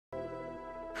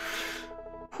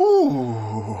Whew.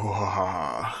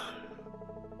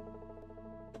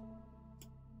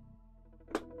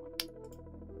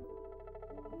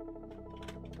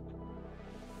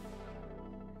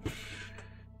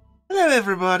 Hello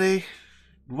everybody.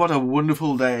 What a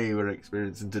wonderful day we're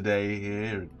experiencing today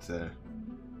here at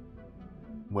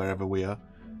wherever we are.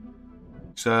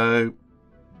 So,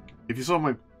 if you saw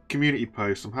my community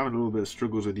post, I'm having a little bit of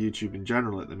struggles with YouTube in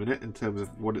general at the minute in terms of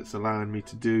what it's allowing me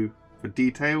to do for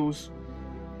details.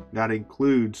 That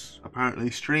includes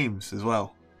apparently streams as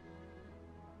well.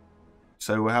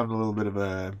 So we're having a little bit of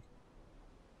an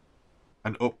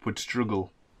upward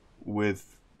struggle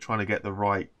with trying to get the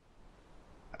right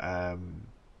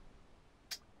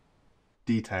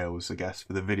details, I guess,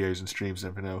 for the videos and streams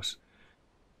and everything else.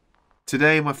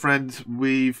 Today, my friend,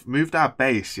 we've moved our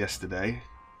base yesterday,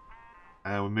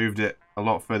 and we moved it a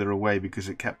lot further away because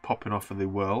it kept popping off of the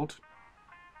world.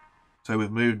 So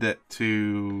we've moved it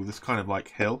to this kind of like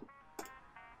hill,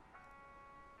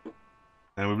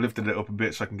 and we've lifted it up a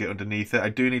bit so I can get underneath it. I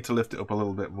do need to lift it up a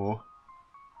little bit more.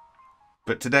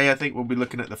 But today I think we'll be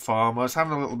looking at the farm. I was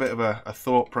having a little bit of a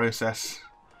thought process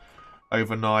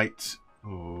overnight.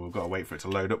 Oh, I've got to wait for it to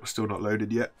load up. We're still not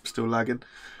loaded yet. Still lagging.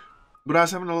 But I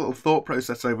was having a little thought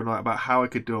process overnight about how I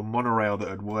could do a monorail that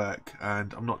would work,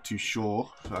 and I'm not too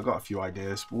sure. So I've got a few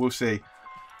ideas, but we'll see.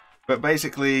 But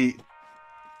basically,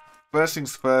 first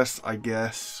things first, I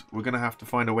guess, we're going to have to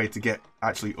find a way to get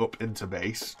actually up into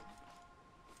base.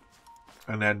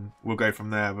 And then we'll go from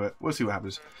there, but we'll see what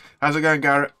happens. How's it going,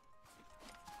 Garrett?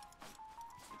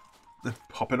 They're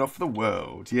popping off the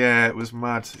world. Yeah, it was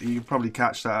mad. You can probably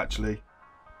catch that, actually,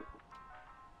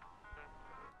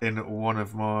 in one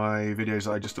of my videos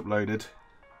that I just uploaded.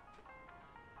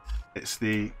 It's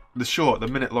the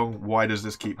minute long why does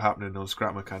this keep happening on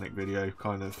Scrap Mechanic video,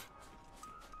 kind of.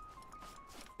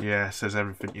 Yeah, says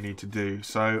everything you need to do.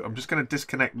 So I'm just going to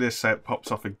disconnect this so it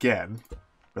pops off again,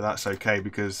 but that's okay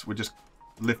because we're just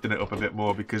lifting it up a bit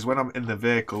more, because when I'm in the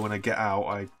vehicle, when I get out,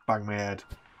 I bang my head.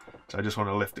 So I just want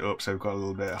to lift it up so we've got a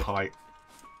little bit of height.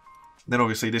 Then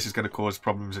obviously this is going to cause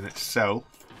problems in itself,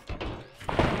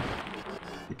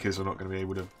 because we're not going to be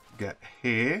able to get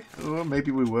here. Or maybe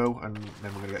we will, and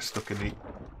then we're going to get stuck in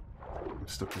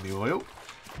the oil.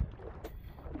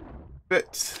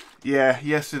 But yeah,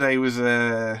 yesterday was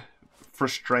a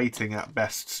frustrating at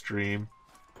best stream,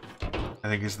 I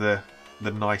think is the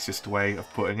nicest way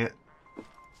of putting it.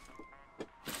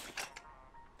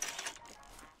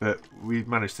 But we've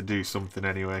managed to do something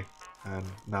anyway, and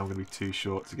now I'm going to be too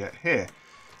short to get here.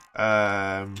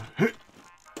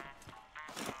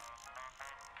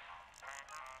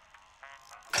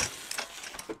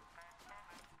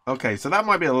 Okay, so that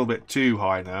might be a little bit too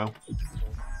high now.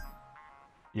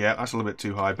 Yeah, that's a little bit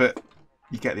too high, but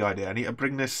you get the idea. I need to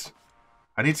bring this...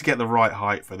 I need to get the right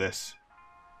height for this.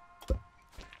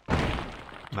 No,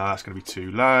 that's going to be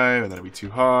too low, and then it'll be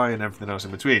too high, and everything else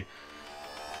in between.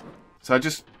 So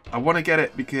I want to get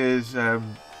it because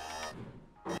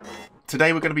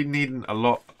today we're going to be needing a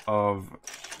lot of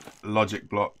logic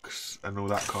blocks and all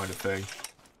that kind of thing.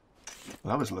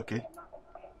 Well, that was lucky.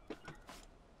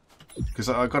 Because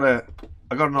I got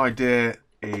an idea.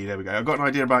 Hey, there we go. I got an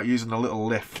idea about using a little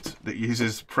lift that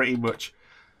uses pretty much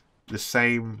the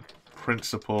same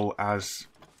principle as.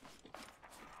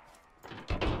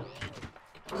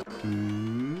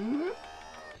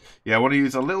 Yeah, I want to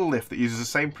use a little lift that uses the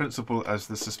same principle as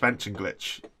the suspension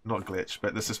glitch. Not glitch,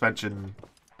 but the suspension.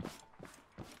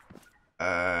 What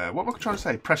am I trying to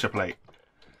say? Pressure plate.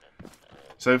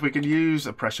 So if we can use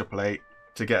a pressure plate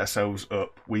to get ourselves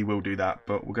up, we will do that.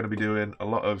 But we're going to be doing a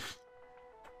lot of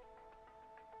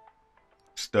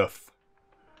stuff.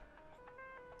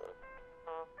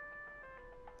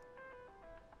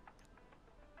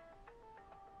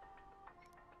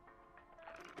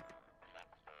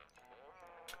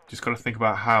 Just got to think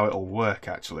about how it'll work,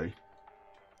 actually.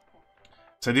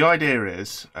 So the idea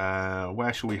is,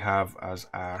 where shall we have as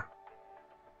our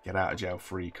get out of jail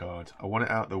free card? I want it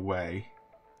out of the way.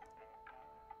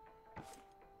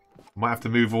 Might have to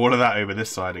move all of that over this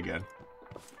side again.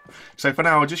 So for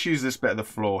now, I'll just use this bit of the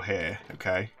floor here,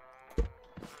 okay?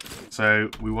 So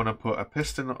we want to put a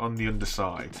piston on the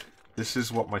underside. This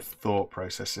is what my thought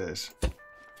process is.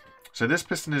 So this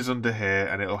piston is under here,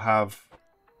 and it'll have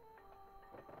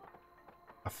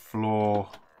a floor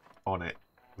on it.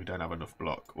 We don't have enough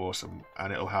block. Awesome.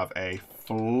 And it'll have a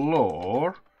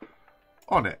floor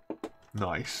on it.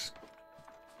 Nice.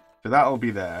 So that'll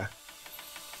be there.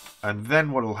 And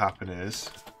then what will happen is...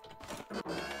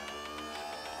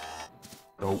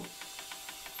 Oh.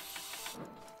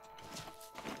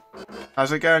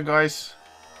 How's it going, guys?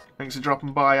 Thanks for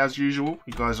dropping by as usual.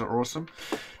 You guys are awesome.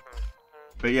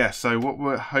 But yeah, so what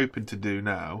we're hoping to do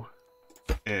now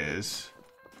is...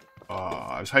 Oh,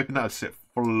 I was hoping that would sit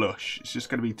flush. It's just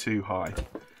going to be too high.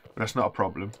 But that's not a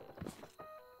problem.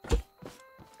 So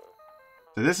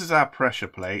this is our pressure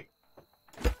plate.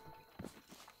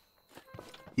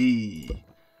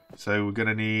 So we're going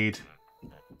to need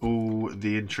all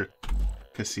the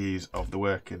intricacies of the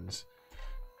workings.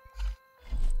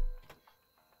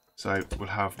 So we'll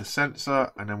have the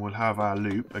sensor and then we'll have our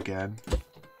loop again.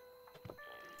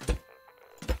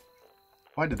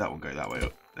 Why did that one go that way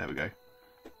up? There we go.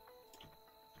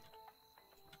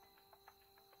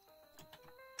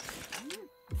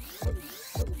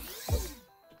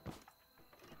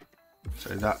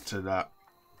 So that to that.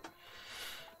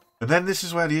 And then this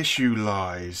is where the issue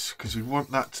lies, because we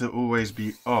want that to always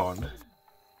be on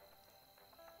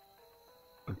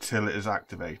until it is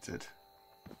activated.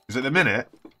 Because at the minute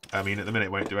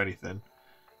it won't do anything.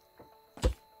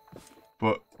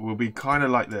 But we'll be kind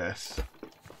of like this.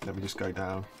 Let me just go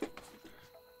down.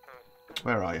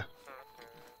 Where are you?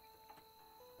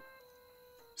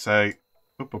 So,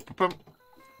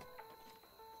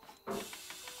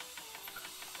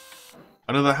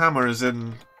 another hammer is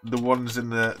in the ones in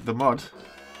the mod.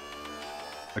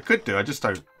 I could do, I just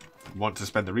don't want to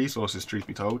spend the resources, truth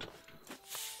be told.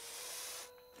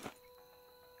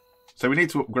 So we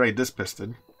need to upgrade this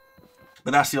piston.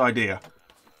 But that's the idea.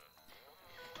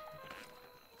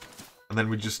 And then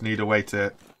we just need a way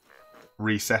to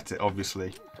reset it,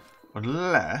 obviously.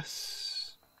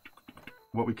 Unless...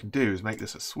 what we can do is make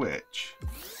this a switch.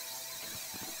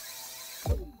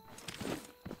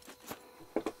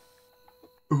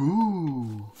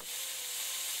 Ooh.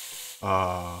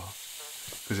 Ah.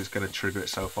 Because it's going to trigger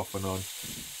itself off and on.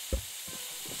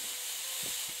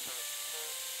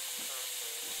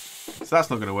 So that's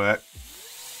not going to work.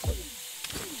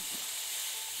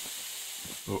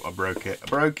 Oh, I broke it. I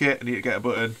broke it. I need to get a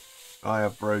button. I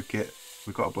have broke it.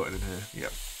 We've got a button in here.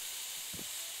 Yep.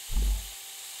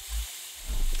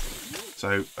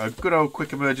 So, a good old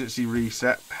quick emergency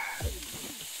reset.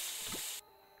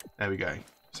 There we go.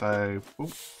 So,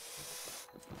 ooh.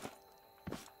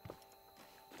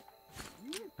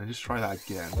 And just try that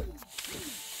again.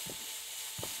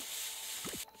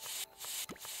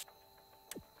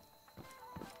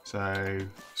 So,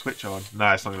 switch on.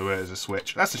 No, it's not going to work as a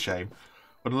switch. That's a shame.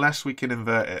 Unless we can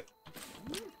invert it.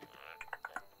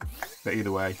 But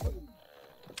either way.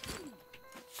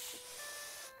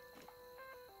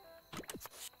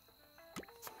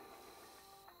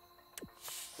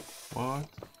 What?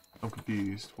 I'm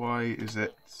confused. Why is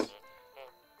it... so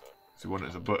we want it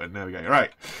as a button. There we go.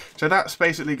 Right. So that's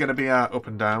basically going to be our up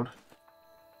and down.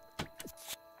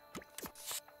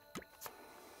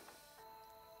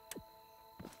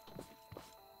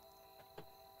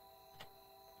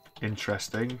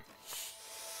 Interesting.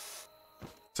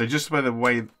 So just by the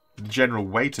way, the general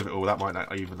weight of it all, that might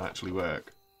not even actually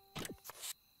work.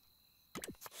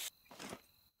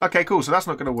 Okay, cool. So that's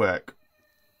not going to work.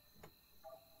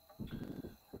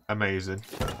 Amazing.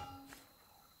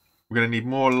 We're going to need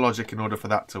more logic in order for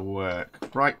that to work.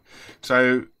 Right.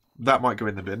 So that might go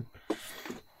in the bin.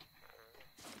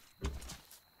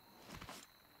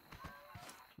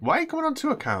 Why are you coming on 2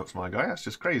 accounts, my guy? That's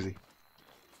just crazy.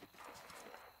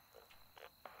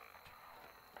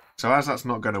 So as that's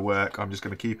not going to work, I'm just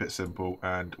going to keep it simple,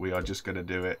 and we are just going to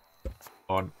do it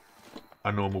on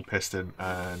a normal piston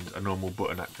and a normal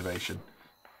button activation.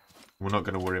 We're not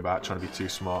going to worry about trying to be too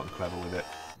smart and clever with it.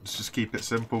 Let's just keep it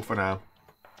simple for now.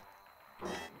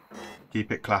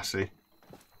 Keep it classy.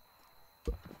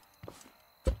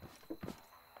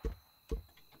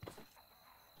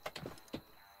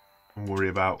 And worry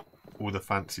about all the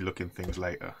fancy looking things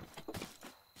later.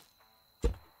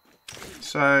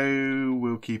 So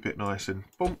we'll keep it nice and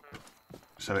bump,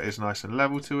 so it is nice and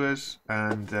level to us,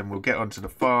 and then we'll get onto the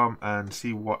farm and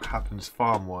see what happens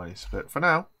farm wise. But for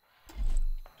now,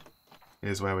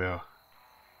 here's where we are.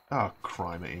 Oh,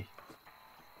 crimey.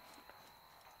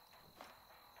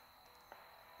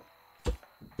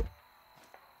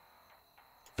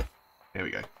 Here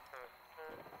we go.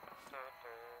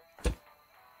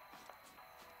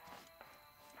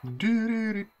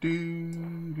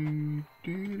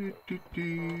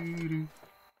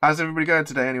 How's everybody going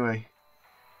today anyway?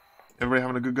 Everybody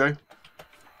having a good go?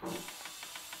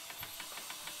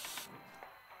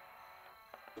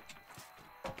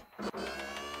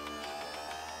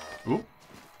 Ooh.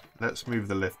 Let's move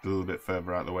the lift a little bit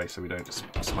further out of the way so we don't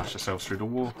smash ourselves through the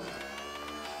wall.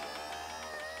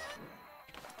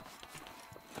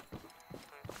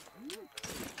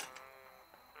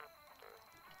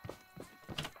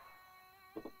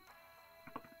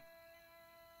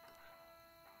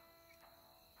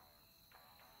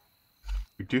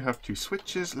 do have 2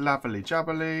 switches. Lavely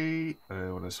jabbly.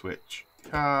 I want to switch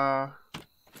car.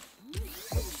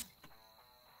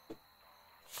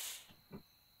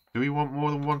 Do we want more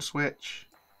than 1 switch?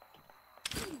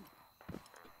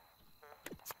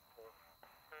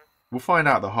 We'll find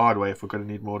out the hard way if we're going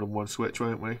to need more than 1 switch,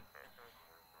 won't we?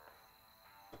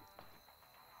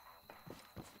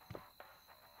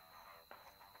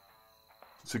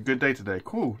 It's a good day today.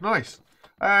 Cool, nice.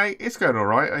 It's going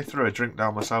alright. I threw a drink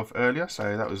down myself earlier,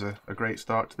 so that was a great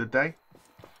start to the day.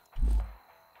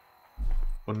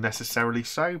 Unnecessarily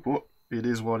so, but it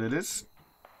is what it is.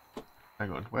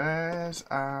 Hang on, where's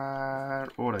our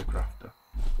autocrafter?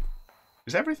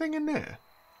 Is everything in there?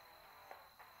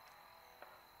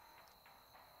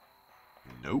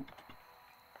 Nope.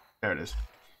 There it is.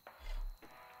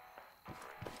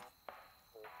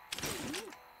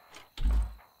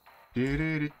 Do,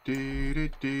 do, do, do,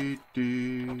 do,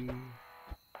 do.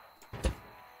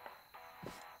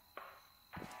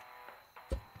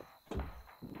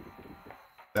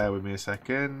 Bear with me a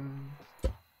second. I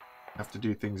have to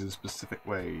do things in specific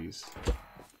ways.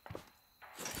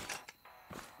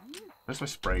 Where's my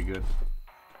spray gun?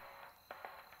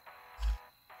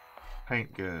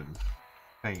 Paint gun.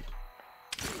 Paint.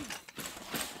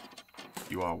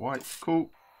 You are white. Cool.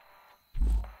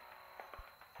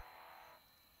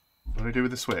 What do I do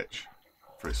with the switch?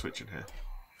 For a switch in here.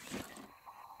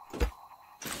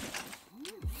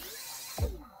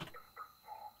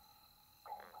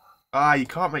 Ah, you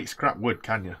can't make scrap wood,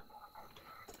 can you?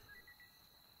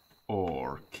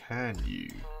 Or can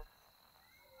you?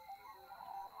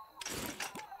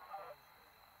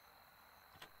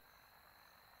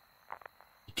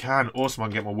 You can. Awesome, I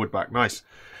can get my wood back. Nice.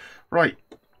 Right.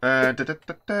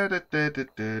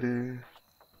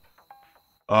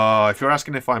 If you're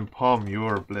asking if I'm Pom,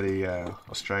 you're a bloody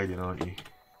Australian, aren't you?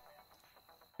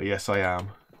 But yes, I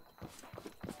am.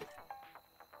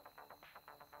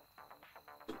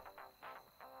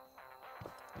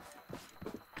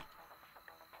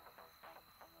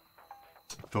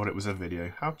 Thought it was a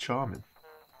video. How charming.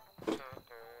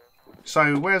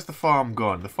 So, where's the farm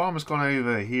gone? The farm has gone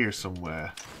over here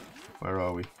somewhere. Where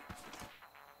are we?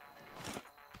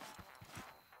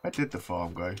 Where did the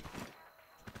farm go?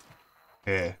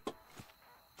 Here.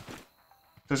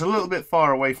 So it's a little bit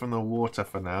far away from the water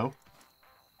for now.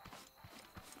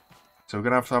 So we're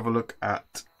going to have a look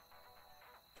at...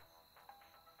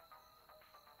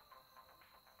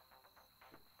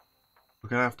 We're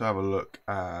going to have a look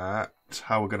at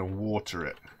how we're going to water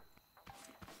it.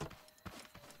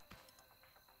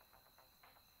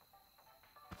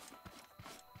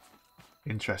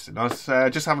 Interesting. I was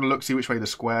just having a look, see which way the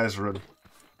squares run.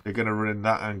 They're going to run in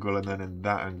that angle and then in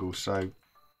that angle, so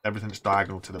everything's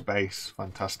diagonal to the base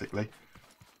fantastically.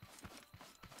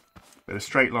 But a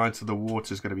straight line to the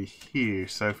water is going to be here.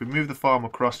 So if we move the farm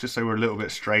across just so we're a little bit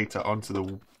straighter onto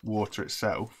the water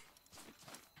itself.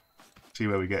 See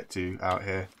where we get to out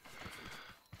here.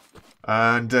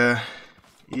 And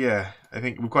yeah, I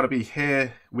think we've got to be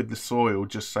here with the soil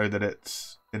just so that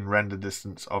it's in render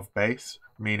distance of base.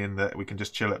 Meaning that we can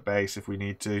just chill at base if we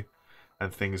need to.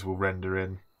 And things will render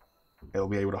in. It'll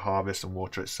be able to harvest and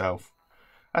water itself.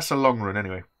 That's a long run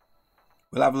anyway.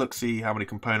 We'll have a look, see how many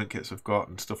component kits we've got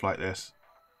and stuff like this.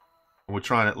 And we'll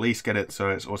try and at least get it so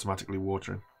it's automatically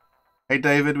watering. Hey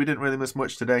David, we didn't really miss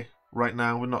much today. Right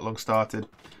now, we're not long started.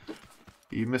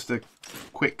 You missed a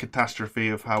quick catastrophe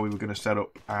of how we were going to set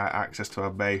up access to our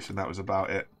base, and that was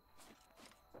about it.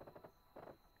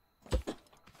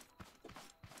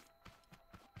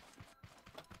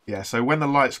 Yeah, so when the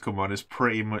lights come on is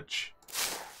pretty much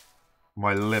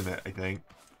my limit, I think.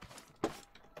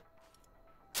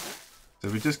 So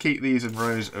we just keep these in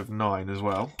rows of 9 as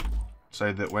well,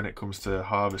 so that when it comes to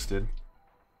harvesting,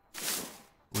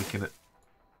 we can, at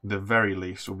the very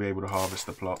least, we'll be able to harvest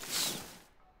the plots.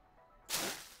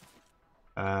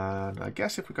 And I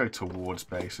guess if we go towards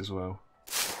base as well.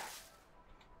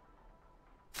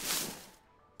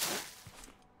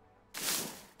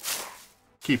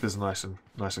 Keep us nice and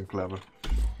clever.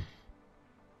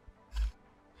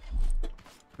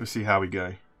 We'll see how we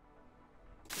go.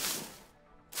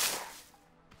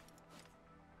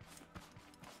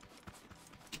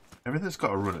 Everything's got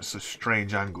to run at such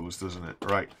strange angles, doesn't it?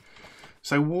 Right.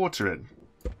 So watering.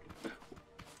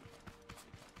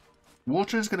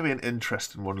 Watering is going to be an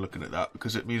interesting one looking at that,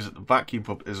 because it means that the vacuum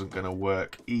pump isn't going to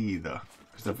work either.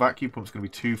 Because the vacuum pump's going to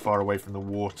be too far away from the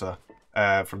water,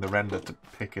 from the render to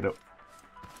pick it up.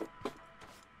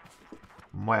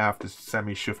 Might have to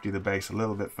semi-shufty the base a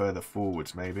little bit further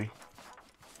forwards, maybe.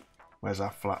 Where's our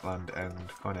flatland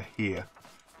end? Kind of here.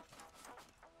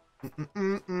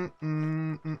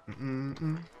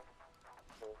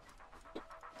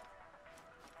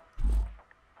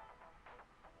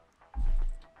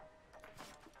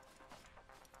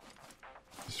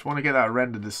 Just want to get that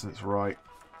render distance right.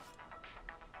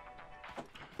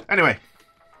 Anyway.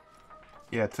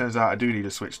 Yeah, it turns out I do need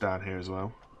a switch down here as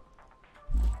well.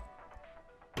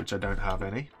 Which I don't have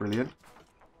any. Brilliant.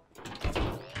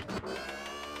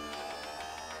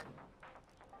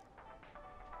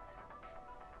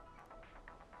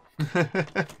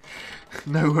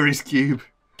 No worries, Cube.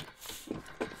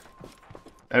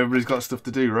 Everybody's got stuff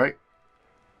to do, right?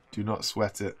 Do not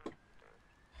sweat it.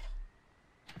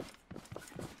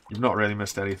 You've not really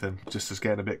missed anything. Just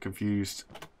getting a bit confused.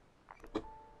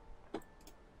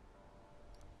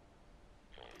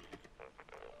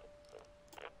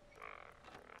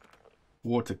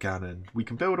 Water cannon. We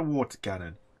can build a water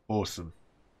cannon. Awesome.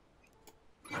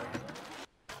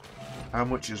 How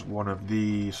much is one of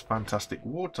these fantastic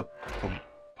water pump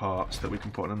parts that we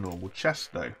can put in a normal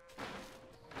chest, though?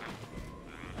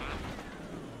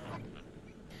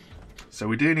 So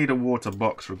we do need a water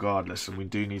box regardless, and we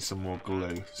do need some more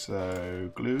glue. So,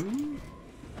 glue?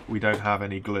 We don't have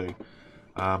any glue.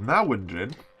 I'm now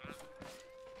wondering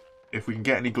if we can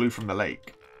get any glue from the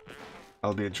lake.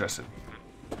 That'll be interesting.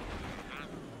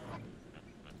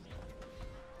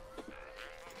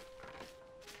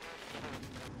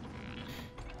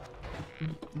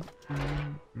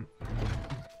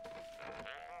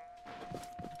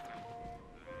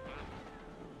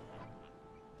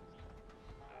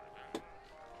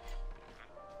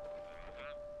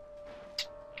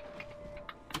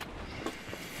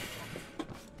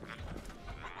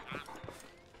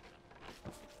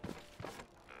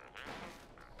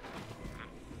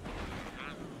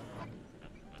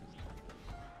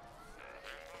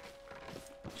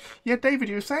 Yeah, David,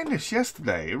 you were saying this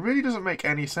yesterday. It really doesn't make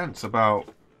any sense about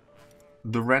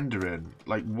the rendering.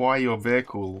 Like, why your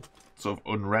vehicle sort of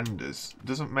unrenders. It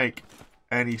doesn't make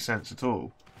any sense at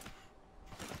all.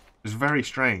 It's very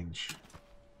strange.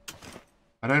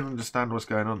 I don't understand what's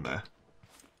going on there.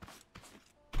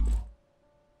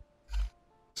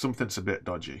 Something's a bit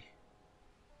dodgy.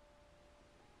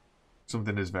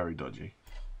 Something is very dodgy.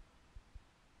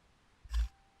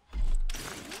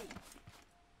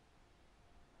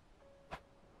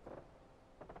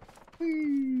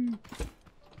 Whee!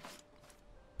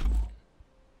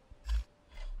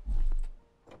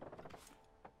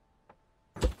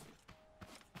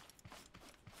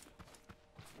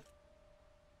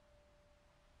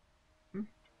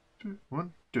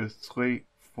 One, two, three,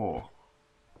 four.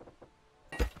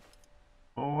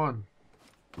 One,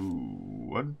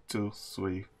 two,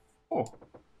 three, four.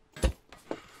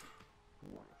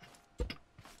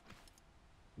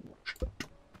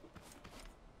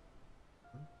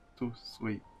 2,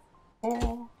 3,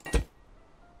 4.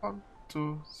 1,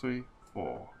 2, 3,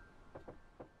 4.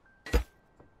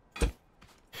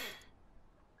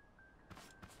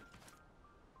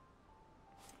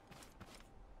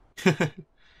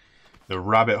 The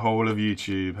rabbit hole of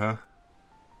YouTube, huh?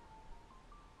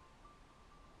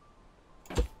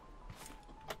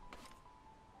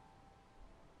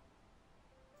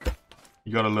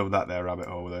 You gotta love that there, rabbit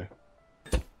hole, though.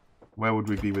 Where would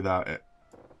we be without it?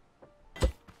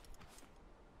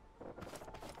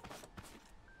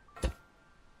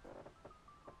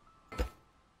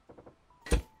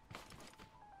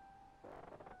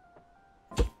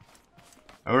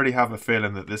 I already have a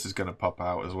feeling that this is going to pop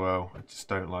out as well. I just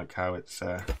don't like how it's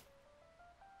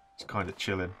kind of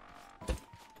chilling.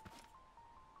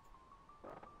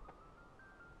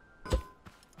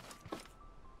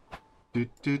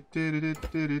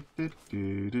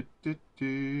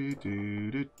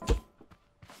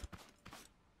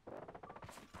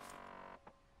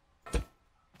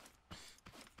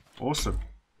 Awesome.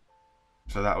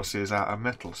 So that will see us out of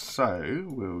metal. So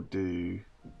we'll do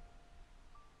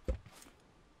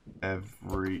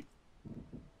every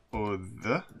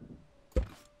other.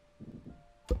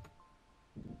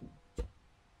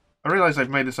 I realise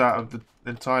I've made this out of the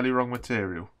entirely wrong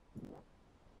material.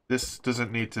 This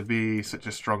doesn't need to be such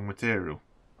a strong material.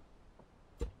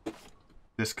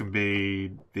 This can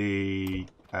be the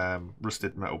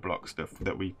rusted metal block stuff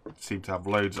that we seem to have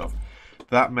loads of.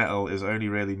 That metal is only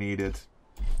really needed.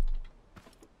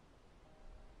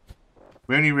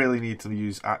 We only really need to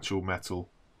use actual metal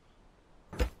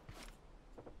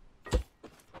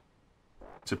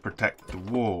to protect the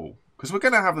wall. Because we're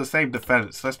going to have the same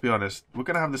defense, let's be honest. We're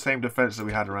going to have the same defense that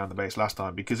we had around the base last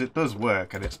time because it does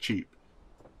work and it's cheap.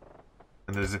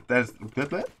 And if there's blah,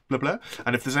 blah, blah, blah.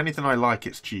 And if there's anything I like,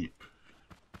 it's cheap.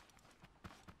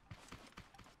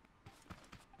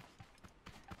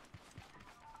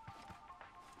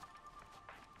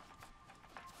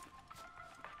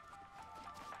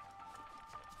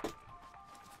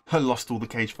 I lost all the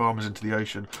cage farmers into the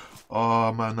ocean.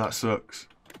 Oh man, that sucks.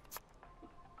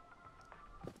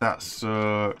 That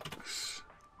sucks.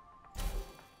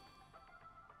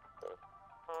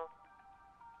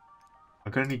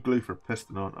 I'm going to need glue for a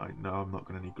piston, aren't I? No, I'm not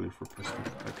going to need glue for a piston.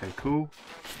 Okay, cool.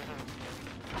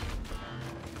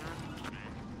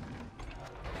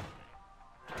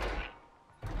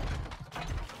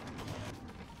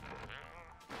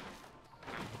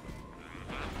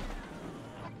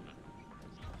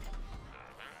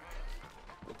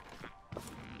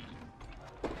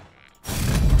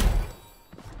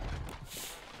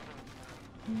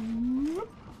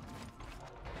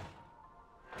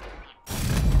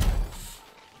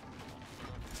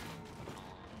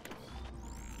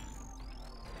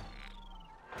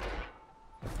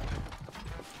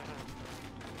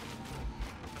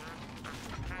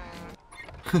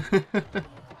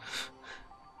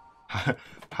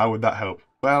 How would that help?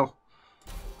 Well,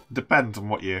 depends on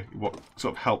what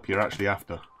sort of help you're actually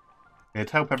after. It'd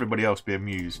help everybody else be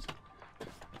amused.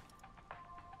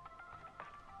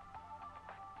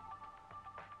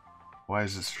 Why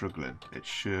is it struggling? It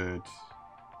should.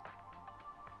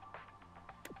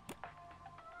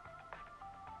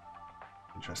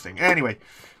 Interesting. Anyway,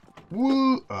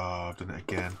 woo! Oh, I've done it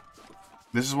again.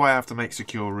 This is why I have to make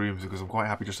secure rooms, because I'm quite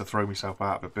happy just to throw myself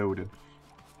out of a building.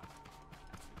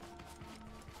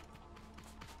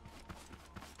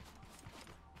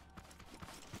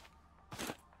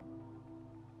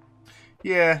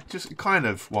 Yeah, just kind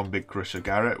of one big crusher,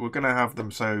 Garrett. We're going to have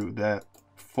them so they're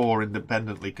 4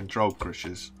 independently controlled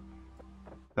crushers.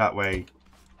 That way,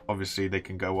 obviously, they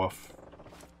can go off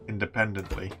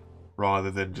independently, rather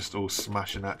than just all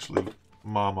smash and actually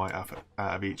Marmite out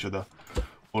of each other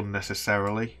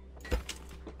unnecessarily.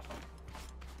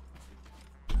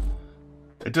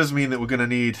 It does mean that we're going to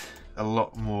need a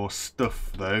lot more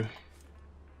stuff, though.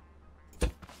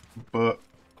 But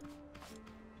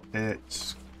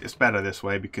it's better this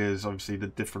way, because obviously the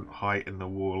different height in the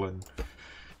wall and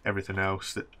everything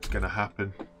else that's going to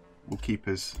happen will keep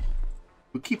us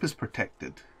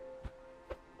protected.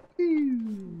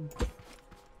 Whew.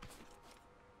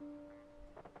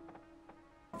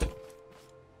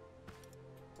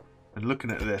 And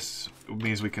looking at this, it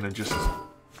means we can adjust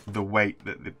the weight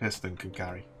that the piston can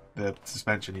carry, the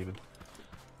suspension even.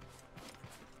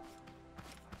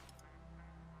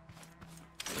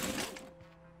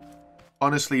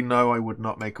 Honestly, no, I would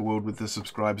not make a world with the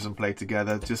subscribers and play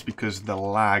together, just because the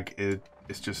lag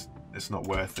it's not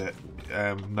worth it.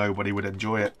 Nobody would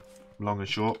enjoy it, long and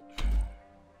short.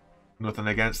 Nothing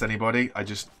against anybody, I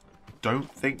just don't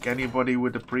think anybody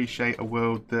would appreciate a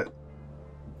world that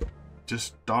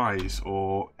just dies,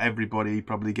 or everybody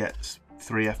probably gets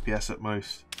 3 FPS at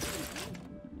most.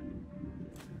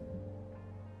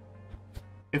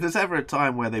 If there's ever a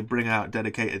time where they bring out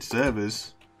dedicated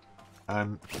servers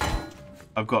and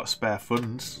I've got spare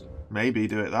funds, maybe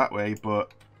do it that way,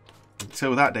 but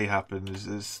until that day happens,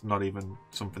 it's not even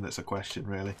something that's a question,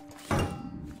 really.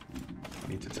 I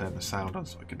need to turn the sound on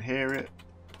so I can hear it.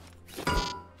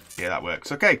 Yeah, that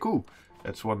works. Okay, cool.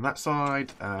 That's one that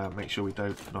side. Make sure we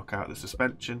don't knock out the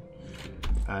suspension.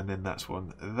 And then that's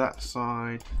one that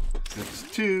side. That's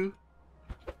 2.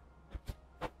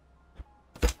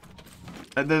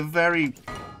 At the very...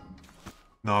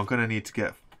 No, I'm going to need to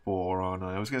get 4, aren't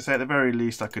I? I was going to say at the very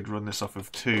least I could run this off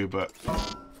of 2, but...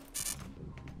 I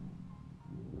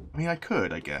mean, I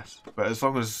could, I guess. But as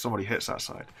long as somebody hits that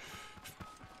side.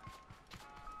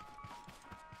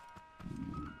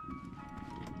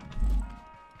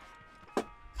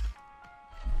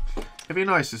 It'd be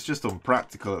nice, it's just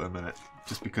unpractical at the minute.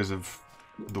 Just because of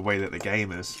the way that the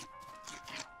game is.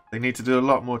 They need to do a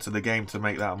lot more to the game to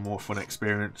make that a more fun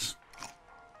experience.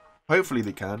 Hopefully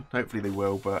they can. Hopefully they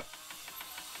will, but...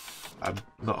 I'm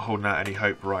not holding out any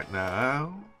hope right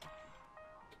now.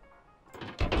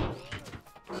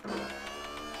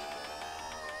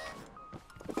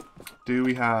 Do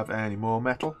we have any more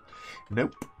metal?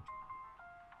 Nope.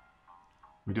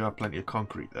 We do have plenty of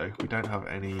concrete though. We don't have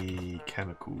any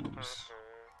chemicals.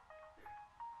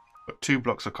 Got 2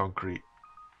 blocks of concrete.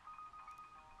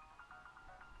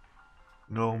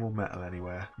 Normal metal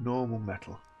anywhere. Normal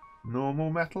metal.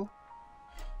 Normal metal?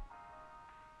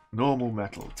 Normal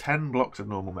metal. 10 blocks of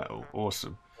normal metal.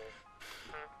 Awesome.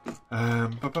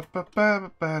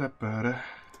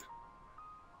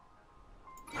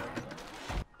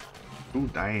 Ooh,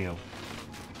 damn.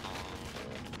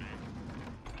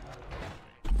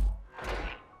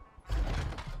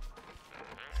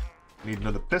 Need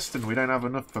another piston. We don't have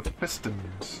enough for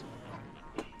pistons.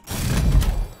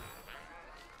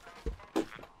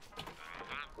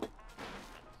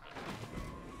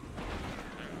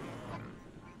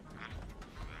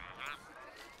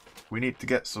 We need to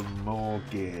get some more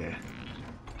gear.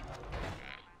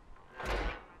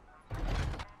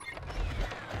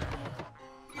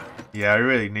 Yeah, I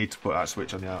really need to put that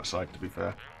switch on the outside, to be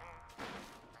fair.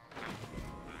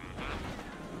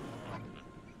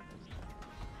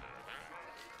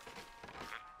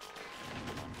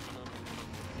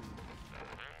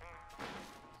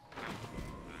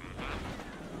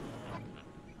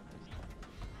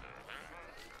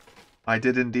 I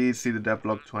did indeed see the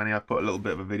devlog 20. I put a little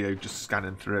bit of a video just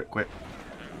scanning through it quick.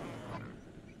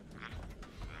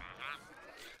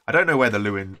 I don't know where the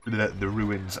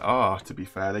ruins are, to be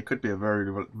fair. They could be a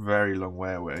very, very long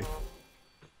way away.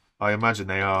 I imagine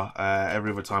they are.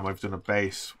 Every other time I've done a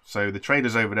base. So the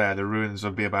trader's over there. The ruins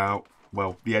would be about,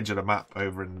 well, the edge of the map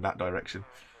over in that direction.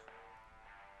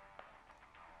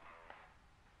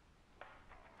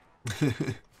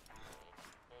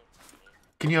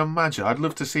 Can you imagine? I'd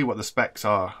love to see what the specs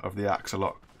are of the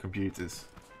Axolot computers.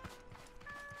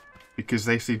 Because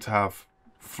they seem to have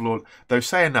flawed... Though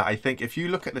saying that, I think if you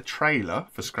look at the trailer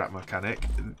for Scrap Mechanic...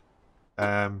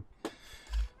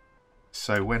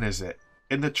 so when is it?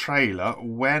 In the trailer,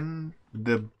 when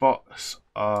the bots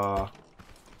are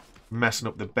messing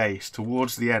up the base,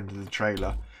 towards the end of the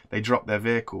trailer, they drop their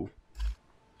vehicle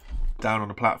down on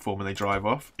a platform and they drive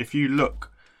off. If you look...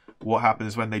 what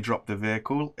happens when they drop the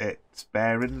vehicle, its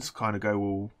bearings kind of go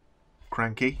all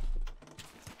cranky.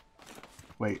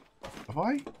 Wait, have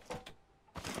I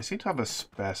seem to have a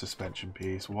spare suspension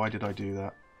piece. Why did I do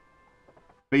that?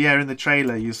 But yeah, in the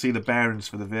trailer, you see the bearings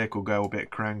for the vehicle go a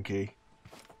bit cranky.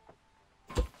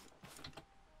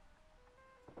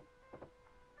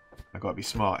 I gotta be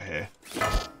smart here.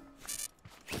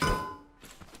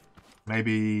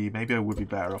 Maybe I would be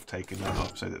better off taking them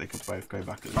off so that they could both go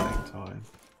back at the same time.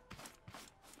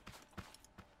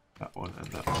 That one and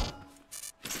that one.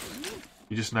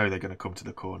 You just know they're going to come to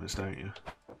the corners, don't you?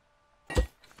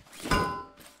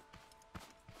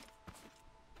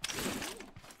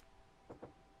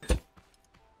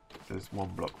 There's one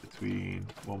block between,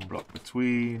 one block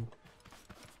between.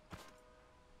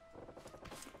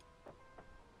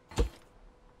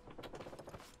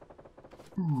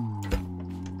 Ooh.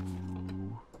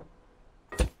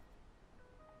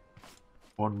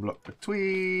 One block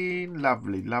between.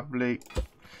 Lovely, lovely.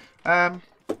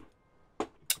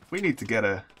 We need to get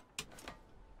a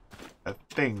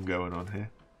thing going on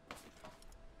here.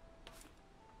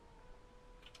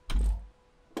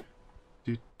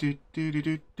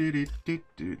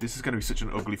 This is going to be such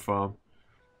an ugly farm.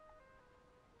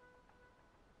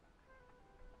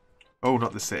 Oh,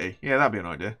 not the city. Yeah, that'd be an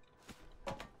idea.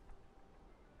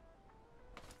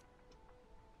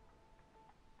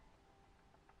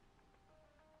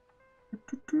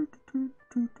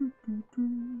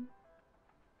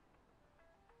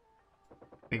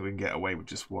 I think we can get away with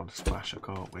just one smasher,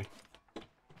 can't we?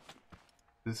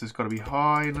 This has got to be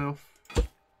high enough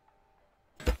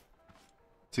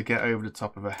to get over the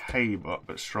top of a hay bot,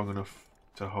 but strong enough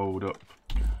to hold up.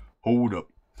 Hold up.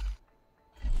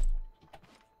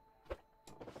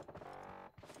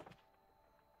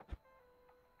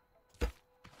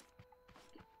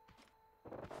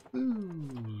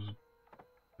 Ooh.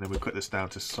 Then we cut this down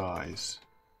to size.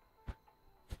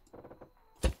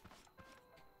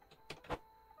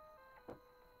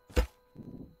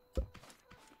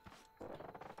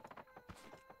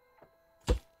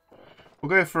 We'll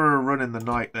go for a run in the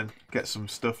night then, get some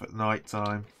stuff at night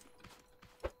time.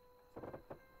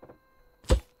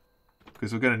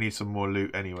 Because we're going to need some more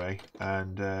loot anyway,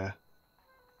 and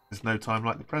there's no time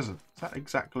like the present. Is that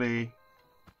exactly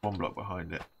one block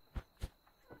behind it?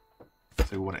 So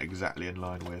we want it exactly in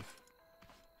line with.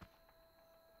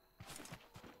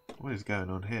 What is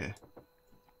going on here?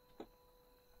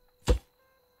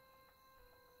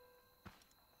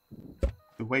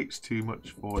 The weight's too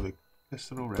much for the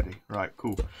piston already. Right,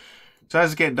 cool. So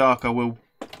as it's getting dark, I will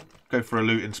go for a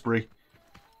looting spree.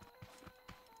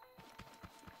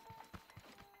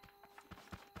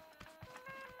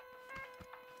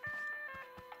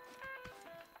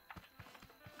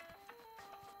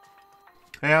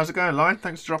 Hey, how's it going, Lion?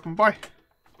 Thanks for dropping by.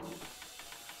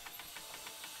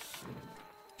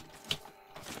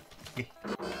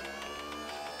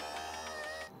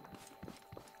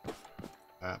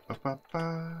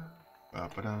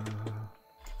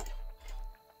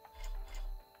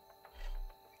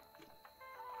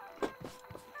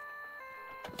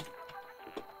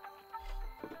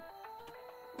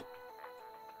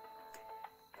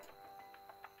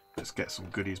 Let's get some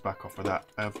goodies back off of that.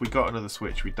 Have we got another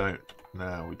switch? We don't.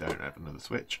 No, we don't have another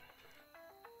switch.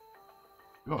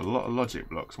 We've got a lot of logic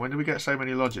blocks. When did we get so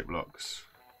many logic blocks?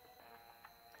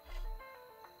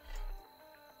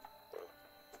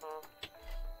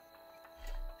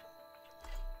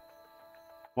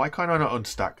 Why can't I not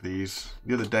unstack these?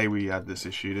 The other day we had this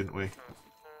issue, didn't we?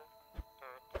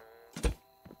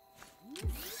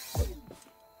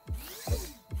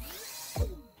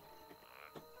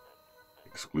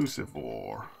 exclusive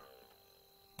ore.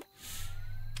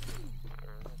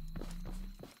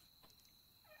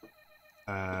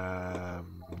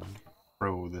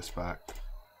 Throw this back.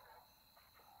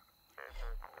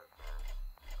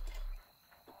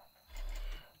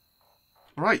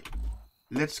 Right,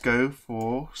 let's go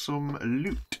for some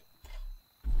loot.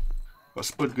 Got a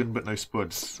spud gun but no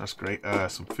spuds. That's great.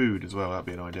 Some food as well, that'd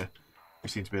be an idea. We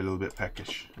seem to be a little bit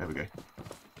peckish. There we go.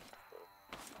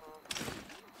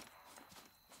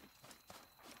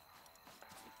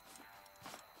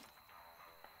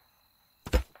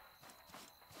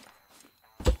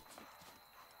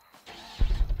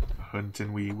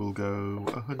 Hunting we will go,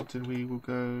 a hunting we will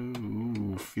go.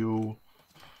 Ooh, fuel.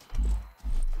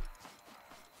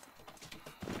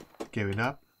 Going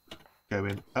up,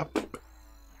 going up.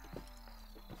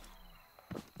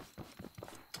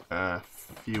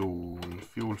 Fuel,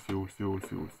 fuel, fuel, fuel,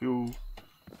 fuel, fuel.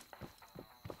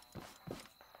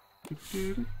 Do,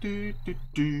 do, do, do,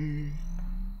 do.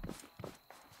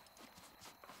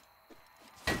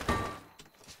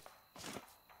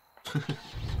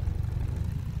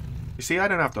 You see, I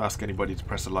don't have to ask anybody to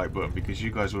press the like button because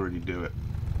you guys already do it.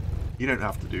 You don't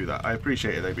have to do that. I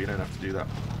appreciate it though, but you don't have to do that.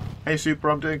 Hey Super,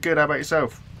 I'm doing good. How about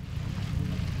yourself?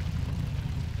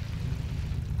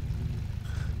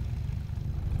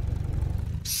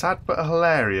 Sad but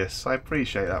hilarious. I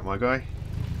appreciate that, my guy.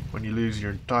 When you lose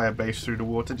your entire base through the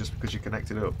water just because you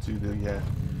connected it up to the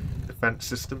defense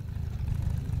system.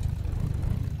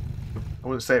 I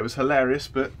wouldn't say it was hilarious,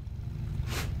 but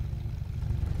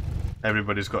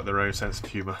everybody's got their own sense of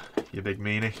humour, you big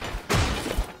meanie.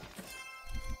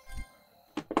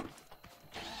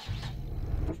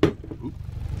 Oop.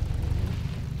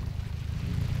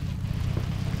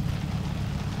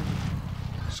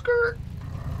 Skirt.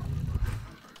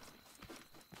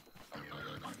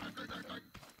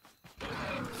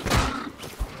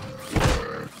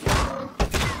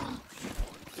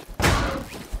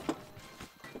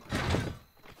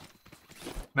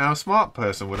 Now, a smart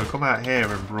person would have come out here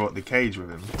and brought the cage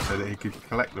with him so that he could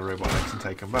collect the robot eggs and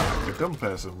take them back. A dumb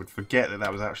person would forget that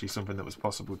that was actually something that was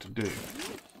possible to do.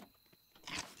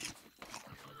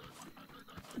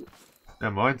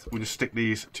 Never mind, we'll just stick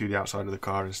these to the outside of the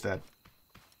car instead.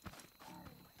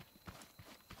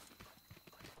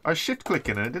 I was shift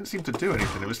clicking and it didn't seem to do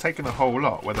anything. It was taking a whole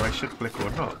lot, whether I shift click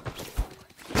or not.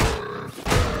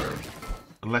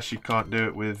 Unless you can't do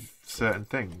it with certain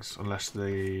things, unless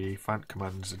the Fant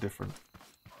commands are different.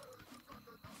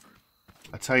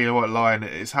 I tell you what, Lion,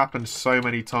 it's happened so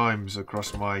many times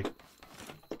across my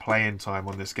playing time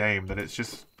on this game that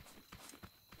it's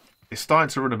starting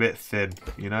to run a bit thin,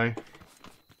 you know?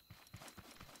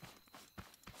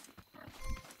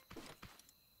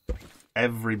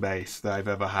 Every base that I've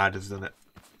ever had has done it.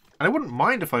 And I wouldn't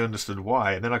mind if I understood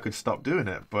why, and then I could stop doing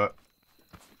it, but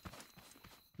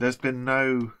there's been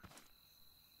no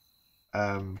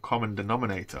common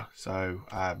denominator, so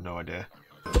I have no idea.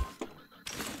 I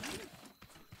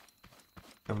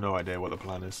have no idea what the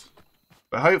plan is.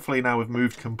 But hopefully now we've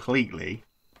moved completely,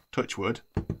 touch wood,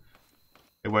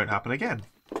 it won't happen again.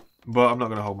 But I'm not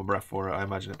going to hold my breath for it. I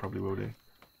imagine it probably will do.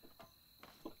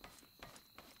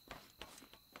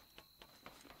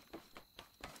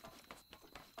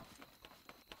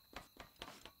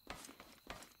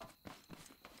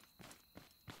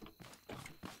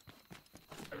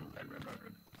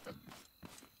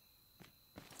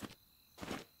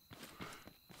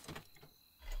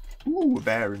 Ooh, a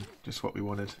bearing. Just what we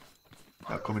wanted.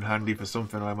 That'll come in handy for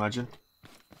something, I imagine.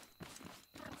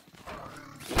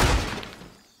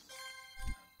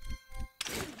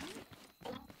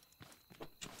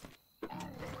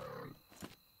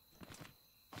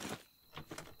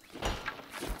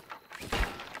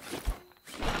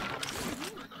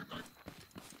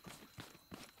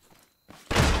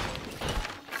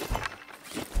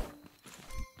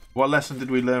 What lesson did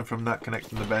we learn from that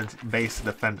connecting the base to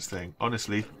the fence thing?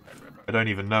 Honestly, I don't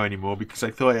even know anymore because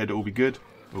I thought it'd all be good.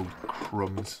 Oh,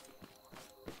 crumbs.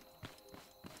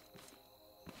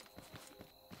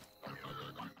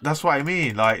 That's what I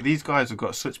mean. Like, these guys have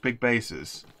got such big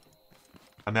bases.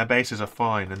 And their bases are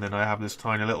fine. And then I have this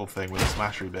tiny little thing with a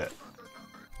smashery bit.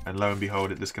 And lo and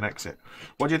behold, it disconnects it.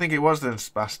 What do you think it was then,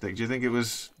 Spastic? Do you think it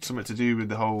was something to do with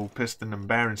the whole piston and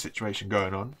bearing situation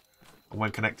going on? And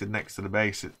when connected next to the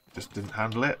base, it just didn't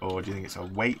handle it? Or do you think it's a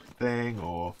weight thing?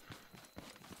 Or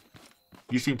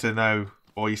you seem to know,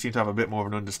 or you seem to have a bit more of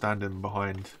an understanding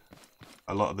behind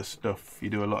a lot of the stuff. You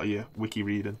do a lot of your wiki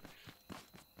reading.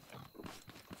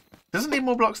 Doesn't need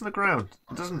more blocks on the ground.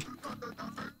 It doesn't.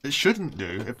 It shouldn't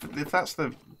do. If that's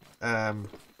the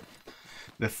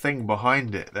the thing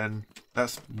behind it, then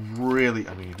that's really,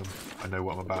 I mean, I know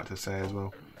what I'm about to say as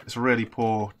well. It's really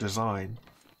poor design.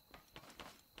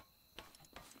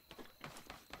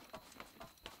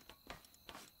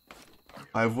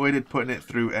 I avoided putting it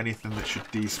through anything that should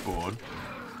despawn,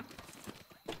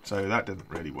 so that didn't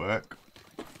really work.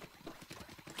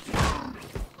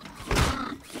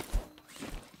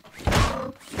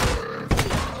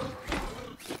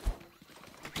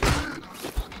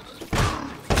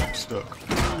 I'm stuck.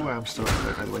 Oh, I'm stuck. I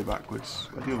don't know the way backwards.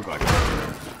 Where'd the other guy go?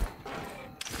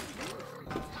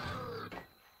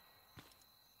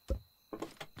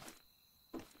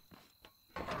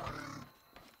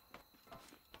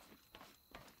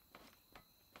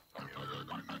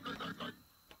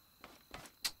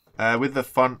 With the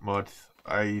font mod,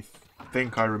 I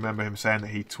think I remember him saying that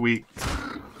he tweaked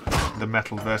the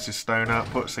metal versus stone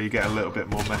output, so you get a little bit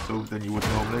more metal than you would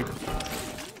normally.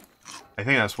 I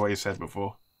think that's what he said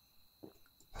before.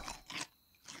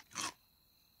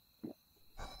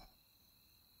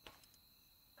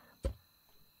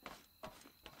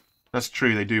 That's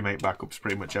true, they do make backups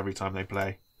pretty much every time they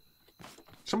play.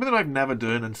 Something that I've never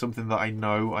done and something that I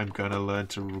know I'm going to learn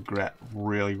to regret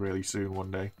really, really soon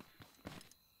one day.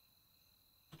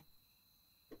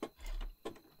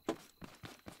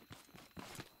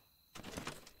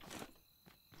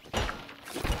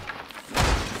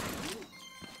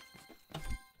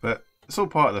 But it's all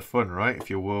part of the fun, right? If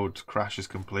your world crashes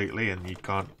completely and you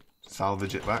can't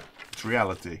salvage it back, it's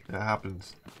reality. It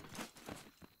happens.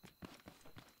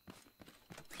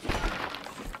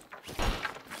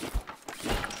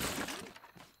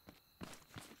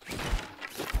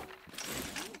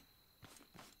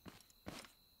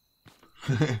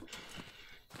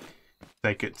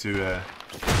 Take it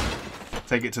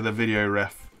to the video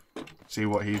ref. See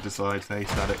what he decides. Hey,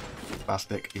 static,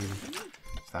 spastic,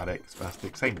 static,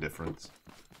 spastic, same difference.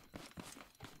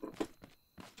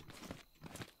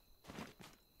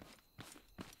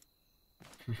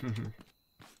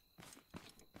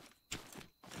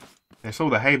 It's all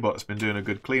the Haybot's been doing a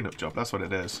good cleanup job. That's what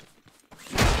it is.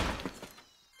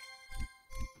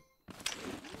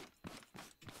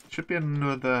 Should be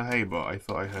another Haybot. I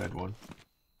thought I heard one.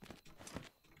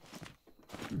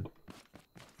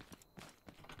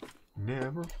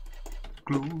 Never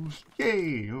close,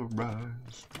 your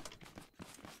eyes.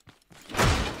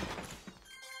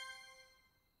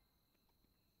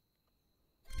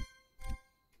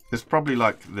 It's probably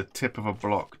like the tip of a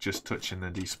block just touching the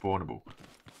despawnable.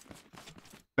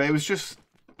 But it was just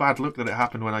bad luck that it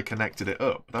happened when I connected it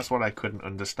up. That's what I couldn't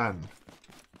understand.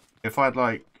 If I'd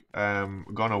like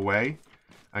gone away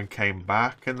and came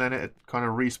back and then it had kind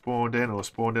of respawned in or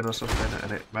spawned in or something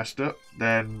and it messed up,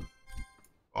 then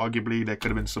arguably there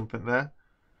could have been something there.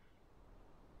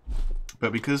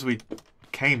 But because we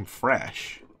came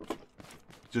fresh,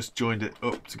 just joined it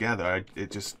up together,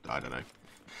 I don't know.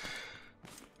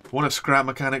 One of Scrap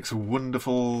Mechanics'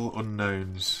 wonderful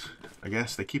unknowns. I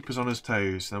guess they keep us on his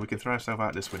toes. Now we can throw ourselves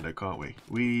out this window, can't we?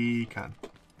 We can.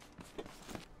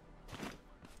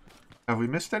 Have we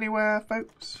missed anywhere,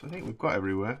 folks? I think we've got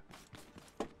everywhere.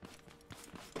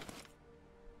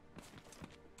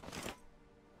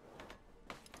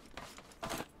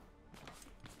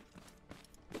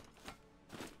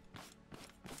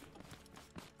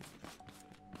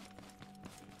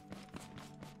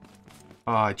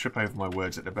 Ah, I trip over my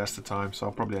words at the best of times, so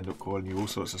I'll probably end up calling you all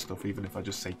sorts of stuff, even if I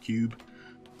just say cube.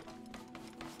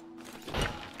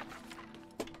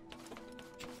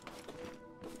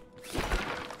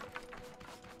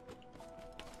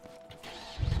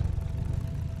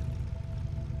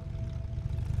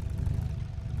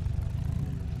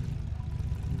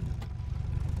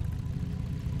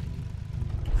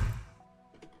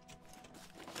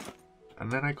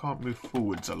 And then I can't move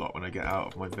forwards a lot when I get out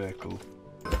of my vehicle.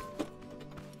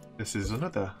 This is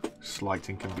another slight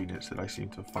inconvenience that I seem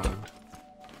to have found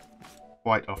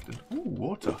quite often. Ooh,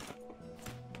 water.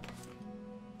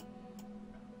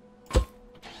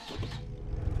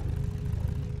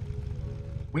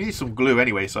 We need some glue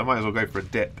anyway, so I might as well go for a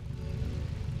dip.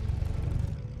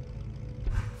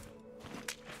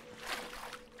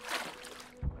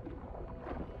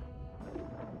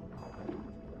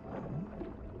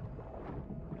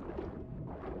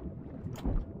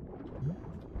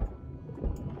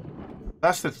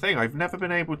 That's the thing, I've never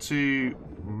been able to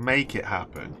make it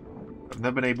happen. I've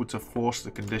never been able to force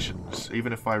the conditions,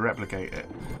 even if I replicate it.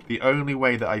 The only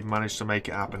way that I've managed to make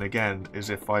it happen again is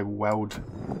if I weld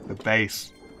the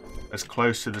base as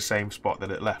close to the same spot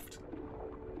that it left.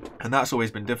 And that's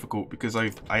always been difficult because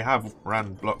I have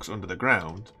ran blocks under the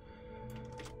ground,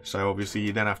 So obviously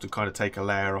you then have to kind of take a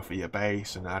layer off of your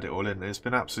base and add it all in. It's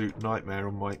been an absolute nightmare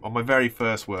on my very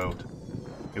first world.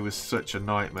 It was such a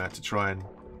nightmare to try and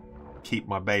keep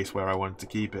my base where I wanted to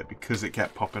keep it because it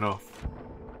kept popping off.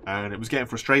 And it was getting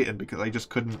frustrating because I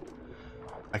couldn't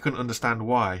understand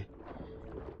why.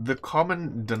 The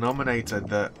common denominator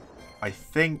that I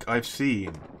think I've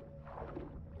seen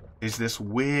is this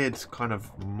weird kind of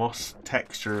moss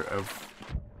texture of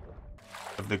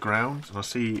the ground, and I'll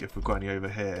see if we've got any over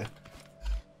here.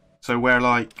 So where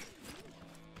like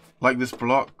this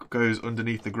block goes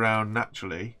underneath the ground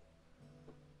naturally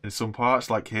in some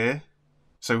parts, like here.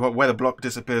 So where the block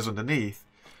disappears underneath,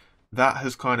 that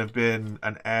has kind of been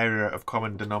an area of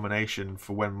common denomination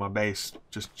for when my base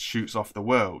just shoots off the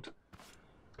world.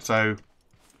 So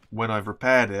when I've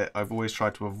repaired it, I've always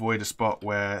tried to avoid a spot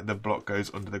where the block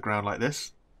goes under the ground like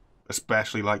this,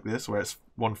 especially like this, where it's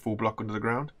one full block under the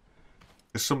ground.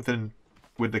 Because something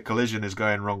with the collision is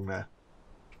going wrong there.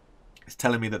 It's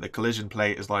telling me that the collision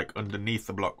plate is like underneath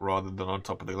the block rather than on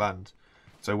top of the land.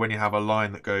 So when you have a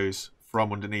line that goes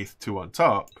from underneath to on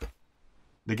top,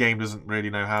 the game doesn't really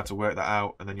know how to work that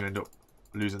out, and then you end up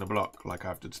losing a block like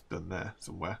I've just done there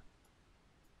somewhere.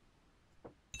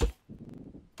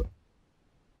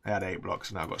 I had 8 blocks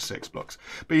and now I've got 6 blocks.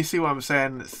 But you see what I'm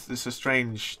saying? It's a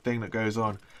strange thing that goes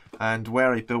on. And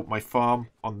where I built my farm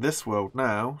on this world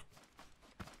now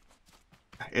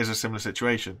is a similar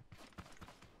situation.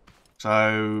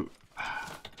 So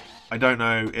I don't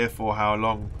know if or how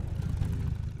long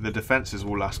the defenses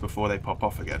will last before they pop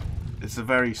off again. It's a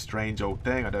very strange old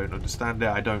thing. I don't understand it.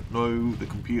 I don't know the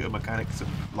computer mechanics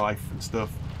of life and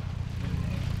stuff.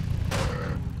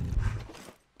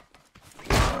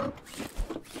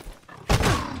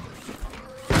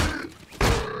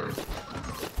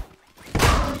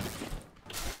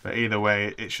 But either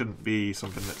way, it shouldn't be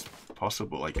something that's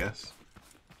possible, I guess.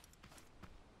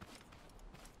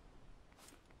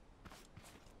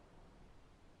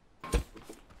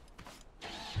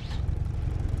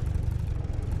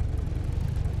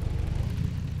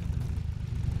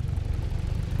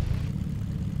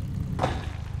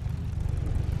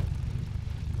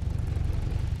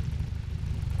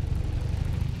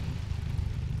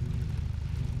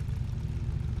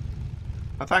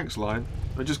 Thanks, Line.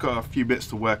 I just got a few bits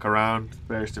to work around,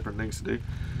 various different things to do,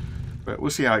 but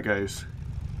we'll see how it goes.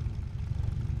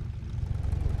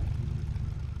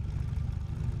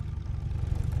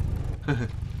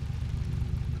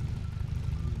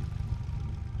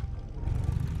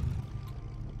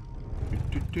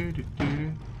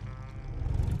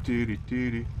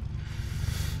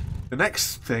 The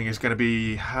next thing is going to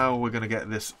be how we're going to get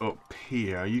this up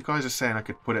here. You guys are saying I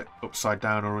could put it upside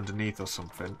down or underneath or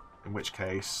something, in which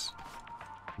case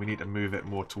we need to move it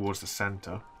more towards the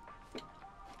center.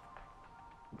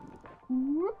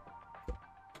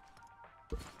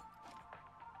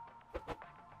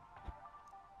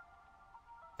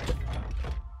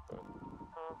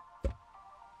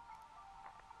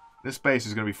 This base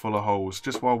is going to be full of holes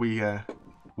just while we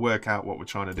work out what we're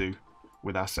trying to do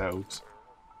with ourselves.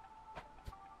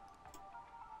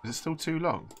 Is it still too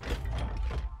long?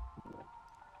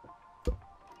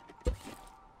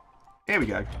 Here we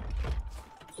go.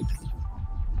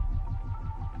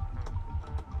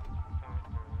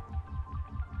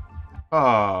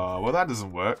 Oh, well that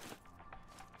doesn't work.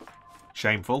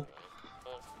 Shameful.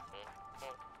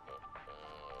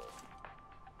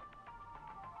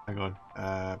 Hang on.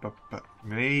 But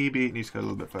maybe it needs to go a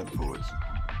little bit further forwards.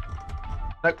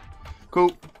 Nope.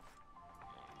 Cool.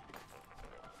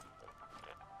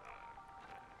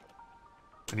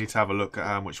 I need to have a look at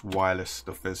how much wireless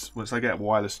stuff is. Once I get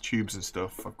wireless tubes and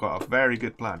stuff, I've got a very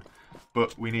good plan.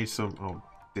 But we need some... Oh,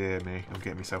 dear me. I'm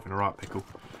getting myself in a right pickle.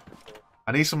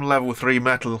 I need some level 3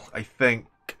 metal, I think.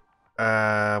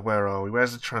 Where are we?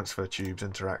 Where's the transfer tubes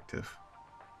interactive?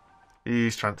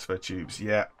 These transfer tubes,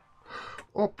 yeah.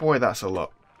 Oh boy, that's a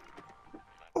lot.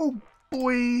 Oh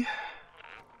boy.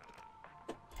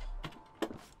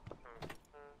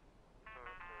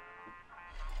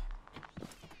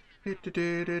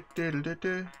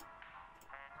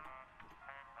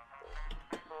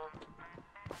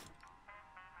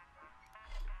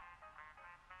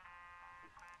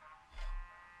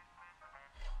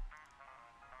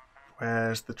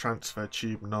 Where's the transfer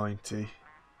tube 90?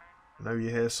 I know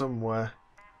you're here somewhere.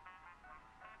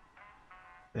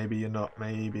 Maybe you're not.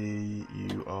 Maybe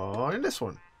you are in this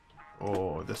one.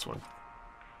 Or this one.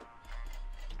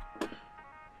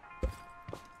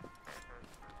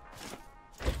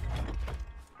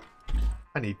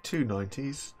 I need 2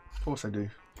 90s. Of course I do.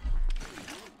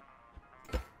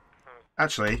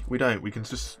 Actually, we don't. We can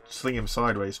just sling him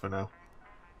sideways for now.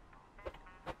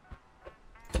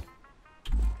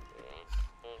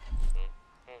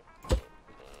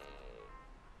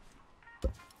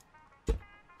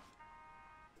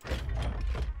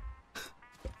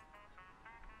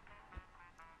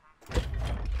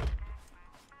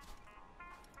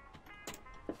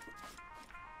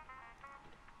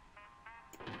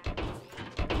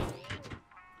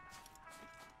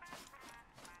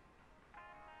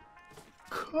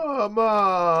 Come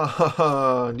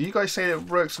on! You guys say it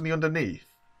works on the underneath?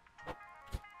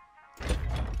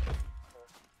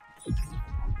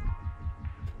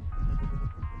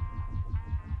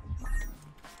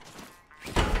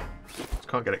 Just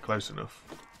can't get it close enough.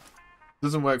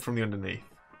 Doesn't work from the underneath.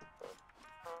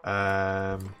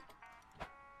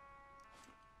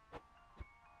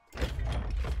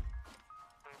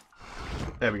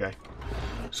 There we go.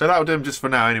 So that'll do them just for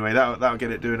now anyway. That'll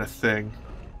get it doing a thing.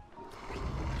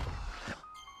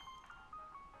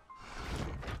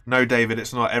 No, David,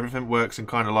 it's not. Everything works in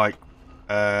kind of like,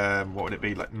 what would it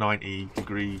be, like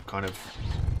 90-degree kind of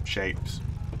shapes.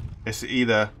 It's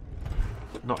either,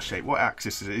 not shape, what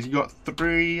axis is it? You got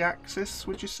 3 axis,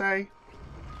 would you say?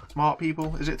 Smart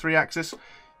people, is it 3 axis?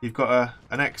 You've got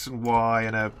an X and Y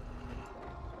and a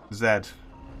Z.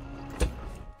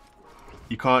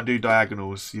 You can't do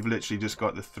diagonals. You've literally just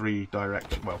got the 3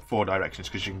 directions, well, 4 directions,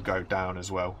 because you can go down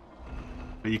as well.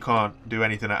 But you can't do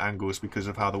anything at angles because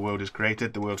of how the world is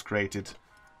created. The world's created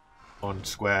on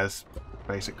squares,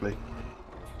 basically.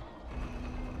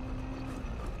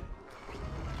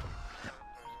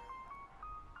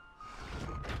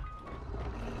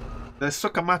 The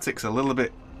Suckermatic's a little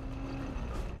bit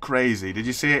crazy. Did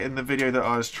you see it in the video that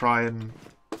I was trying...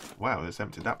 Wow, it's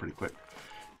emptied that pretty quick.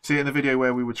 See it in the video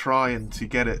where we were trying to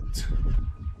get it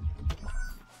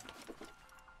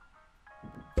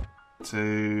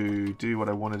to do what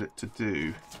I wanted it to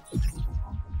do.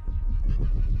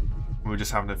 We were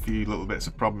just having a few little bits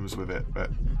of problems with it, but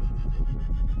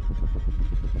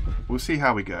we'll see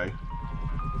how we go.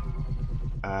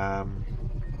 And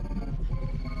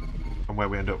where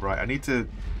we end up. Right, I need to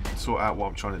sort out what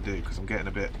I'm trying to do because I'm getting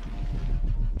a bit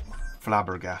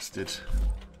flabbergasted.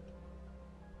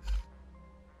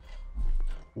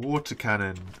 Water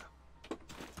cannon.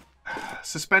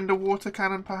 Suspend a water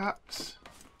cannon, perhaps?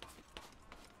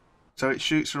 So it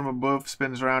shoots from above,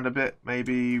 spins around a bit.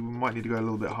 Maybe we might need to go a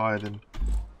little bit higher than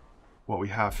what we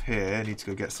have here. I need to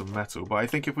go get some metal. But I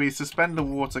think if we suspend the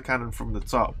water cannon from the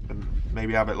top and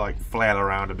maybe have it like flail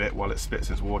around a bit while it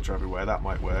spits its water everywhere, that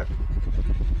might work.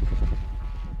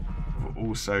 I've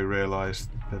also realised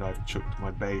that I've chucked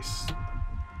my base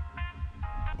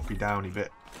off downy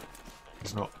bit.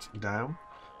 It's knocked down.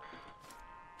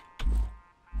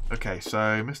 Okay, so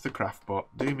Mr. Craftbot,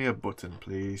 do me a button,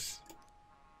 please.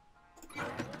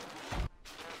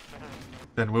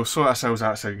 Then we'll sort ourselves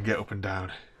out so we can get up and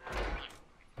down.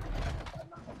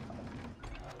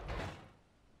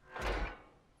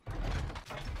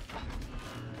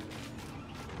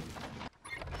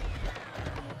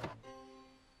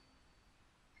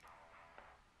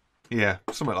 Yeah,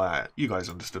 something like that. You guys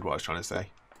understood what I was trying to say.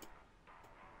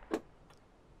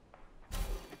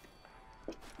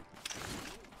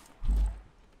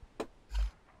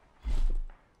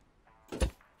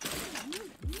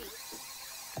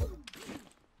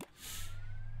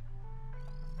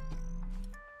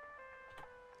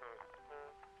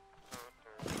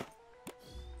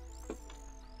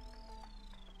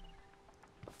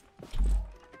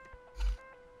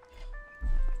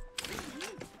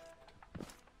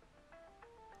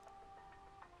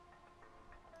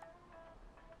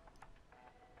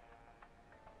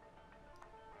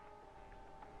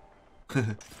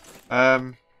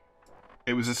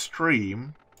 It was a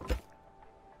stream.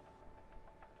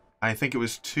 I think it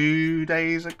was 2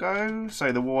 days ago.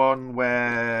 So the one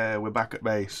where we're back at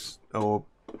base, or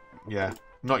yeah,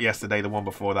 not yesterday. The one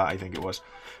before that, I think it was.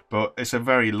 But it's a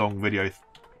very long video,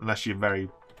 unless you very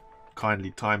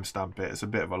kindly timestamp it. It's a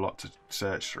bit of a lot to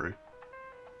search through.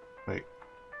 Wait,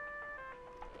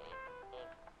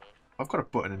 I've got a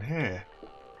button in here.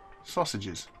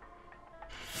 Sausages.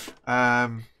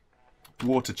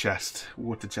 Water chest,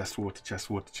 water chest, water chest,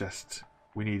 water chest.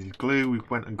 We needed glue. We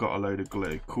went and got a load of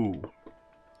glue. Cool.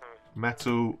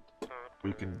 Metal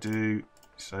we can do.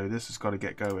 So this has got to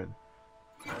get going.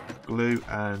 Glue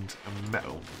and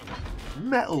metal.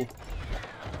 Metal!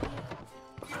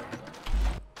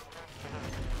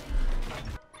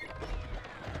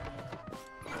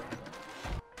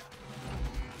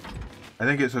 I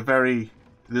think it's a very...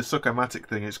 The Suckermatic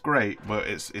thing, it's great, but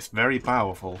it's very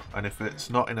powerful, and if it's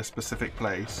not in a specific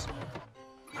place,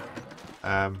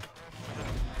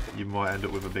 you might end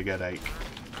up with a big headache.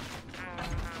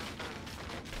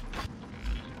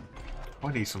 Oh,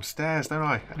 I need some stairs, don't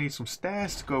I? I need some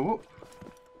stairs to go up.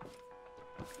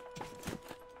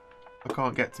 I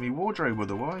can't get to my wardrobe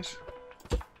otherwise.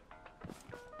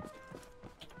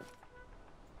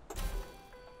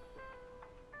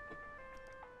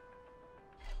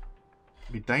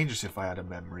 It'd be dangerous if I had a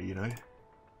memory, you know.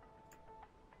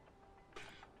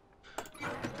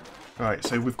 Right,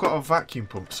 so we've got a vacuum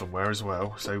pump somewhere as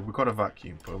well. So we've got a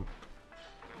vacuum pump.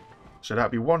 So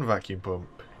that'd be one vacuum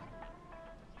pump.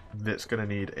 That's going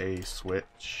to need a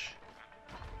switch.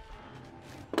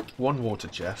 One water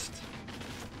chest.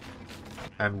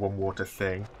 And one water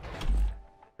thing.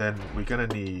 Then we're going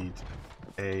to need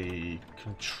a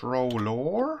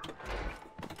controller.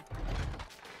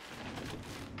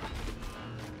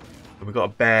 And we've got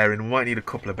a bearing. We might need a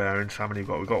couple of bearings. How many have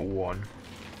we got? We've got one.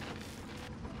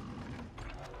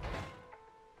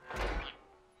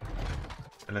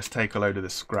 And let's take a load of the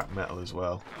scrap metal as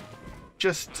well.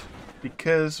 Just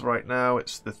because right now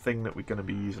it's the thing that we're going to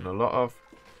be using a lot of.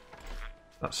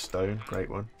 That's stone. Great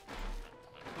one.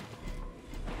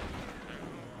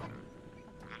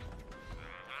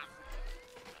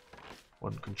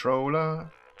 One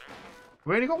controller.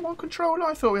 We only got one controller?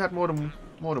 I thought we had more than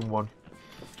one.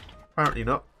 Apparently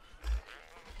not.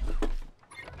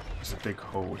 There's a big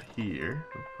hole here.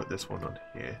 We'll put this one on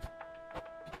here.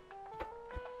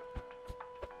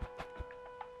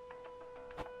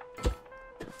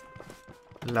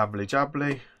 Lovely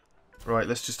jubbly. Right,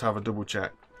 let's just have a double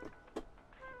check.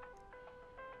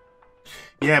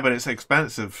 Yeah, but it's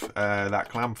expensive, that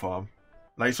clam farm.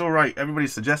 Like, it's alright,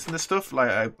 everybody's suggesting this stuff, like,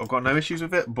 I've got no issues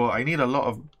with it, but I need a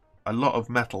lot of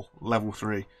metal, level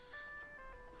 3.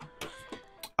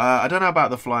 I don't know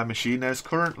about the flying machine. There's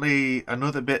currently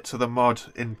another bit to the mod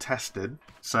in tested,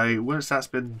 so once that's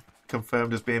been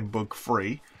confirmed as being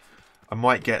bug-free, I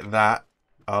might get that.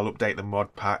 I'll update the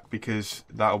mod pack because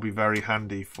that'll be very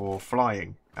handy for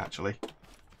flying, actually.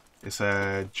 It's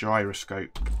a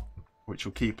gyroscope, which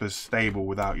will keep us stable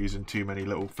without using too many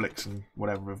little flicks and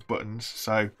whatever of buttons.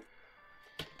 So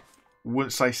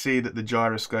once I see that the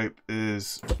gyroscope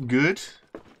is good,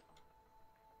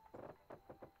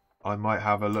 I might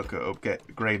have a look at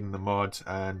upgrading the mod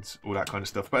and all that kind of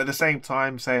stuff. But at the same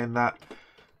time, saying that,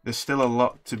 there's still a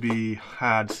lot to be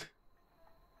had.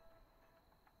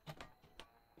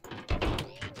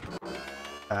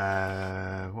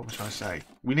 What was I trying to say?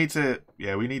 We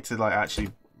need to like actually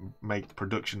make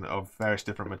production of various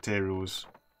different materials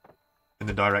in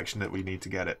the direction that we need to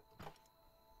get it,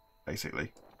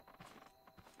 basically.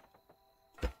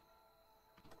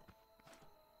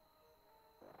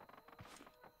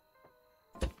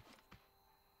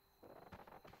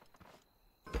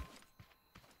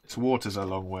 Its water's a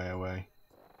long way away.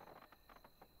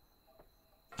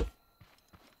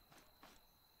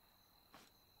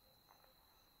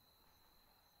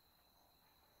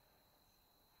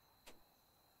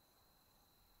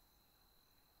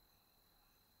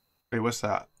 Wait, what's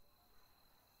that?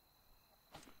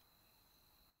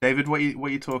 David, what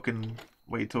you talking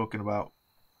about?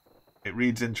 It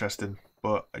reads interesting,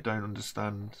 but I don't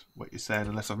understand what you're saying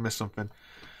unless I've missed something.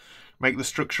 Make the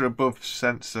structure above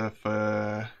sensor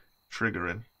for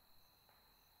triggering.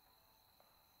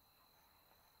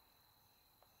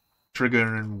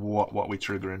 Triggering what? What we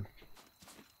triggering?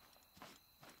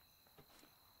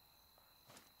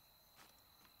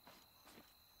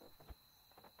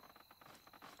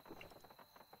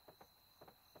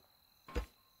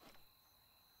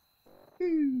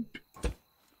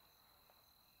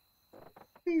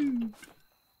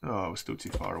 Oh, we're still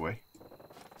too far away.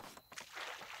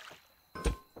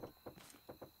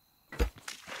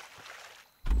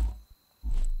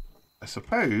 I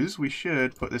suppose we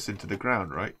should put this into the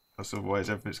ground, right? Because otherwise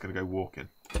everything's going to go walking.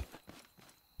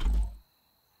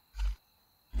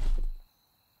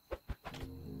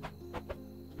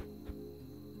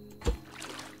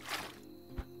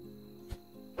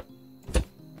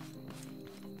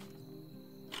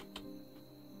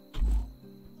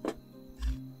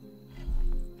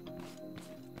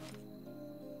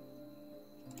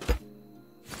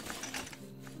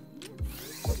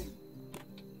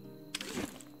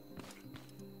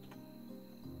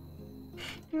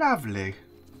 Lovely.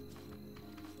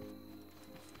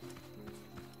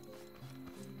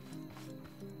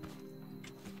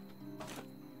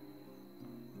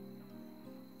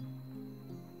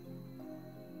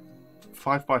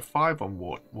 Five by 5 on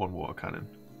one water cannon.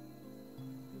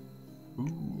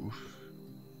 Ooh.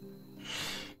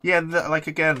 Yeah, like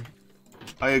again,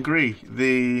 I agree.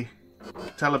 The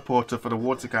teleporter for the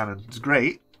water cannon is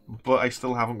great, but I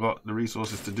still haven't got the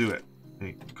resources to do it.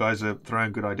 You guys are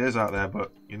throwing good ideas out there,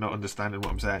 but you're not understanding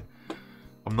what I'm saying.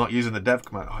 I'm not using the dev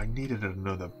command. Oh, I needed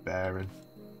another bearing.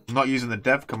 I'm not using the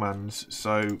dev commands,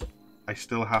 so I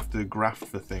still have to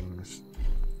graft the things.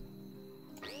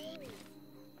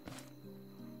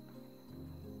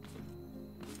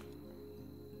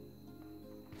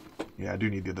 Yeah, I do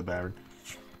need the other bearing.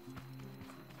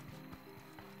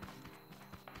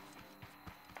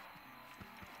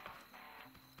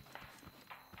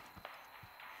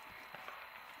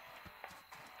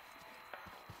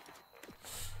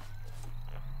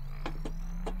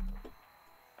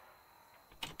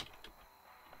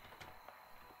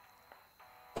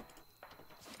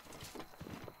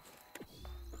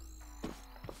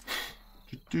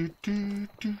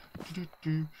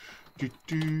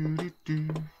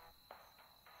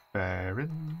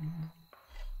 Bearing.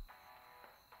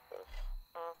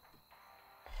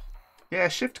 Yeah,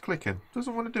 shift clicking.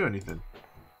 Doesn't want to do anything.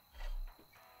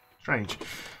 Strange.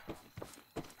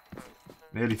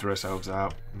 Nearly threw ourselves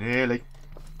out. Nearly.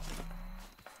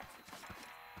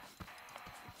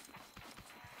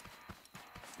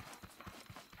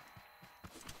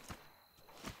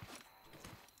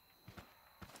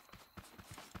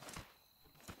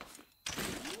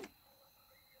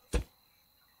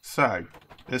 So,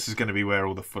 this is going to be where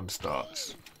all the fun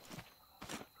starts.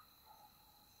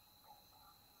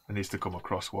 It needs to come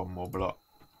across one more block.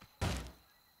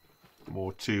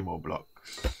 Two more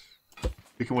blocks.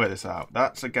 We can work this out.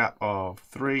 That's a gap of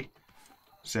 3,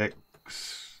 6,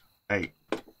 8.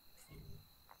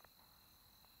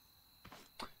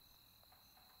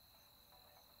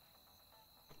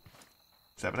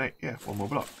 Seven, 8. Yeah, one more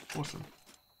block. Awesome.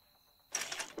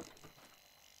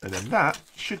 And then that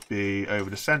should be over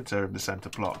the centre of the centre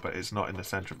plot, but it's not in the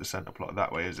centre of the centre plot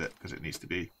that way, is it? Because it needs to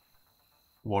be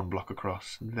one block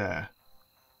across there.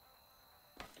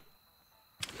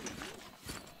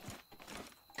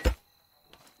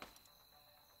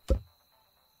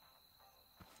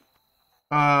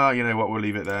 You know what? We'll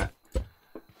leave it there.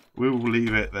 We will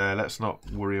leave it there. Let's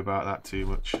not worry about that too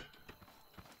much.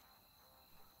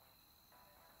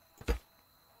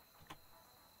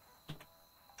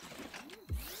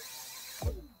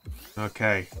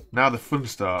 Okay, now the fun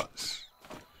starts.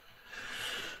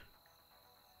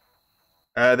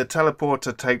 The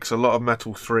teleporter takes a lot of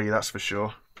metal 3, that's for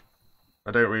sure.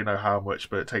 I don't really know how much,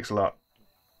 but it takes a lot.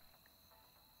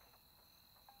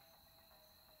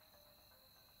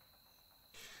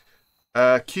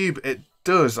 Cube, it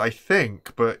does, I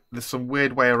think, but there's some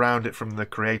weird way around it from the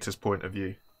creator's point of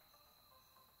view.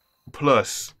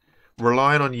 Plus,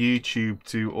 relying on YouTube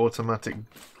to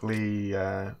automatically...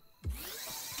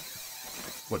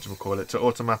 whatchamacallit, to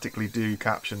automatically do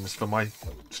captions for my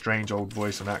strange old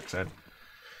voice and accent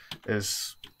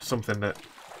is something that,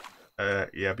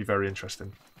 yeah, be very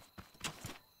interesting.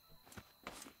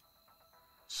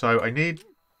 So I need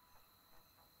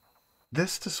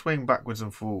this to swing backwards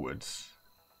and forwards.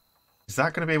 Is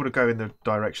that going to be able to go in the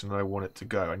direction that I want it to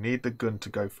go? I need the gun to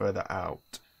go further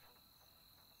out.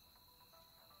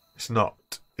 It's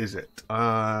not, is it?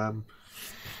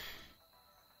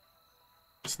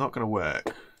 It's not going to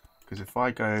work. Because if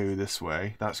I go this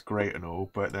way, that's great and all,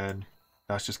 but then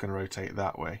that's just going to rotate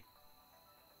that way.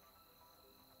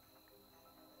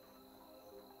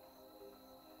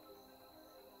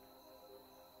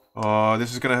 Oh,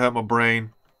 this is going to hurt my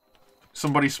brain.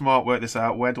 Somebody smart work this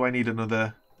out. Where do I need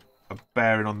a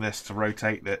bearing on this to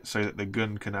rotate it so that the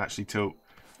gun can actually tilt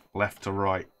left to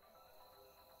right?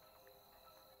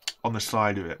 On the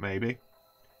side of it, maybe.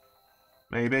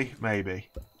 Maybe.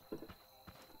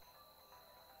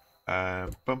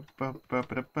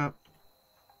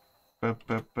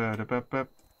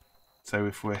 So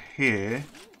if we're here,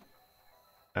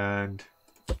 and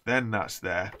then that's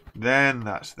there, then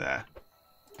that's there.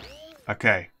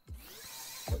 Okay.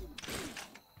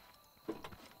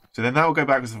 So then that will go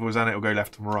backwards and forwards, and it will go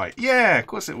left and right. Yeah, of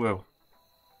course it will.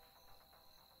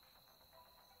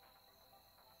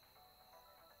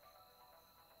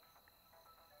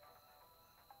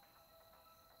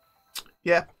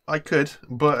 Yeah, I could,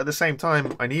 but at the same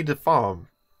time, I need a farm.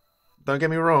 Don't get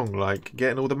me wrong, like,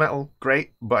 getting all the metal,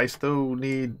 great, but I still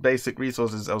need basic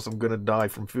resources, else I'm gonna die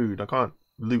from food. I can't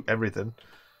loot everything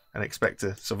and expect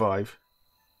to survive.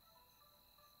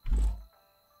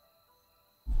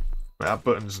 That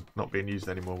button's not being used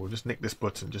anymore. We'll just nick this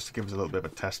button just to give us a little bit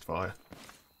of a test fire.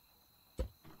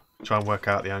 Try and work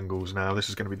out the angles now. This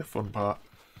is going to be the fun part.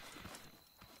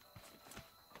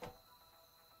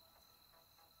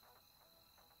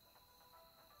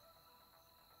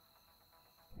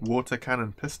 Water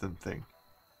cannon piston thing.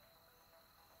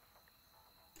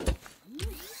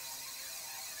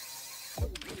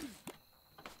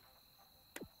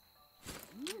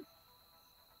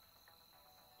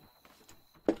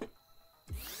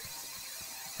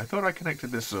 I thought I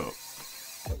connected this up.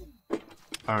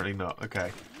 Apparently not.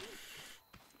 Okay.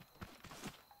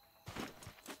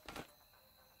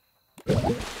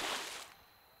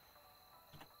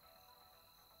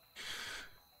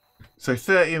 So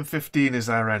 30 and 15 is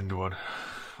our end one.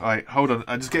 Alright, hold on.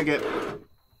 I just gotta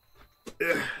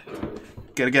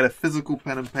get a physical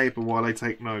pen and paper while I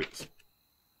take notes.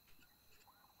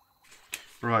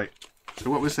 Right.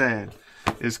 So what we're saying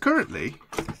is currently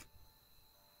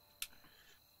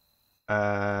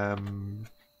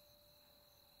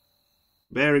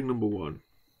bearing number 1.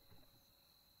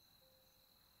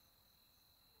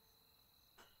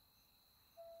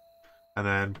 And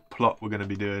then plot we're going to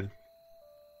be doing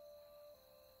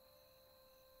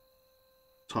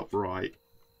top right.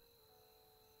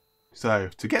 So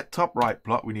to get top right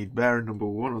plot, we need bearing number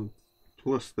 1 on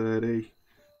plus 30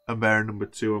 and bearing number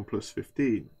 2 on plus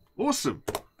 15. Awesome.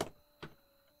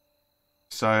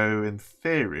 So in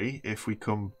theory, if we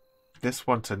come this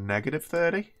one to negative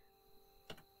 30.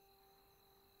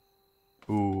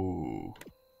 Ooh.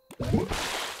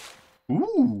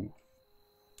 Ooh.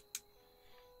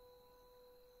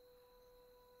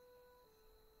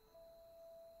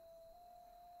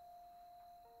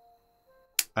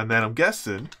 And then I'm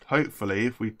guessing, hopefully,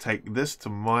 if we take this to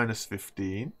minus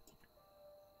 15.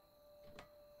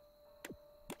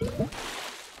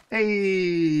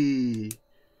 Hey!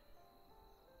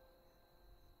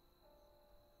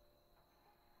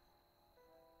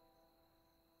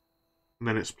 And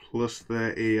then it's plus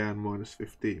 30 and minus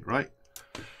 15, right?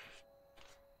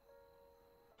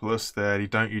 Plus 30.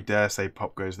 Don't you dare say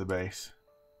pop goes the base.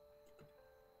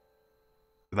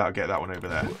 That'll get that one over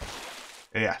there.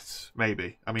 Yes,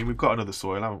 maybe. I mean, we've got another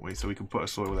soil, haven't we? So we can put a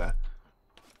soil there.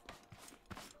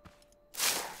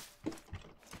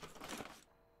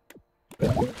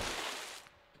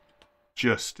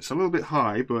 Just. It's a little bit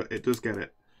high, but it does get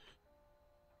it.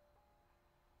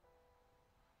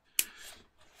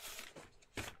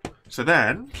 So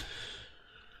then...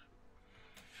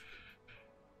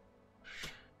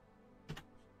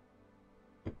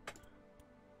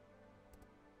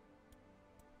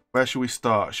 where should we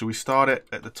start? Should we start it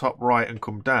at the top right and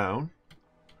come down?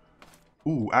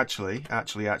 Ooh, actually.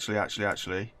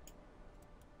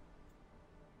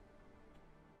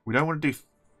 We don't want to do...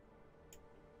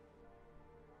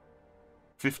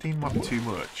 15 might be too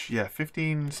much. Yeah,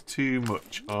 15's too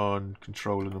much on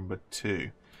controller number 2.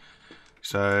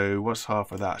 So, what's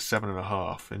half of that?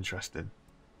 7.5. Interesting.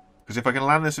 Because if I can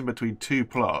land this in between 2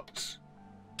 plots...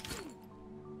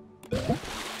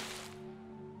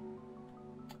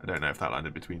 I don't know if that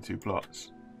landed between 2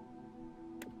 plots.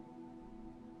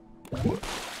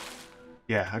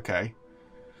 Yeah, okay.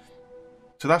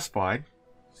 So that's fine.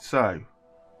 So,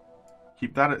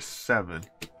 keep that at 7.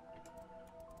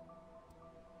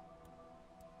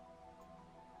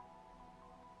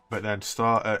 But then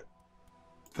start at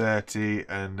 30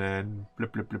 and then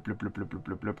blip, blip, blip, blip, blip, blip, blip,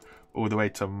 blip, blip, all the way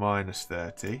to minus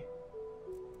 30.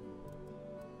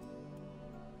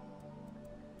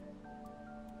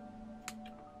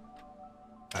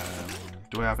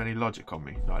 Do I have any logic on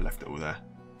me? No, I left it all there.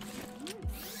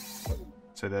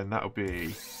 So then that'll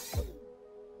be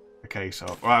a case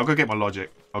of... Alright, I'll go get my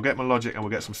logic. I'll get my logic and we'll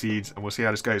get some seeds and we'll see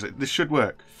how this goes. This should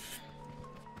work.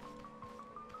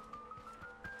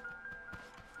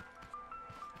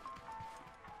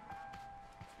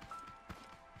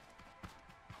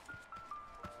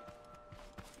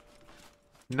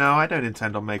 No, I don't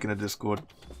intend on making a Discord.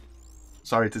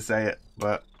 Sorry to say it,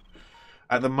 but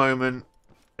at the moment,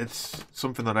 it's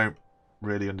something I don't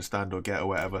really understand or get or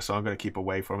whatever, so I'm going to keep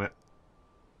away from it.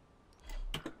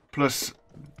 Plus,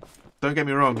 don't get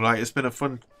me wrong, like, it's been a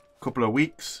fun couple of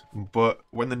weeks, but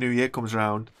when the new year comes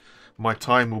around, my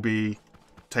time will be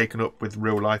taken up with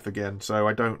real life again, so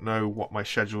I don't know what my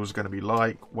schedule is going to be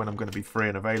like, when I'm going to be free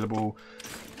and available.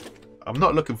 I'm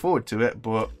not looking forward to it,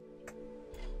 but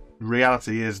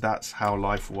reality is that's how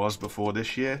life was before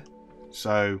this year.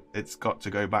 So it's got to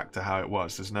go back to how it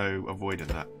was. There's no avoiding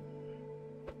that.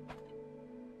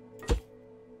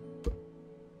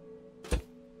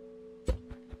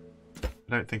 I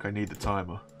don't think I need the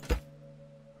timer.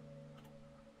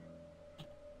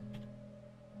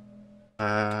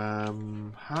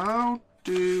 How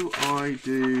do I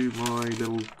do my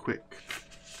little quick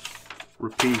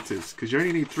repeaters? Because you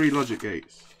only need 3 logic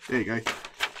gates. There you go.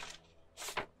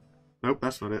 Nope,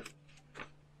 that's not it.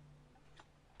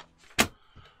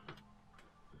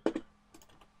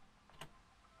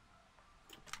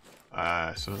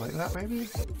 Something like that, maybe?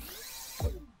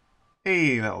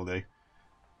 Hey, that'll do.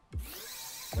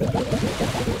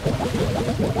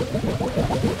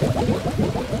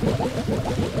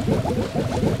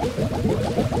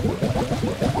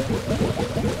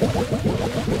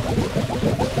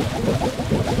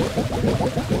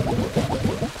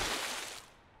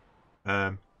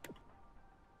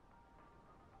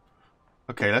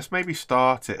 Okay, let's maybe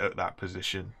start it at that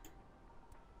position.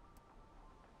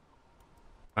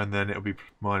 And then it'll be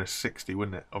minus 60,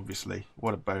 wouldn't it? Obviously.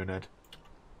 What a bonehead.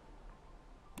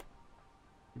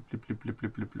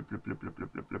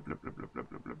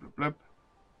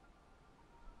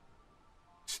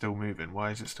 Still moving.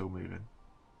 Why is it still moving?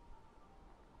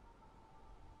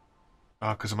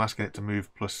 Ah, because I'm asking it to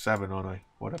move plus 7, aren't I?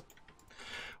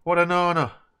 What a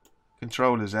nana.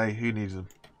 Controllers, eh? Who needs them?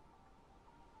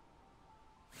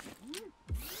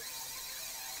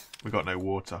 We've got no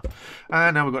water.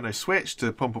 And now we've got no switch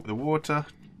to pump up the water.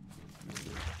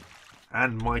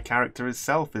 And my character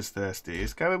itself is thirsty.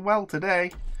 It's going well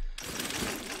today.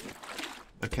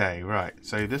 Okay, right.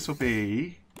 So this will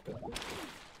be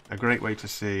a great way to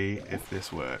see if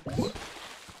this works.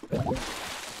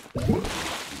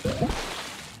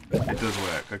 It does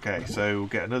work. Okay, so we'll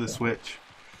get another switch.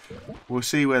 We'll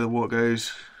see where the water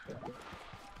goes.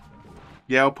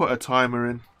 Yeah, I'll put a timer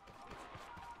in.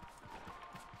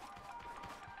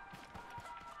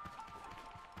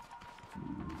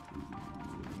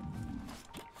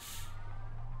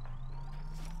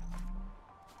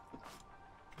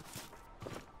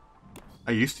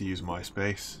 I used to use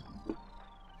MySpace.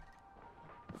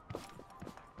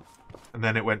 And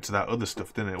then it went to that other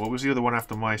stuff, didn't it? What was the other one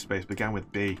after MySpace? Began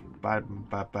with B. Can't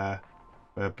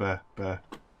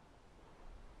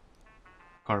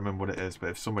remember what it is, but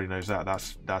if somebody knows that,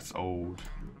 that's old.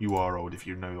 You are old if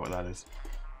you know what that is.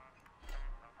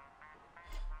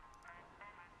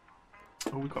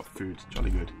 Oh, we got food.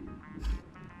 Jolly good.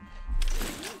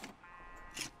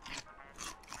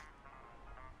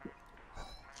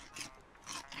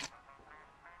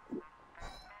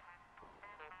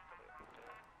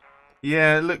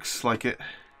 Yeah, it looks like it.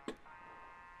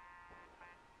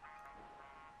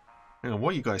 Hang on,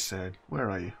 what are you guys saying? Where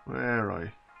are you? Where are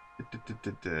you?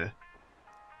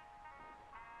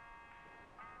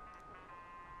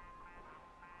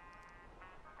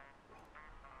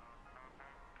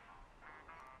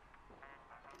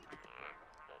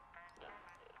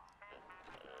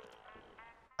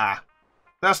 Ah,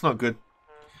 that's not good.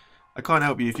 I can't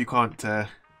help you if you can't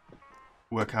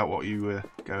work out what you were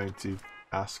going to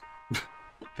ask.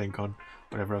 Think on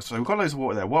whatever else. So we've got loads of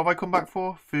water there. What have I come back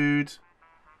for? Food.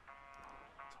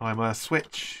 Timer.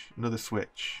 Switch. Another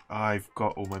switch. I've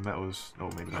got all my metals. Oh,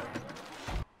 maybe not.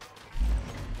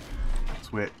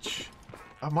 Switch.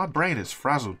 Oh, my brain is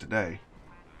frazzled today.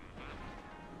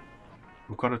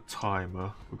 We've got a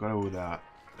timer. We've got all that.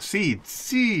 Seeds.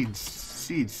 Seeds.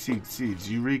 Seeds. Seeds. Seeds.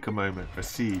 Eureka moment for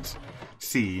seeds.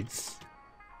 Seeds.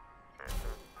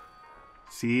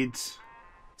 Seeds.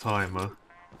 Timer.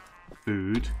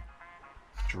 Food.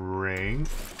 Drink.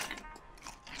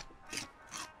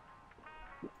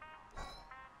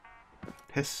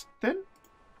 Piston?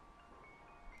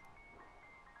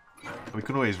 We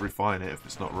can always refine it if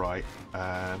it's not right.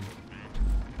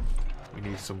 We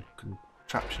need some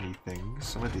contraption-y things.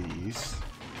 Some of these.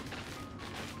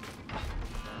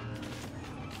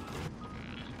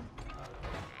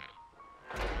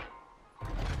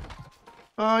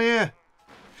 Oh, yeah.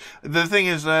 The thing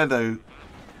is there, though,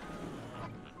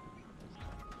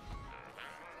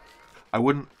 I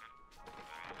wouldn't...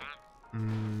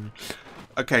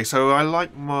 Okay, so I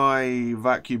like my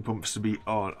vacuum pumps to be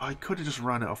on. I could have just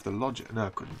ran it off the logic. No, I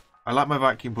couldn't. I like my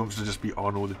vacuum pumps to just be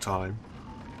on all the time.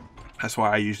 That's why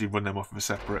I usually run them off of a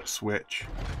separate switch.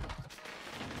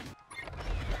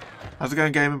 How's it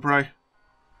going, Gaming Pro?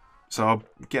 So I'll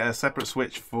get a separate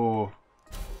switch for...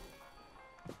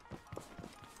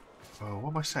 Oh,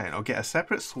 what am I saying? I'll get a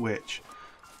separate switch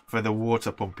for the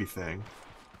water pumpy thing.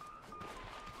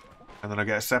 And then I'll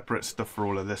get a separate stuff for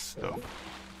all of this stuff.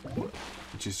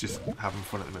 Which is just having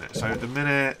fun at the minute. So at the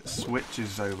minute, switch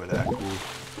is over there.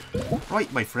 Cool.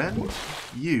 Right, my friend.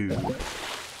 You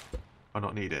are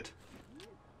not needed.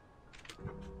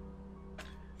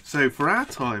 So for our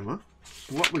timer,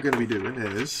 what we're going to be doing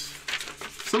is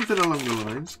something along the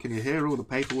lines. Can you hear all the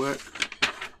paperwork?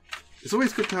 It's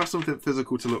always good to have something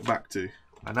physical to look back to.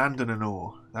 An and an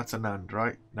or. That's an and,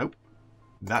 right? Nope.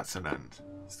 That's an and.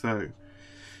 So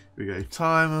we go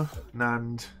timer,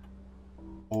 NAND,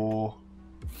 or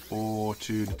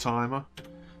to the timer,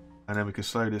 and then we can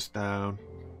slow this down.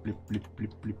 Blip, blip,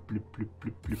 blip, blip, blip, blip,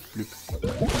 blip, blip, blip. A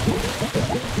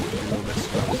little bit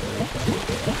slow,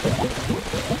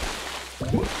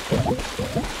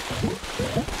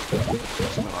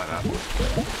 something like that.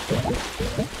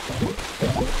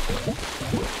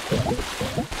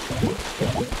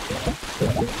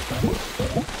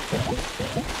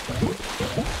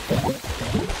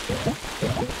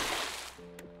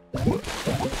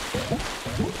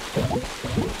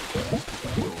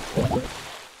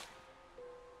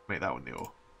 Make that one the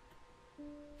or.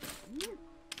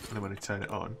 And then when I turn it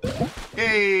on.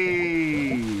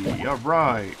 Yay!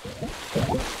 Alright!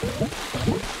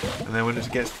 And then when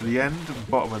it gets to the end, the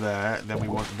bottom of there, then we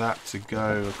want that to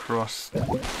go across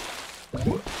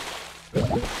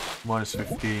minus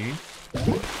 15.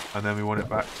 And then we want it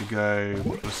back to go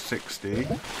plus 60.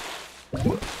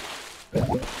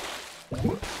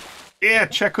 Yeah,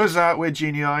 check us out, we're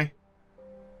genii.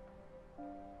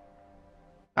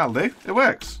 That'll do, it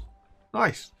works.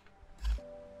 Nice.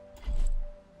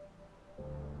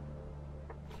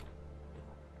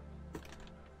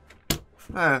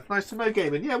 Nice to know,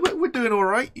 gaming. Yeah, we're doing all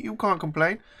right. You can't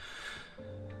complain.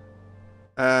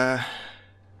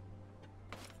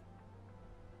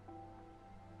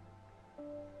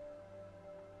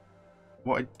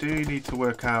 What I do need to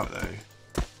work out, though...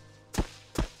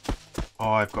 Oh,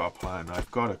 I've got a plan.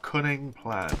 I've got a cunning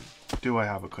plan. Do I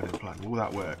have a cunning plan? Will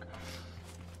that work?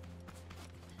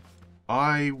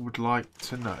 I would like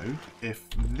to know if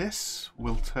this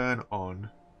will turn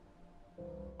on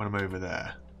when I'm over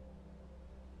there.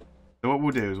 So what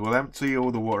we'll do is we'll empty all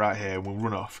the water out here and we'll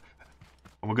run off.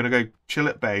 And we're going to go chill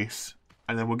at base.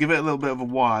 And then we'll give it a little bit of a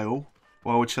while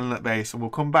we're chilling at base. And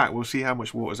we'll come back. We'll see how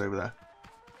much water's over there.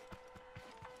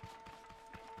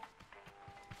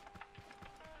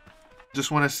 Just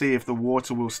want to see if the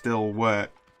water will still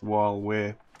work while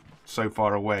we're so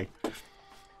far away.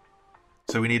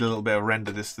 So we need a little bit of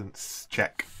render distance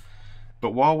check. But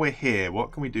while we're here,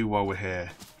 what can we do while we're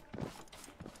here?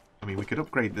 I mean, we could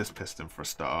upgrade this piston for a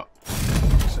start.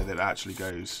 So that it actually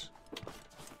goes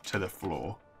to the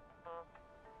floor.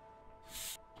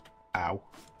 Ow.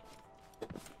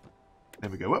 There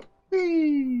we go up.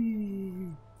 Whee!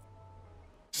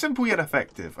 Simple yet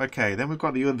effective. Okay, then we've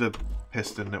got the other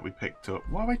piston that we picked up.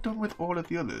 What have I done with all of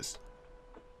the others?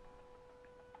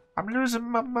 I'm losing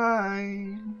my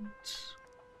mind.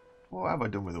 What have I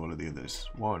done with all of the others?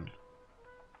 1,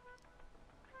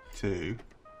 2.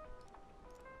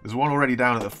 There's one already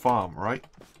down at the farm, right?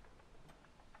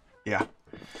 Yeah.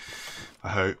 I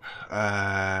hope.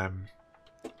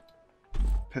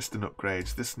 Piston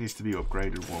upgrades. This needs to be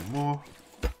upgraded one more.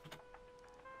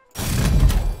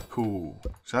 Cool.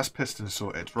 So that's piston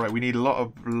sorted. Right, we need a lot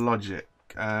of logic.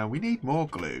 We need more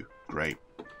glue. Great.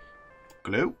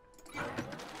 Glue.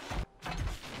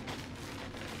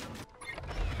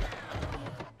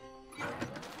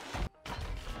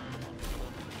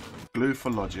 Glue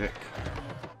for logic.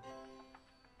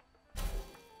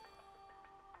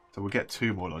 So we'll get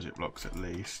 2 more logic blocks at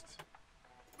least.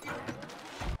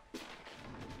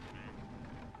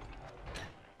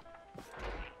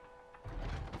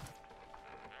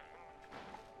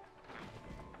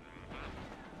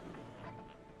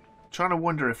 Trying to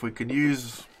wonder if we can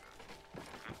use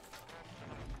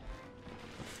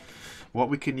what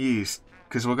we can use,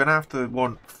 because we're going to have to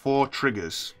want 4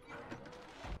 triggers.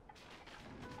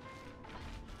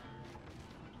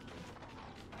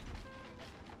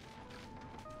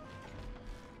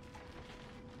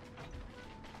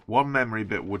 One memory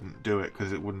bit wouldn't do it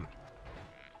because it wouldn't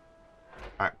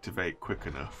activate quick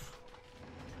enough.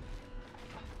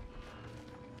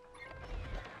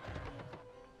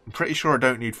 I'm pretty sure I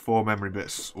don't need 4 memory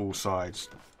bits all sides.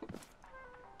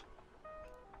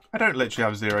 I don't literally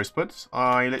have 0 spuds.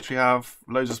 I literally have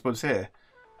loads of spuds here.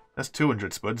 That's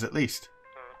 200 spuds at least.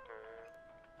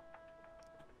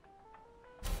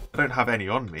 I don't have any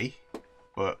on me,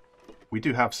 but we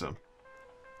do have some.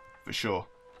 For sure.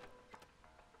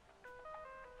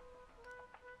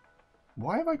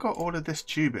 Why have I got all of this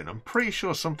tubing? I'm pretty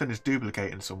sure something is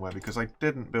duplicating somewhere because I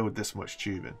didn't build this much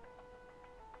tubing.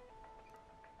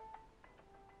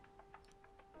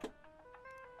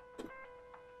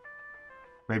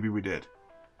 Maybe we did.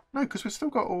 No, because we've still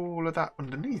got all of that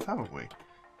underneath, haven't we?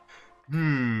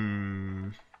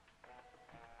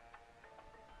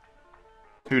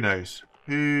 Who knows?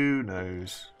 Who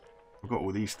knows? We've got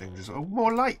all these things as well. Oh,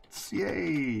 more lights!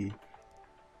 Yay!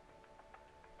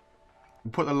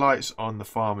 We'll put the lights on the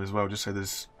farm as well, just so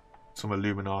there's some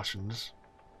illuminations.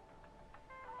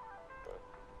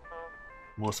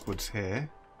 More spuds here.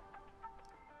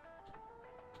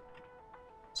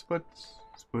 Spuds,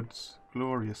 spuds,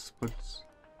 glorious spuds.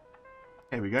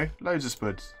 Here we go, loads of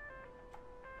spuds.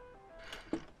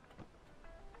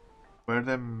 Where are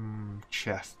them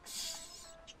chests?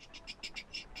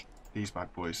 These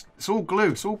bad boys. It's all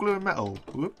glue and metal.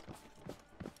 Whoop.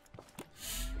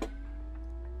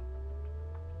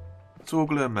 It's all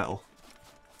glue and metal.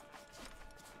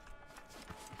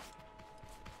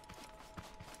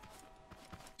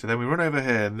 So then we run over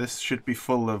here, and this should be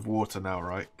full of water now,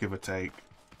 right? Give or take.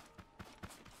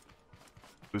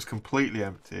 It was completely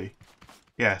empty.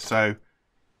 Yeah, so...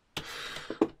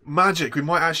 Magic! We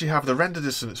might actually have the render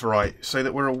distance right, so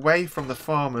that we're away from the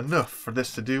farm enough for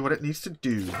this to do what it needs to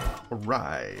do.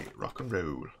 Alright, rock and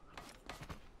roll.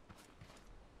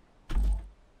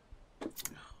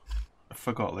 I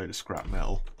forgot a load of scrap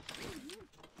metal.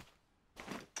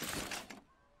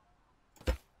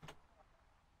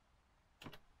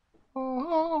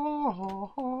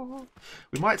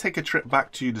 We might take a trip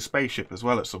back to the spaceship as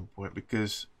well at some point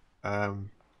because I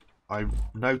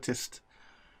noticed,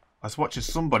 I was watching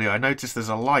somebody, I noticed there's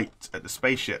a light at the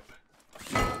spaceship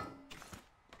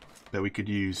that we could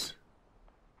use.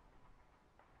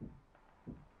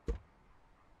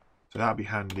 So that'd be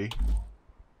handy.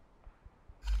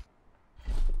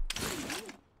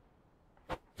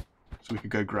 So we could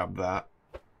go grab that.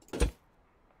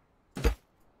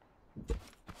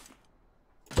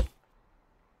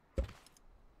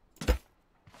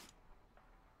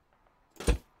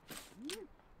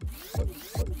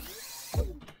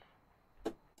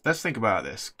 Let's think about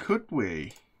this. Could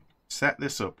we set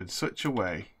this up in such a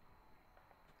way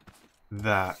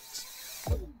that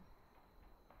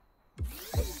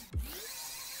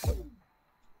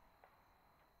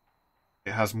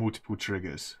it has multiple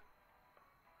triggers?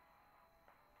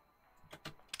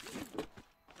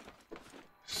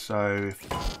 So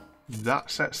if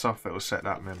that sets off, it will set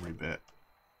that memory bit,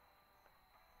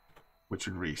 which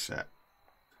would reset.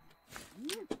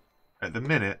 At the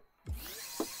minute,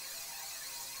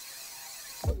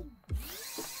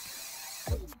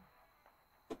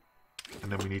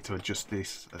 and then we need to adjust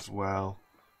this as well.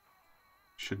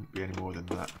 Shouldn't be any more than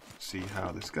that. See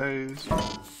how this goes.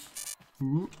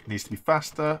 It needs to be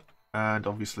faster, and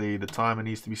obviously the timer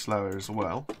needs to be slower as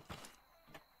well.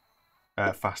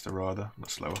 Faster rather,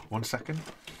 not slower. 1 second.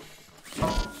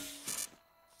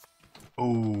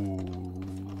 Oh,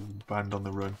 band on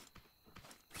the run.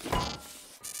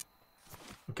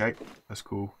 Okay, that's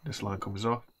cool. This line comes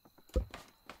off.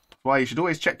 Why you should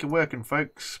always check your working,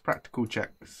 folks. Practical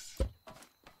checks.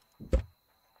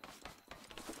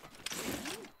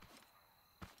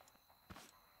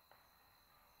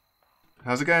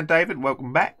 How's it going, David?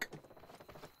 Welcome back.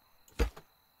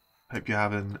 Hope you're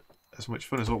having as much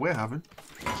fun as what we're having.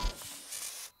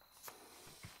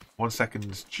 1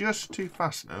 second's just too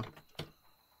fast now.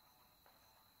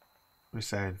 We're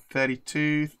saying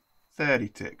 32, 30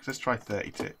 ticks. Let's try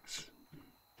 30 ticks.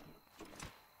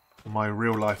 My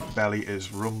real life belly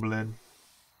is rumbling.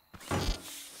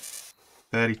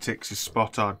 30 ticks is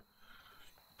spot on.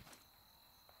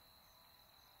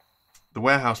 The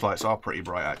warehouse lights are pretty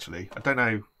bright, actually. I don't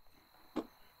know.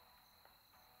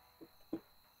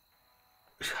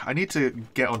 I need to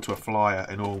get onto a flyer,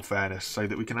 in all fairness, so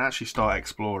that we can actually start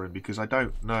exploring, because I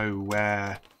don't know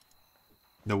where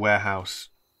the warehouse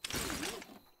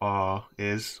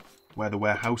is, where the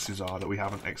warehouses are that we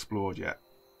haven't explored yet.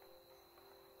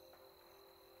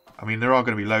 I mean, there are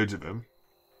going to be loads of them,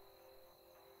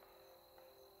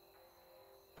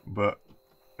 but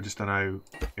I just don't know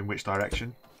in which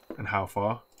direction and how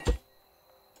far.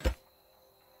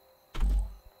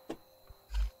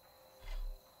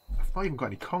 I've not even got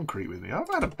any concrete with me. I've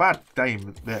had a bad game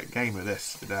of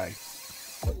this today.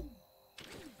 So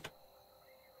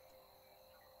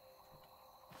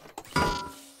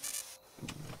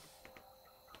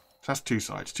that's two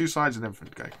sides. Two sides and everything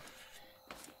to go.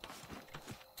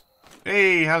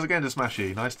 Hey, how's it going,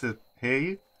 Smashy? Nice to hear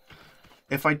you.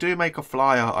 If I do make a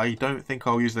flyer, I don't think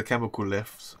I'll use the chemical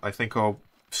lifts. I think I'll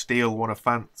steal one of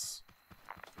Fant's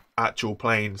actual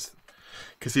planes,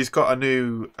 because he's got a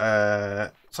new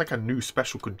it's like a new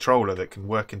special controller that can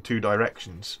work in 2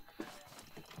 directions,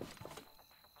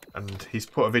 and he's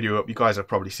put a video up. You guys have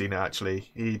probably seen it, actually.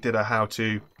 He did a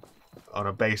how-to on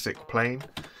a basic plane,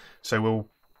 so we'll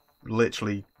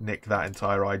literally nick that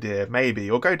entire idea,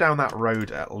 maybe, or go down that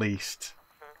road at least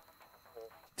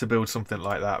to build something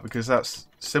like that, because that's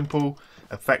simple,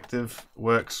 effective,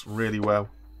 works really well.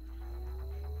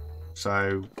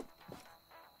 So,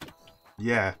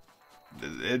 yeah,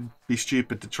 it'd be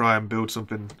stupid to try and build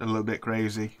something a little bit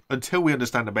crazy until we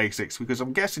understand the basics, because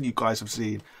I'm guessing you guys have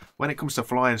seen, when it comes to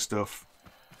flying stuff,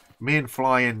 me and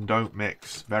flying don't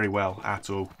mix very well at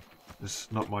all.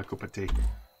 It's not my cup of tea.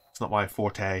 It's not my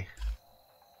forte,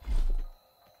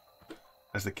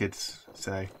 as the kids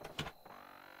say.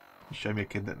 Show me a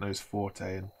kid that knows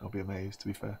forte and I'll be amazed, to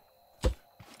be fair.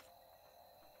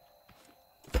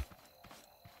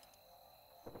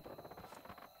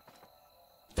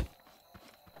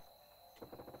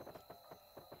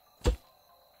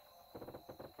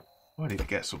 I need to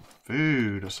get some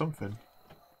food or something.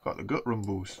 Got the gut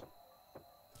rumbles.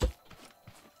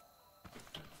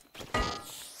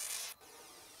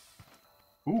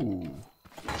 Ooh.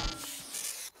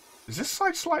 Is this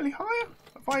side slightly higher?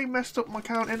 Have I messed up my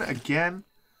count in it again?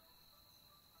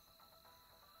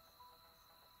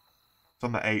 It's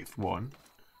on the 8th one.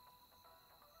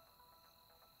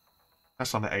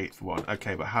 That's on the 8th one.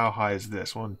 Okay, but how high is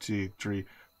this? 1, 2, 3,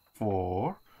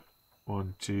 4.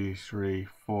 1, 2, 3,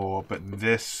 4. But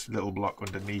this little block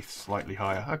underneath slightly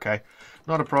higher. Okay,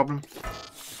 not a problem.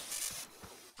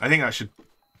 I think that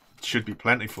should be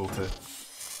plentiful to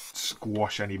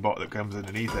squash any bot that comes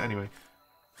underneath it anyway.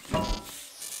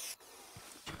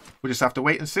 We'll just have to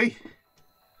wait and see.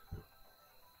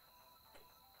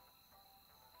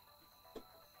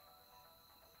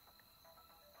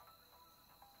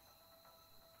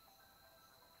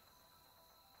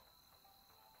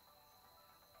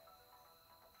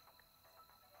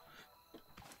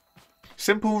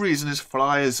 Simple reason is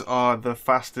flyers are the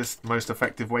fastest, most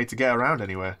effective way to get around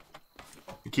anywhere.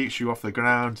 It keeps you off the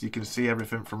ground. You can see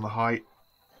everything from the height.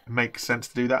 It makes sense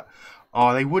to do that.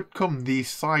 Oh, they would come these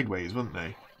sideways, wouldn't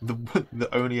they? The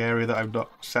only area that I've not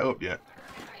set up yet.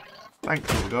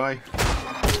 Thanks, little guy.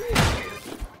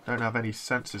 Don't have any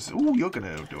sensors. Ooh, you're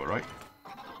going to do it right.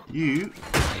 You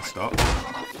can stop.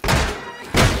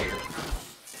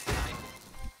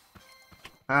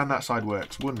 And that side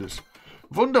works. Wonders.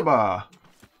 Wunderbar!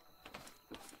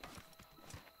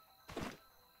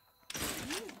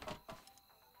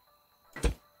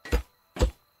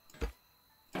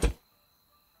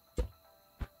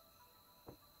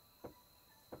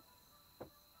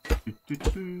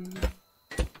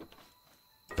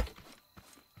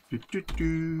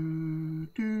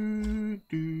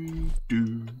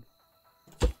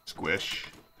 Squish.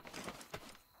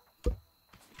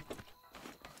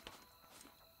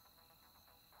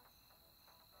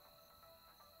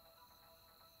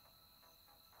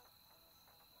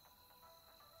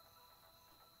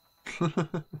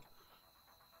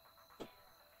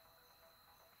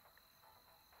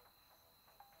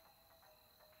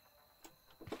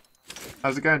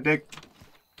 How's it going, Dig?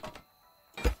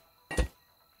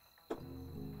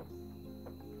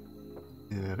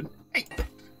 Seven, 8.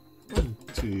 1,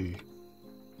 2,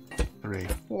 3,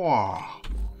 4.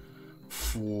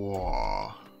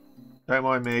 4. Don't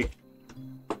mind me.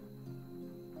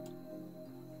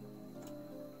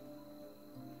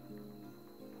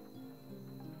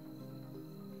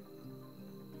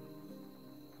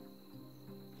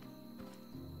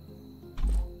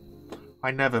 I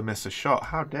never miss a shot.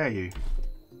 How dare you?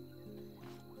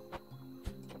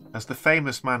 As the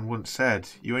famous man once said,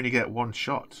 you only get one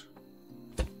shot.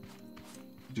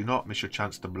 Do not miss your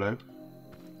chance to blow.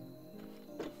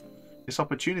 This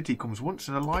opportunity comes once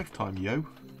in a lifetime, yo.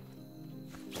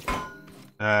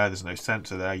 There's no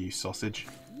sensor there, you sausage.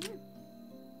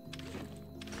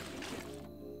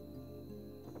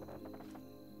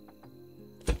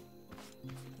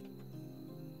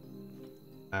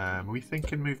 Are we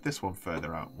thinking move this one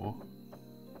further out more?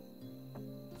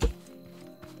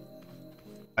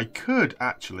 I could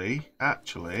actually, I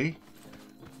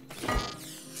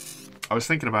was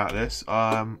thinking about this.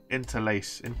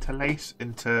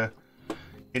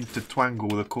 Intertwangle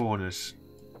the corners,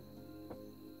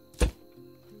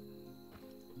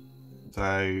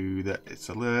 so that it's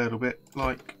a little bit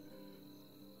like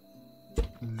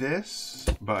this,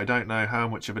 but I don't know how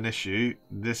much of an issue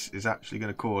this is actually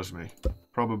going to cause me.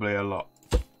 Probably a lot.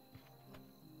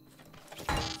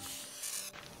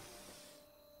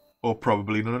 Or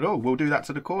probably none at all. We'll do that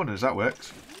to the corners. That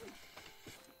works.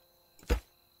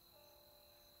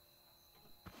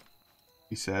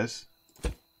 He says.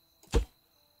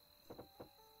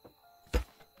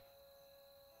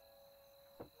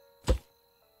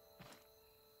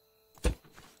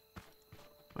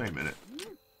 Wait a minute.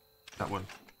 That one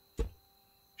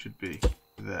should be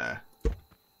there.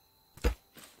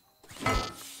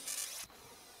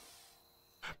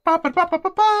 Ba ba ba ba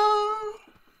ba ba.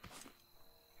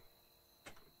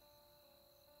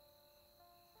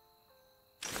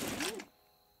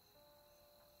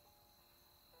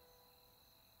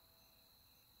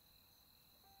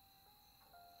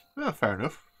 Oh, fair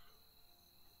enough.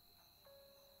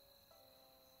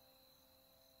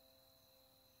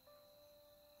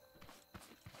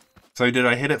 So did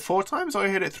I hit it 4 times or I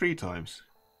hit it 3 times?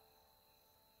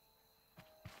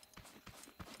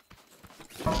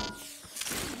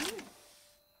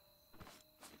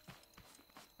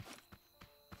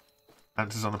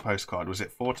 Answers on a postcard. Was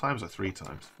it 4 times or 3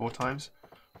 times? 4 times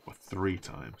or 3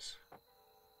 times?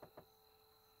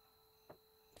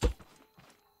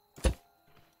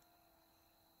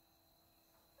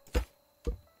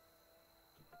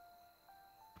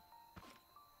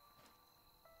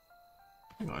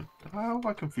 Hang on. How have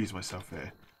I confused myself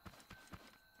here?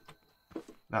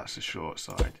 That's the short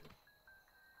side.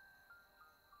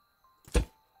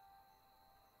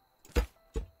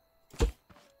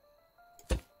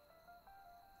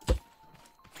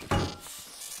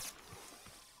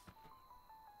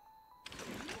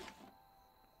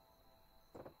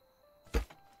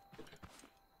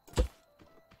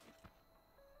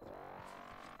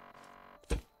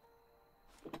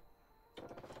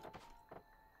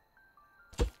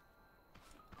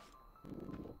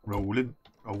 Rolling,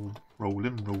 oh,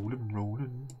 rolling, rolling,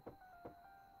 rolling.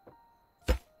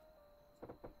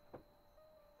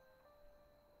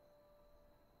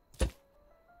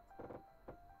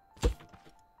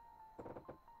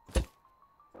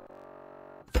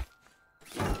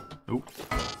 Oh.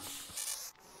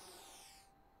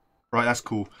 Right, that's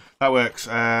cool. That works.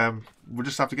 We'll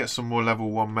just have to get some more level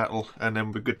 1 metal and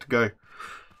then we're good to go.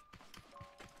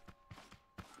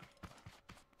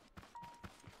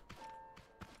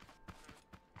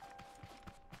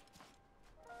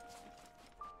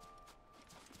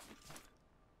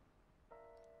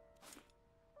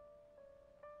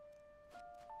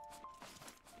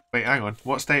 Wait, hang on.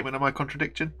 What statement am I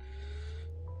contradicting?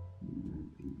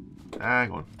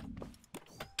 Hang on.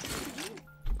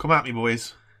 Come at me,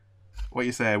 boys. What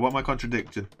you say? What am I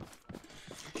contradicting?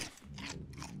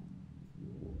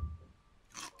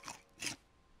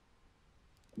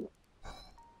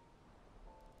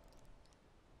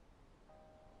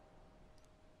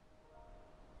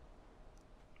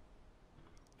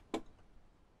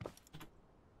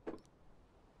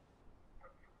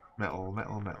 Metal,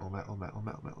 metal, metal, metal, metal,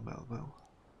 metal, metal, metal, metal.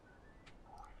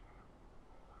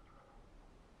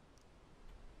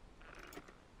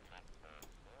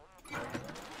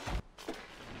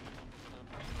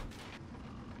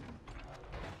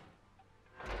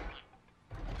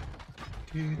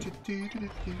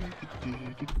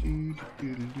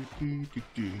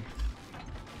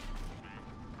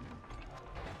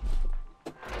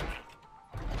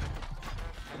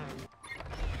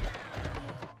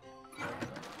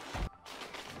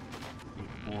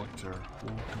 Water,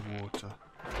 water, water.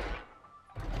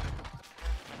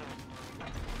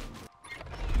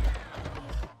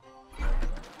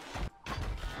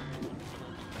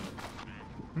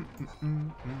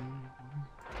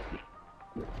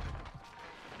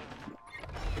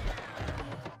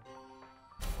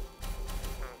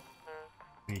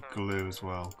 Need glue as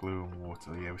well. Glue and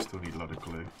water. Yeah, we still need a lot of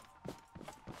glue.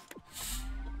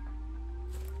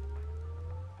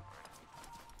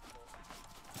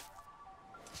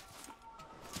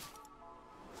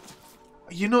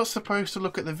 You're not supposed to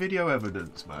look at the video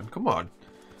evidence, man. Come on.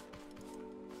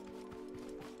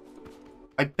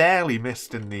 I barely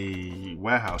missed in the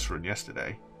warehouse run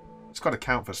yesterday. It's got to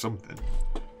count for something.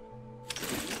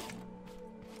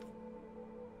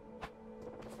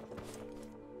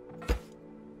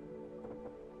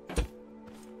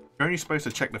 You're only supposed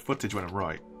to check the footage when I'm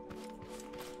right.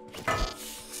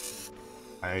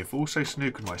 I've also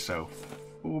snooked myself.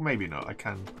 Or maybe not. I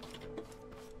can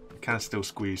still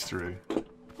squeeze through.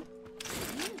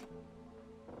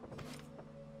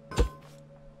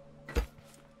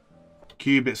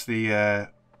 Cube, it's the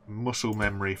muscle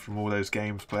memory from all those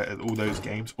games,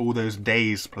 all those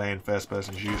days playing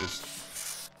first-person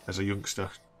shooters as a youngster.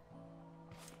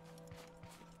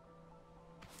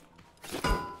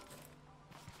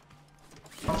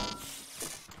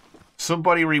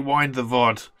 Somebody rewind the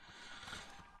VOD.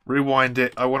 Rewind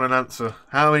it. I want an answer.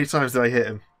 How many times did I hit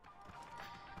him?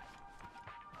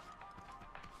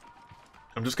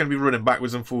 I'm just going to be running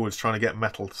backwards and forwards trying to get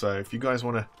metal. So if you guys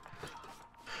want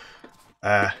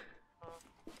to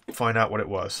find out what it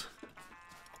was.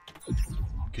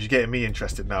 Because you're getting me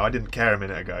interested now. I didn't care a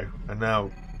minute ago. And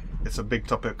now it's a big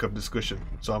topic of discussion.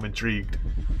 So I'm intrigued.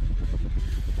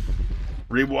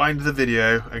 Rewind the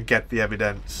video and get the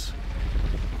evidence.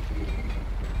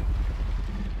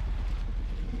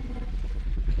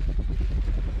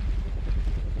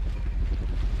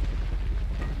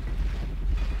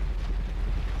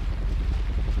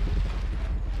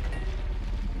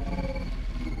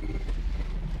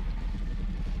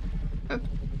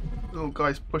 Little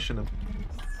guy's pushing him.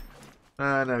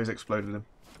 Ah, now he's exploded him.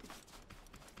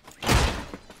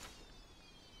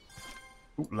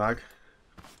 Ooh, lag.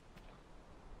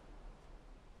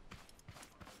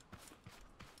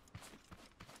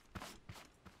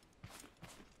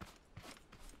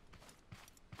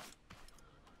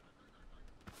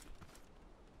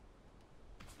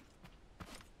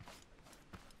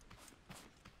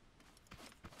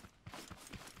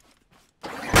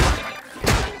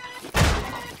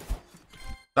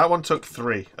 That one took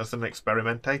 3 as an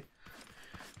experimente.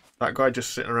 That guy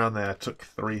just sitting around there took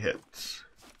 3 hits.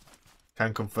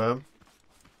 Can confirm.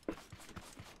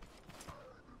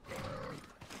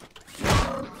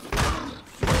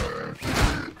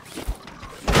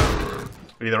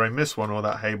 Either I missed one or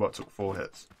that Haybot took 4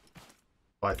 hits.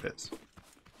 5 hits.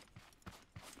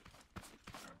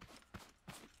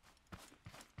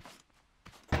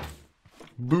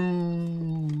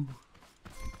 Boo!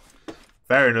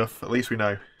 Fair enough, at least we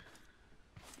know.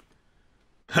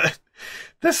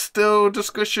 There's still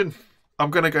discussion.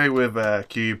 I'm going to go with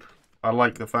Cube. I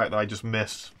like the fact that I just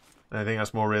miss. I think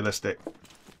that's more realistic.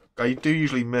 I do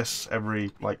usually miss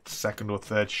every like 2nd or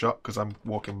 3rd shot because I'm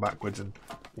walking backwards and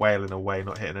wailing away,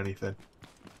 not hitting anything.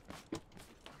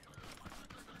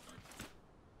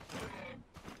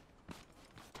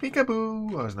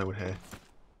 Peekaboo! Oh, there's no one here.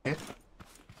 Here?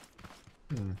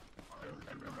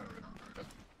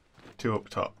 Two up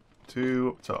top.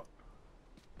 Two up top.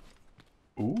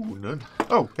 Ooh, none.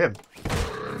 Oh, him.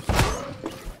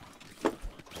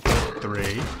 3,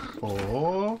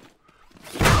 4,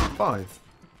 5.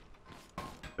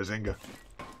 Bazinga.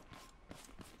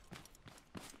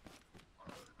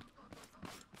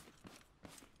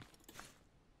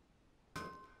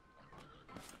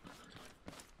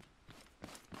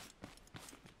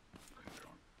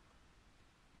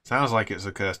 Sounds like it's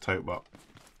a cursed tote bot.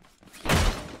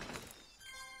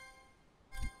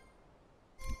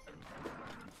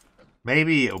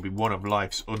 Maybe it'll be one of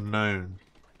life's unknown.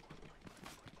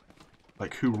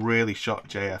 Like, who really shot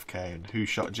JFK and who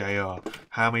shot JR?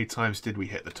 How many times did we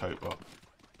hit the tote bot?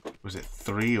 Was it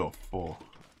 3 or 4?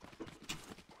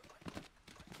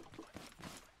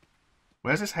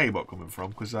 Where's this Haybot coming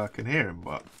from? Because I can hear him,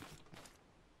 but...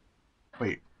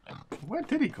 Wait, where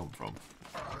did he come from?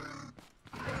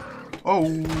 Oh,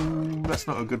 that's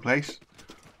not a good place.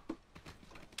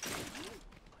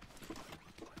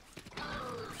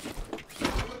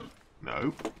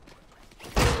 No.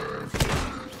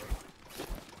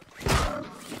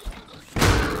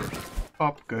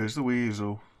 Up goes the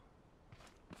weasel.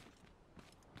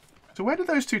 So where did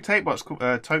those two tape bots come?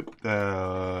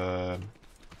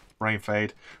 Brain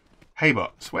fade.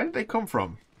 Haybots. Where did they come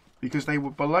from? Because they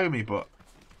were below me, but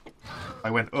I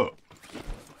went up.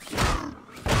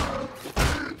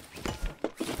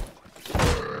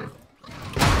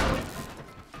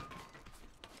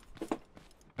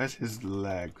 Where's his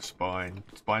leg? Spine.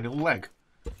 Spinal leg.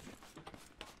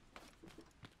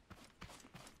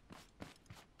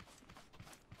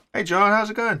 Hey John,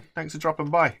 how's it going? Thanks for dropping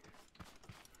by.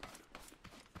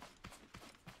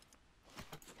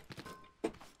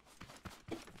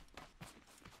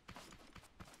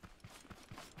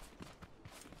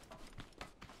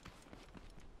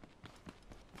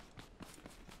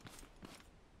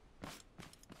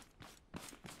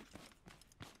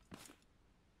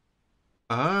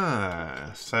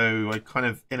 Ah, so I kind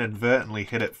of inadvertently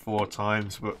hit it 4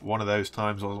 times, but one of those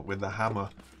times wasn't with the hammer.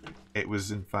 It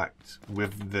was, in fact,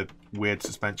 with the weird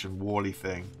suspension Wally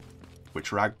thing,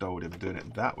 which ragdolled him doing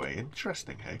it that way.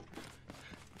 Interesting, hey?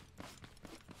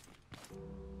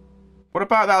 What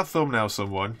about that thumbnail,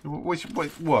 someone?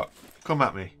 What? Come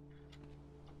at me.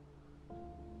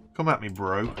 Come at me,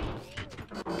 bro.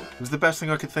 It was the best thing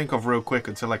I could think of real quick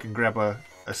until I can grab a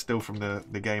still from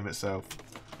the game itself.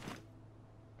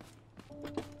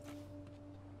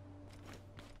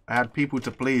 I had people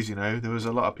to please, you know. There was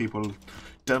a lot of people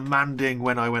demanding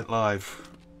when I went live.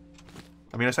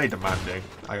 I mean, I say demanding.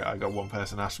 I got one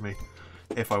person ask me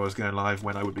if I was going live,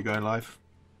 when I would be going live.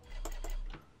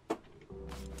 And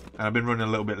I've been running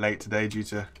a little bit late today due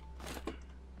to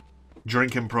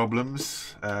drinking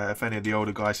problems. If any of the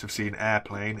older guys have seen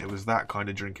Airplane, it was that kind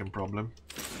of drinking problem.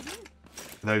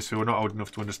 For those who are not old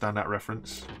enough to understand that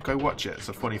reference, go watch it. It's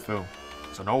a funny film.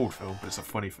 It's an old film, but it's a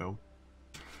funny film.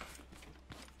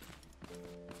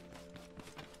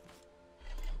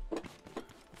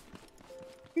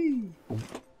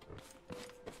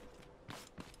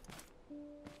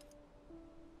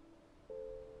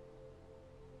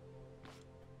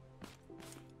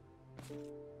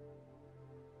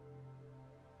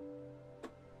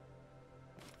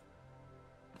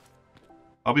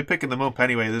 I'll be picking them up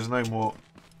anyway. There's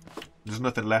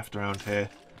nothing left around here.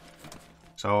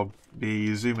 So I'll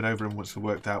be zooming over them once I've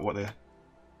worked out what the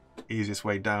easiest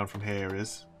way down from here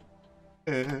is.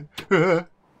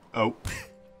 Oh.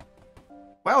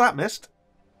 Well, that missed.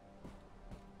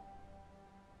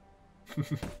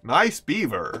 Nice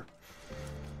beaver.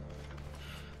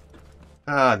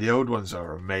 Ah, the old ones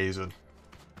are amazing.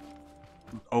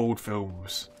 Old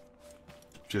films.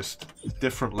 Just a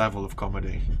different level of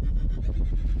comedy.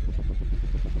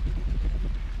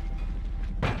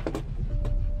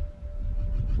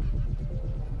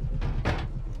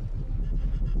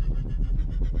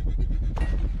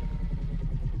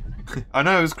 I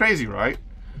know, it was crazy, right?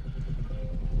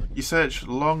 You search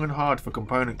long and hard for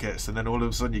component kits and then all of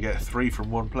a sudden you get 3 from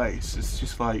one place. It's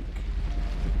just like...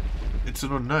 it's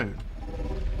an unknown.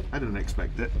 I didn't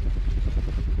expect it.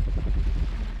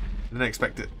 Didn't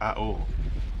expect it at all.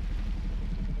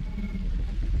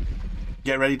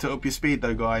 Get ready to up your speed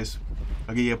though, guys.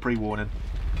 I'll give you a pre-warning.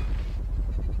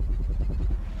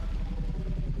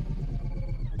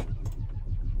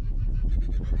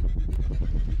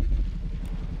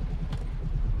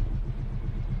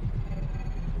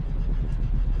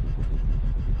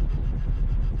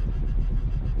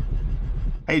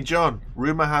 Hey John,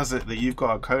 rumour has it that you've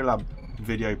got a collab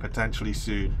video potentially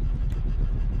soon.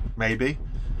 Maybe?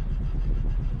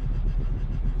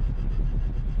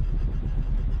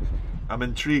 I'm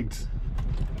intrigued.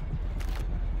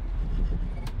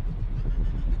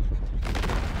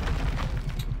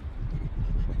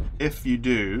 if you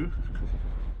do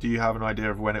you have an idea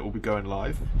of when it will be going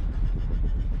live?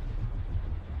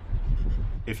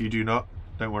 If you do not,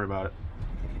 don't worry about it.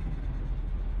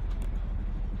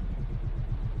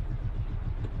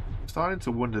 I'm starting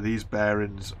to wonder these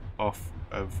bearings off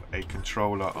of a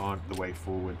controller aren't the way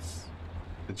forwards.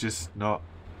 They're just not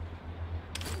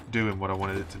doing what I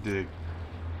wanted it to do.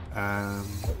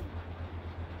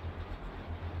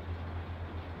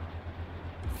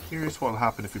 Curious what will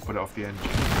happen if we put it off the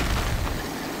engine.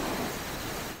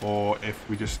 Or if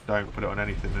we just don't put it on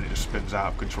anything and it just spins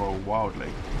out of control wildly.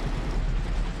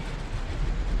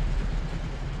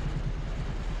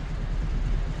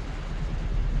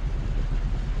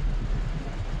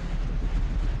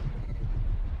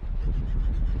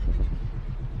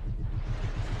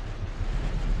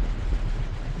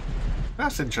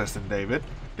 That's interesting, David.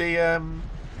 The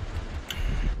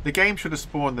game should have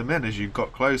spawned them in as you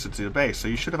got closer to the base, so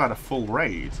you should have had a full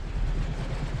raid.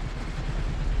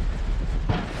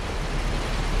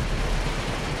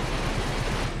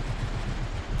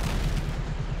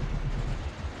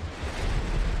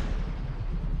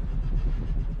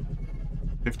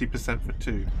 %for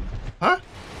 2. Huh?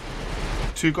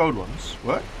 2 gold ones?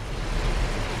 What?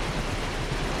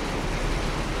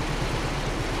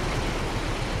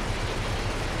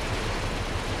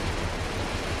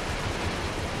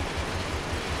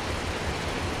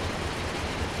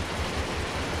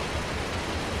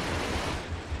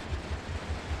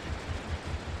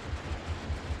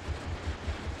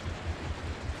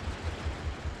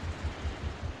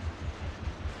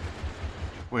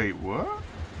 Wait, what?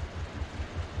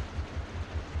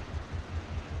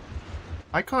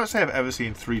 I can't say I've ever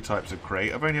seen 3 types of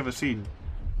crate. I've only ever seen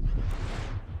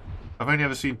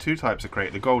 2 types of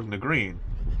crate, the gold and the green.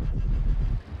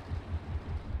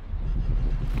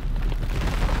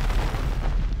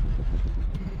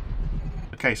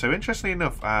 Okay, so interestingly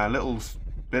enough, little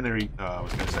spinnery... Oh, I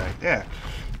was going to say, yeah.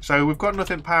 So we've got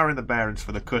nothing powering the bearings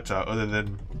for the cutter other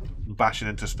than bashing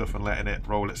into stuff and letting it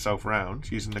roll itself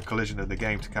around, using the collision of the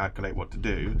game to calculate what to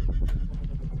do.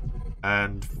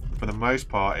 And for the most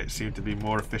part, it seemed to be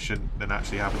more efficient than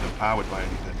actually having them powered by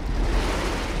anything.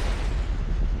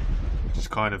 Which is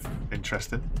kind of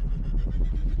interesting.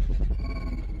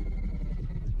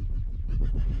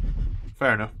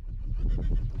 Fair enough.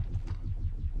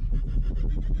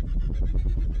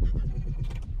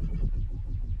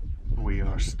 We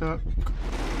are stuck.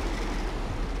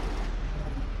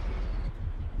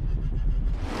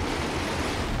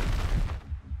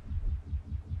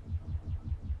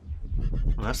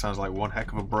 Well, that sounds like one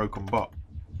heck of a broken bot.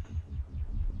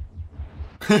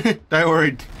 Don't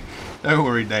worry,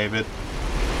 David.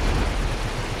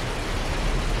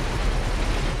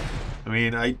 I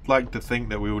mean, I'd like to think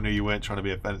that we all knew you weren't trying to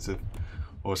be offensive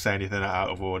or say anything out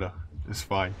of order. It's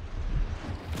fine.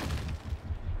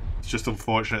 It's just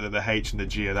unfortunate that the H and the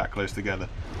G are that close together.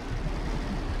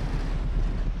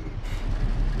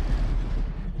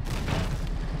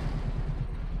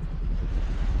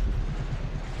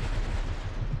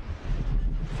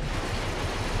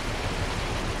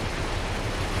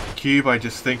 Cube, I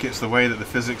just think it's the way that the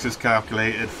physics is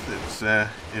calculated.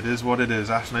 It is what it is.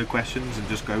 Ask no questions and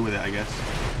just go with it, I guess.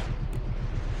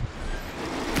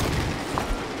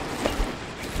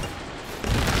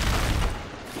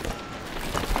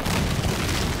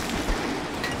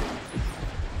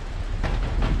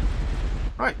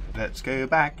 Right, let's go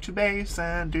back to base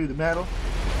and do the medal.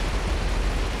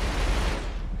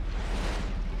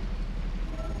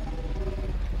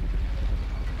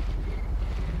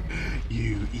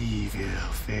 You evil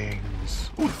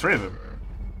things. Oh, 3 of them.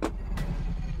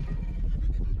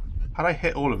 How'd I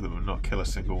hit all of them and not kill a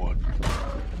single one?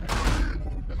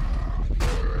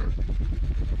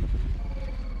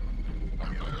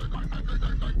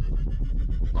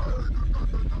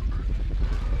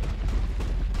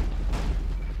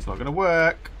 It's not gonna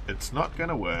work. It's not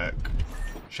gonna work.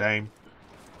 Shame.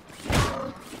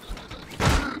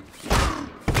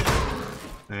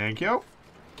 Thank you.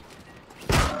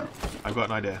 I've got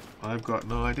an idea. I've got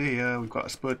no idea. We've got a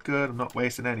spud gun. I'm not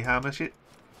wasting any hammer shit.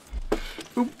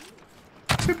 Boop.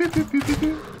 Boop, boop, boop, boop, boop,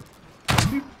 boop.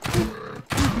 Boop,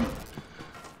 boop.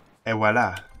 Et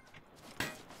voila.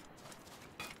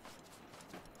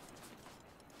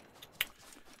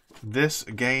 This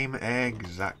game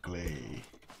exactly.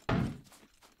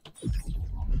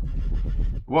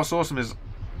 What's awesome is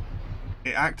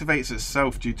it activates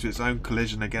itself due to its own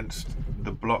collision against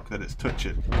the block that it's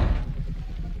touching,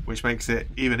 which makes it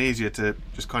even easier to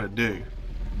just kind of do.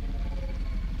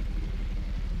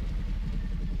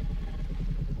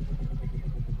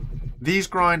 These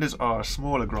grinders are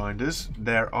smaller grinders.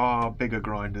 There are bigger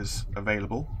grinders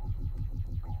available.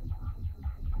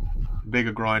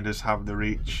 bigger grinders have the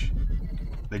reach.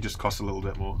 They just cost a little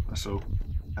bit more, that's all.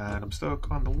 And I'm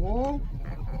stuck on the wall.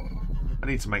 I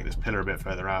need to make this pillar a bit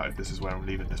further out if this is where I'm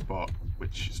leaving this bot,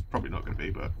 which is probably not going to be,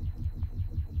 but...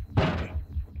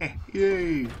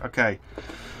 Yay! Okay.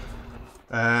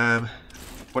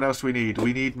 What else do we need?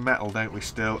 We need metal, don't we,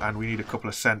 still? And we need a couple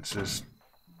of sensors.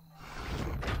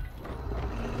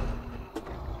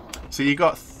 So you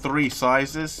got 3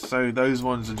 sizes, so those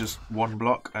ones are just 1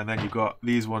 block, and then you've got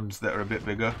these ones that are a bit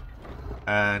bigger,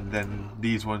 and then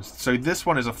these ones. So this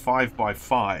one is a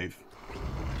 5x5.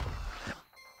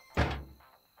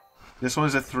 This one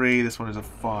is a 3, this one is a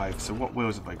 5. So what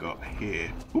wheels have I got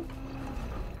here? Oop.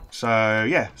 So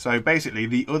yeah, so basically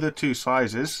the other 2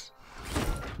 sizes,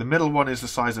 the middle one is the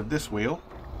size of this wheel,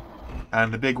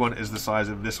 and the big one is the size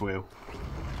of this wheel.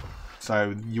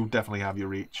 So you'll definitely have your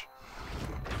reach.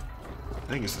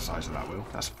 I think it's the size of that wheel.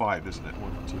 That's 5, isn't it?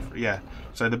 1, 2, 3. Yeah.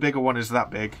 So the bigger one is that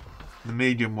big, the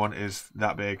medium one is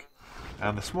that big,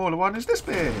 and the smaller one is this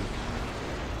big.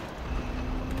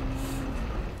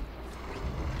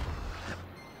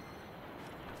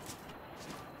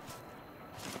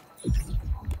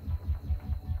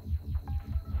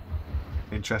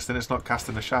 Interesting, it's not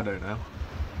casting a shadow now.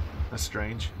 That's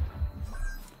strange.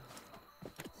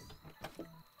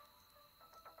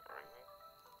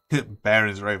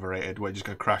 Bearings are overrated. We're just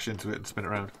going to crash into it and spin it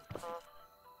around.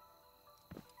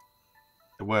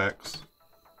 It works.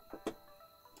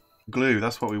 Glue,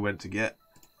 that's what we went to get.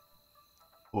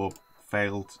 Or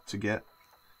failed to get.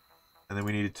 And then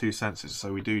we needed 2 sensors,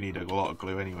 so we do need a lot of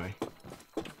glue anyway.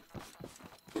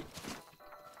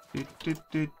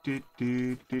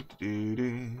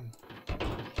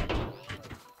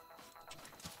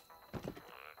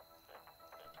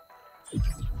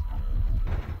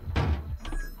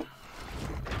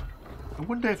 I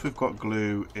wonder if we've got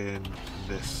glue in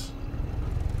this.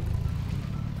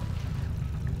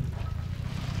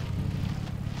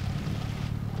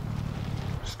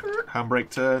 Handbrake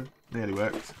turn. Nearly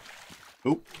worked.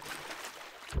 Oop.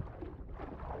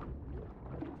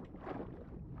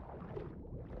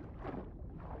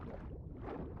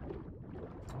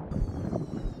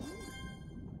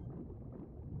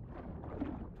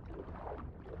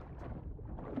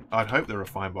 I'd hope the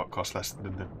refine bot costs less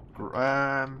than the...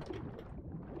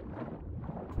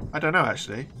 I don't know,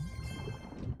 actually.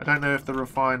 I don't know if the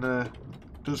refiner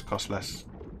does cost less.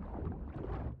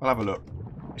 I'll have a look.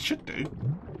 It should do.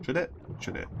 Should it?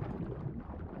 Should it?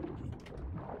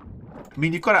 I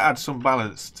mean, you've got to add some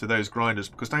balance to those grinders,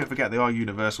 because don't forget they are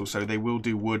universal, so they will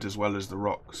do wood as well as the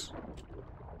rocks.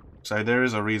 So there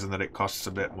is a reason that it costs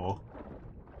a bit more.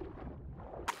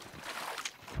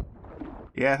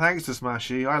 Yeah, thanks to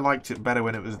Smashy. I liked it better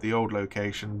when it was the old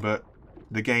location, but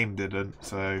the game didn't,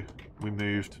 so we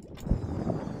moved.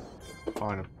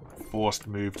 Kind of forced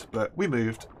moved, but we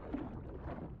moved.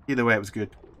 Either way, it was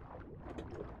good.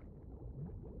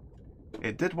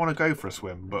 It did want to go for a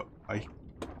swim, but I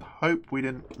hope we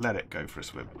didn't let it go for a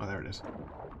swim. Oh, there it is.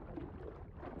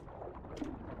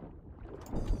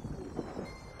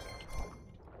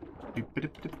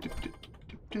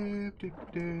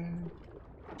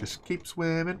 Just keep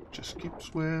swimming, just keep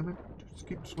swimming, just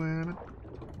keep swimming.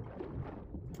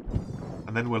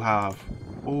 And then we'll have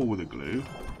all the glue.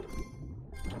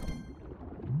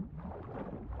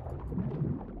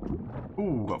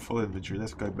 Ooh, got full inventory.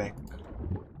 Let's go back.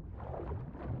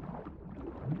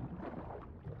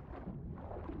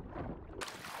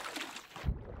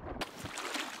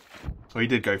 So he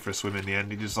did go for a swim in the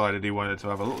end. He decided he wanted to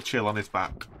have a little chill on his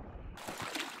back.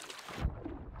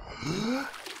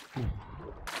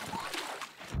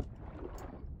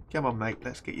 Come on, mate.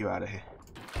 Let's get you out of here.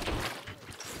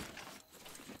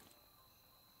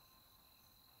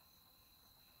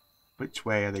 Which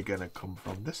way are they going to come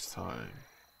from this time?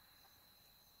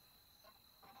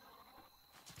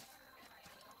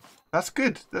 That's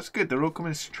good. That's good. They're all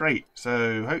coming straight.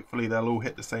 So hopefully they'll all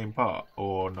hit the same part.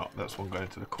 Or not. That's one going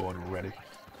to the corner already.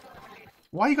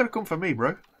 Why you got to come for me,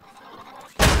 bro?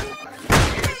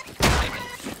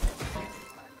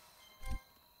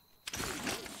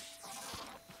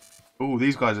 Oh,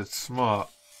 these guys are smart.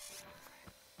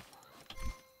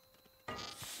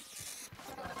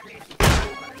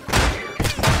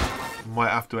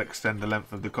 Might have to extend the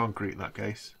length of the concrete in that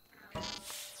case.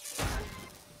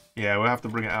 Yeah, we'll have to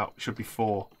bring it out. It should be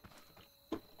 4.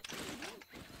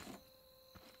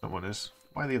 That one is.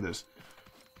 Why are the others?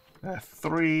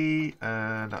 3,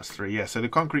 and that's 3. Yeah, so the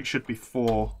concrete should be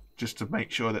 4, just to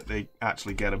make sure that they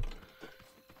actually get them.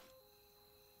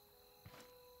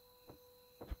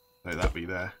 So that be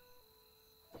there.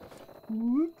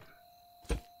 Whoop.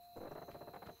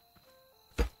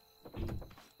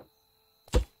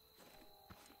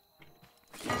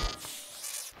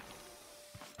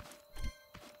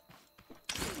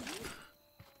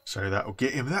 So that will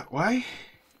get him that way.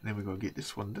 Then we've got to get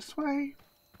this one this way.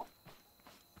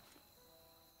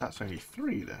 That's only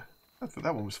 3 there. I thought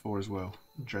that one was 4 as well.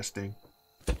 Interesting.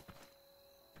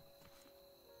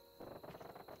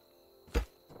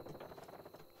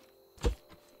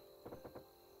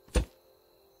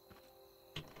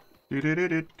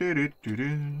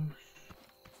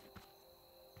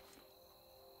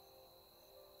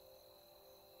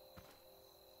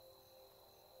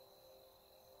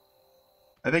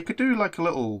 They could do like a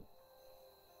little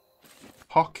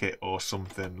pocket or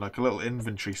something, like a little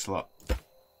inventory slot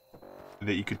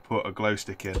that you could put a glow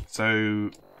stick in. So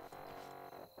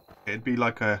it'd be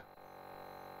like a...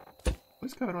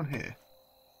 What's going on here?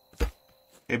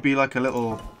 It'd be like a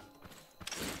little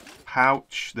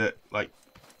pouch that, like,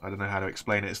 I don't know how to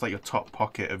explain it. It's like your top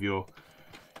pocket of your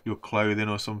clothing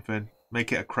or something.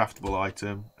 Make it a craftable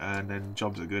item, and then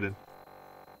jobs are good.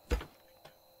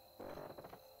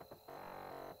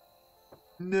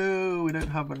 No, we don't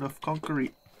have enough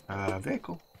concrete.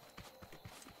 Vehicle.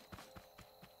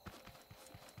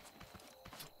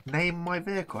 Name my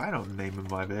vehicle. I don't name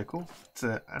my vehicle. It's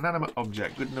an inanimate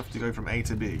object good enough to go from A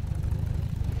to B.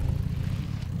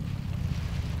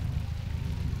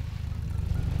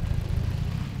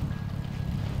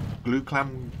 Glue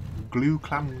clam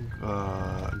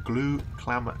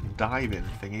diving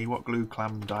thingy. What glue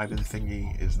clam diving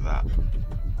thingy is that?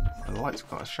 The light's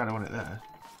got a shadow on it there.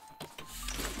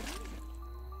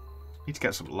 Need to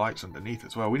get some lights underneath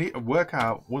as well. We need to work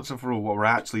out once and for all what we're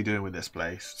actually doing with this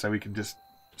place, so we can just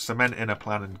cement in a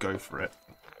plan and go for it.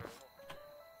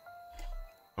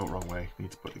 Oh, wrong way.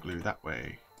 Need to put the glue that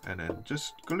way. And then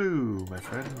just glue, my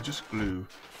friend. Just glue.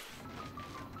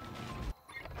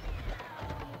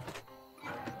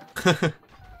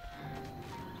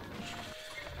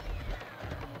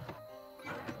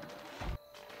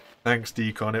 Thanks,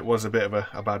 Decon. It was a bit of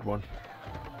a bad one.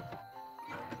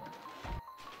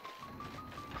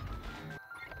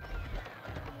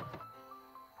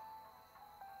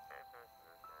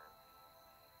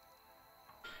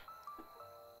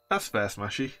 That's fair,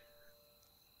 Smashy.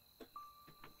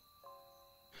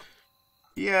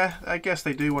 Yeah, I guess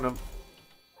they do want to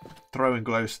throw in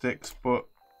glow sticks, but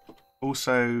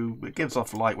also it gives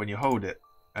off light when you hold it,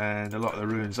 and a lot of the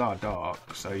ruins are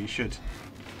dark, so you should...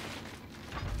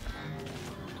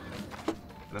 I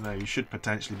don't know, you should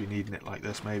potentially be needing it like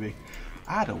this, maybe.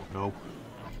 I don't know.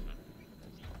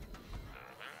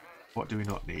 What do we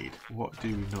not need? What do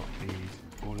we not need?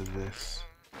 All of this.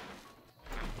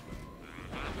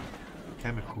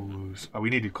 Chemicals. Oh,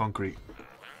 we needed concrete.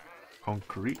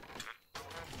 Concrete.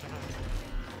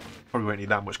 Probably won't need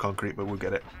that much concrete, but we'll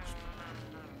get it.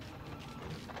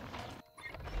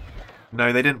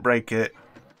 No, they didn't break it.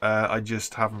 I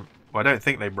just haven't... Well, I don't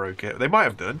think they broke it. They might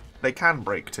have done. They can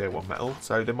break tier 1 metal,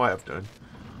 so they might have done.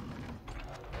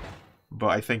 But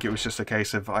I think it was just a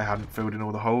case of I hadn't filled in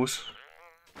all the holes.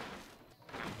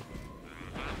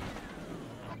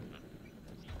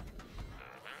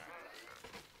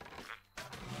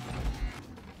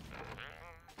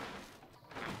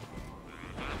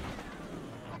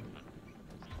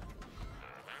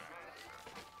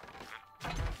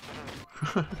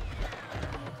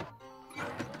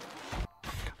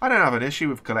 I don't have an issue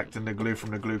with collecting the glue from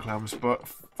the glue clams, but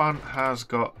Fant has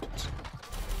got...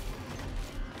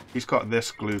 He's got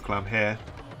this glue clam here.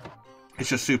 It's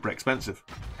just super expensive.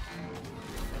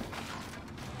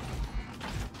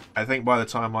 I think by the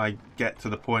time I get to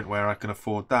the point where I can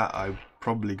afford that, I've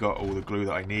probably got all the glue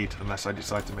that I need, unless I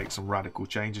decide to make some radical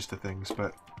changes to things,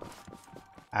 but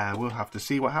we'll have to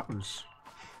see what happens.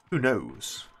 Who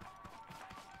knows?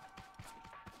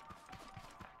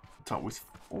 Start with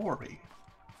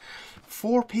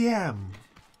 4 PM.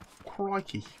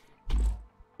 Crikey.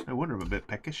 No wonder I'm a bit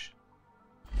peckish.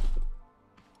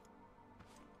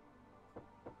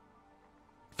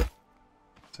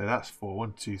 So that's 4.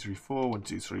 1, 2, 3, 4. 1,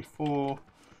 2, 3, 4. 1,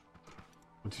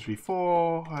 2, 3,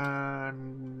 4.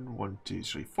 And 1, 2,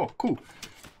 3, 4. Cool.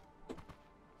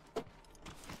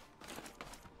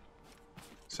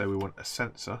 So we want a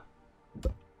sensor.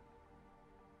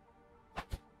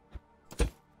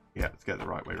 Yeah, let's get it the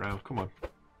right way around. Come on.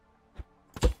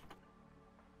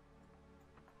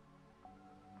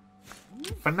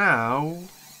 For now,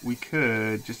 we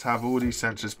could just have all these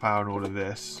sensors powering all of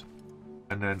this,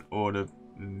 and then all of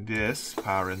this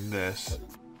powering this.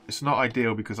 It's not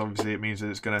ideal because obviously it means that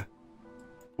it's going to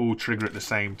all trigger at the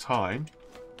same time.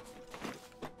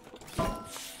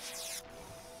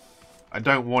 I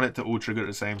don't want it to all trigger at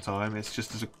the same time. It's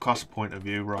just as a cost point of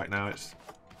view right now, it's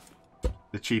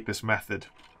the cheapest method.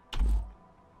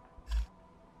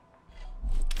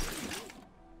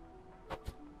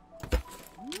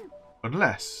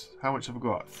 Unless, how much have I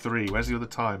got? 3. Where's the other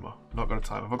timer? Not got a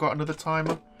timer. Have I got another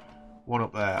timer? One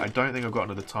up there. I don't think I've got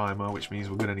another timer, which means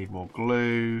we're going to need more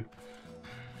glue.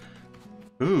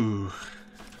 Ooh.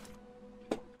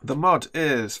 The mod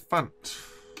is Fant.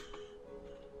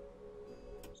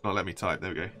 It's not letting me type. There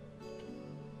we go.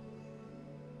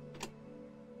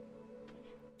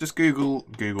 Just Google.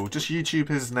 Just YouTube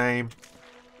his name.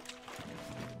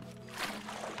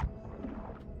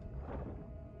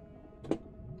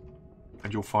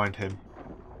 And you'll find him.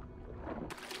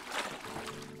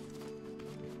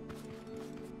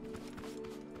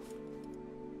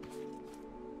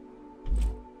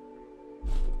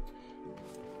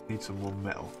 Need some more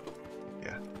metal.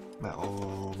 Yeah.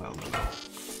 Metal.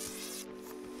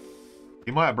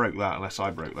 He might have broke that unless I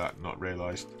broke that and not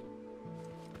realised.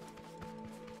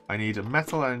 I need a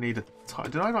metal and I need a...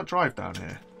 Did I not drive down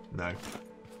here? No.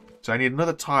 So I need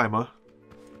another timer.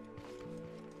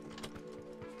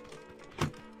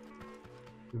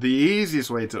 The easiest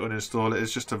way to uninstall it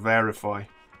is just to verify.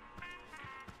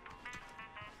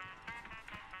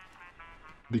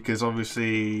 Because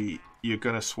obviously you're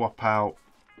going to swap out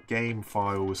game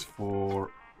files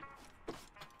for...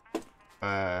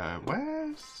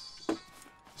 where's...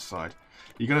 side.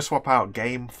 You're going to swap out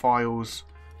game files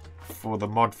for the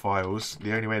mod files.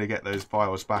 The only way to get those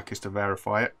files back is to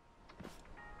verify it.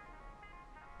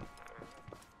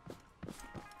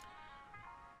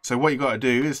 So what you got to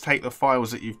do is take the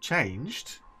files that you've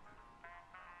changed,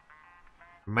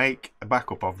 make a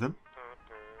backup of them,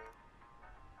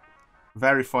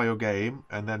 verify your game,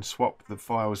 and then swap the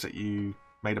files that you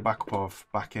made a backup of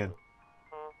back in.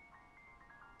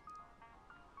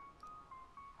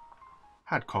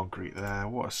 Had concrete there.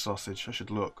 What a sausage. I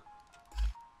should look.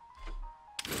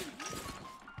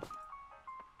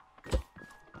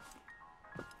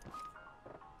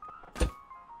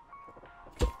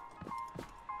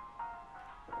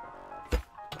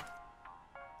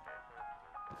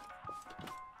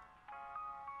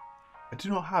 I do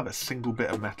not have a single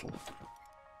bit of metal.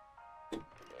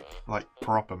 Like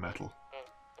proper metal.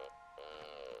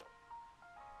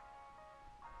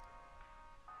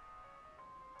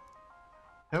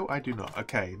 No, I do not.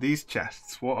 Okay, these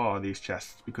chests. What are these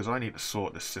chests? Because I need to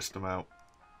sort this system out.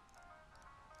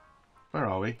 Where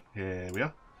are we? Here we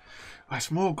are. Oh, it's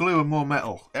more glue and more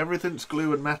metal. Everything's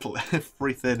glue and metal.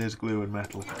 Everything is glue and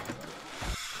metal.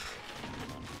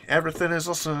 Everything is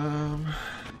awesome.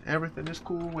 Everything is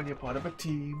cool when you're part of a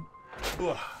team.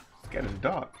 Ugh, it's getting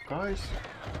dark, guys.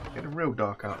 It's getting real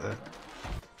dark out there.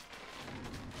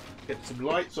 Get some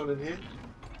lights on in here.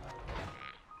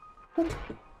 Ooh.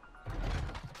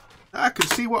 I can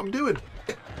see what I'm doing.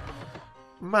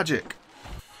 Magic.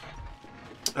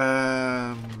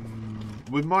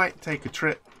 We might take a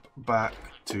trip back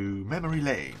to Memory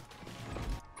Lane.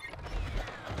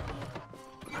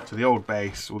 To the old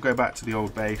base. We'll go back to the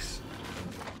old base.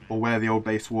 Or where the old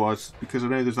base was. Because I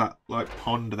know there's that like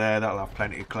pond there. That'll have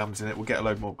plenty of clams in it. We'll get a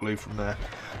load more glue from there.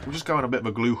 We'll just go on a bit of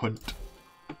a glue hunt.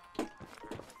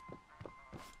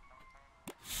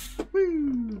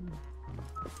 Woo!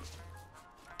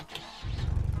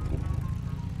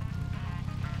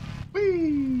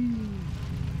 Whee!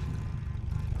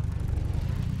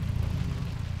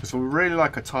 So we really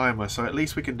like a timer, so at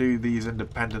least we can do these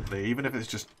independently, even if it's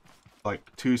just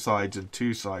like 2 sides and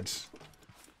 2 sides,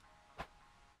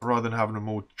 rather than having them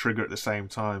all trigger at the same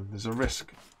time. There's a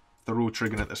risk they're all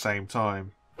triggering at the same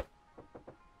time.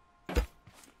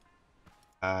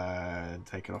 And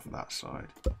take it off of that side.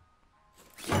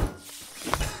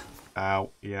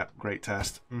 Ow. Yeah, great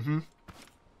test.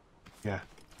 Yeah.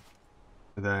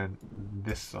 And then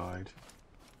this side.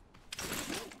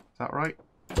 Is that right?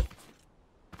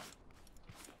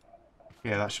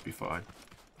 Yeah, that should be fine.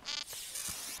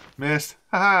 Missed.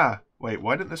 Haha! Wait,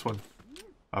 why didn't this one?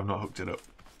 I've not hooked it up.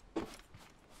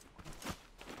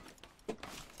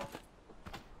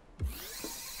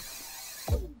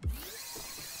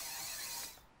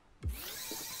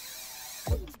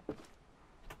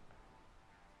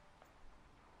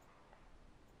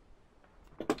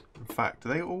 In fact, are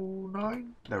they all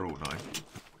 9? They're all 9.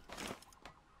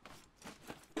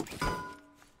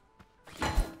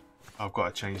 I've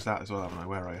got to change that as well, haven't I?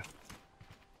 Where are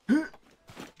you?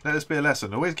 Let this be a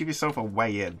lesson. Always give yourself a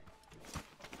way in,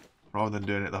 rather than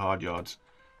doing it the hard yards.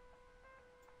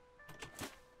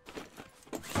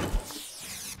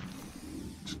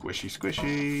 Squishy,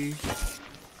 squishy.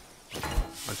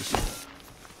 I just...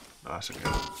 No, that's okay.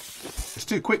 It's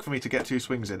too quick for me to get 2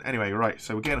 swings in. Anyway, right,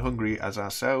 so we're getting hungry as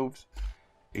ourselves.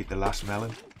 Eat the last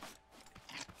melon.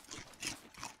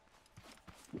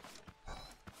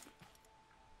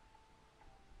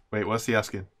 Wait, what's he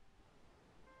asking?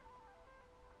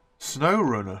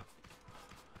 SnowRunner.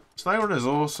 SnowRunner's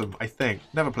awesome, I think.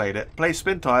 Never played it. Played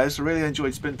Spintires. Really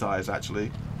enjoyed Spintires,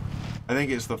 actually. I think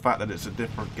it's the fact that it's a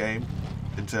different game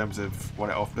in terms of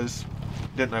what it offers.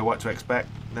 Didn't know what to expect.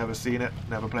 Never seen it.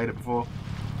 Never played it before.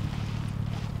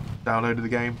 Downloaded the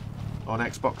game on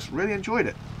Xbox. Really enjoyed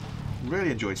it. Really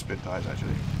enjoyed Spintires,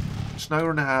 actually.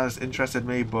 SnowRunner has interested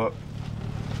me, but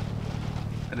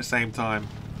at the same time,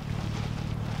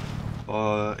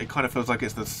 it kind of feels like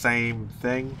it's the same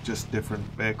thing, just different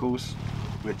vehicles,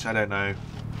 which I don't know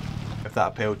if that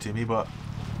appealed to me, but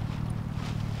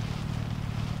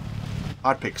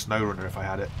I'd pick SnowRunner if I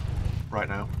had it right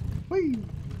now. Whee!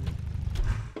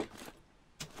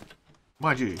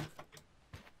 Mind you,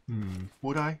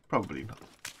 would I? Probably not.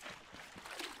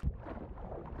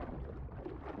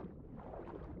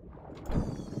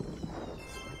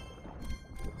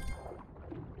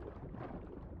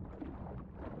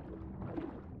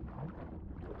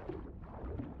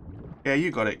 Yeah,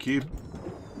 you got it, Cube.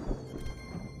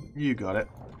 You got it.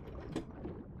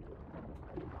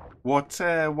 What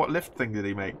lift thing did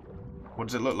he make? What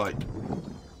does it look like?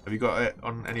 Have you got it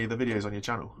on any of the videos on your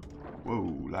channel?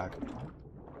 Whoa, lag.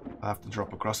 I'll have to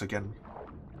drop across again.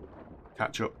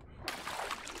 Catch up.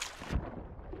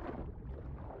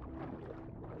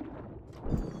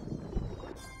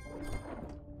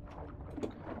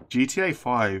 GTA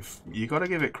 5, you gotta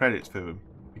give it credit to them.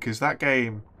 Because that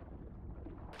game...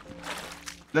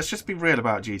 Let's just be real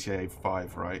about GTA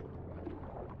 5, right?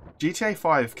 GTA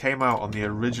 5 came out on the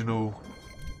original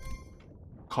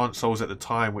consoles at the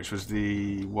time, which was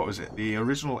the... what was it? The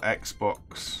original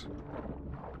Xbox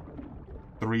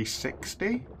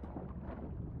 360?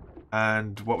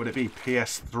 And what would it be?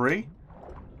 PS3?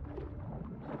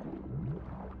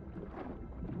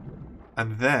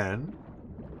 And then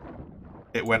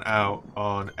it went out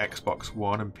on Xbox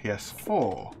One and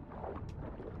PS4.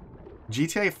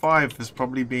 GTA 5 has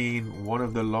probably been one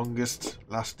of the longest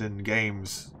lasting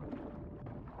games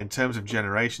in terms of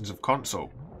generations of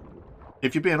console.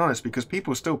 If you're being honest, because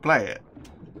people still play it.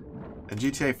 And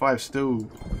GTA 5 still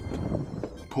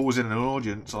pulls in an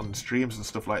audience on streams and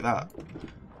stuff like that.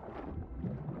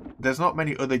 There's not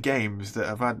many other games that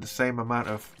have had the same amount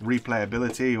of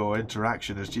replayability or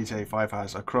interaction as GTA 5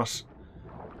 has across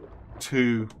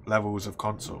 2 levels of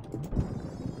console.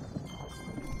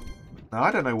 Now,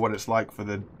 I don't know what it's like for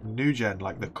the new gen,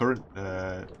 like the current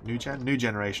new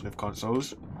generation of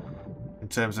consoles, in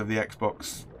terms of the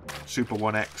Xbox Super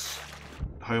One X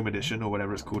Home Edition, or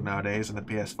whatever it's called nowadays, and the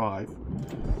PS5.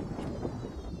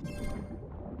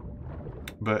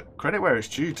 But credit where it's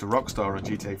due to Rockstar on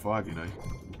GTA 5, you know.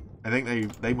 I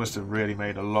think they must have really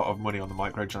made a lot of money on the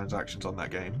microtransactions on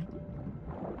that game.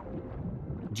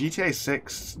 GTA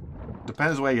 6,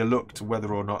 depends where you look to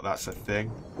whether or not that's a thing.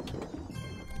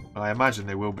 I imagine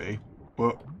they will be,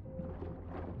 but...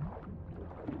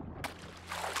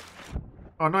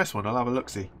 Oh, nice one. I'll have a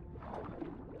look-see.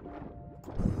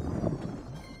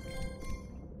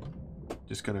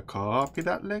 Just gonna copy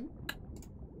that link.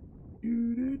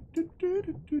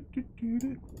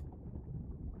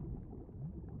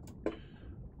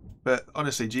 But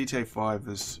honestly, GTA 5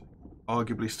 has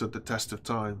arguably stood the test of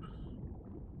time.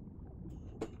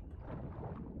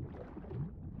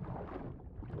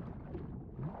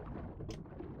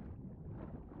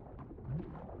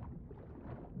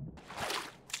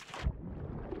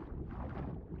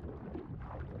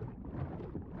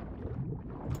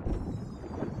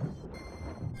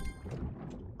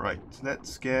 Right,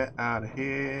 let's get out of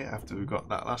here after we've got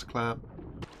that last clamp.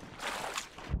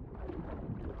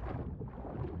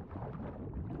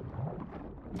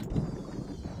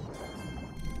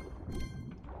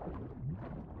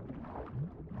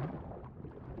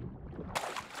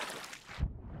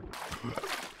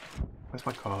 Where's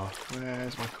my car?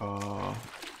 Where's my car?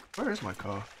 Where is my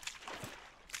car?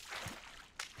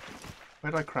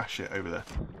 Where did I crash it over there?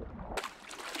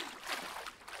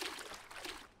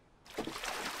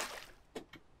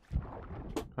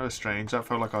 That was strange. That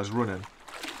felt like I was running.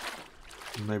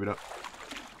 Maybe not.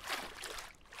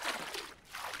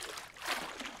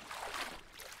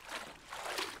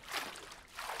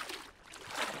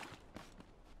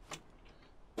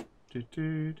 Do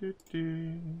do do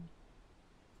do.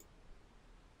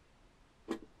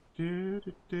 Do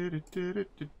do do do do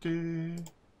do do.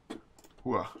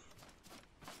 Whoa.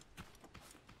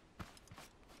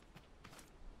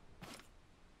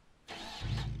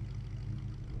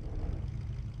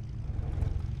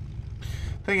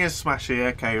 Thing is,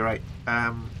 Smashy, okay, right.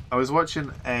 I was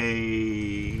watching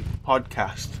a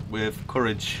podcast with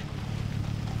Courage.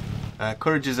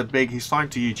 Courage is he's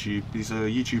signed to YouTube. He's a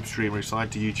YouTube streamer, he's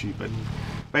signed to YouTube, and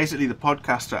basically the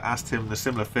podcaster asked him the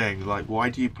similar thing, like, why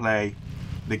do you play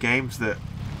the games that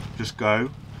just go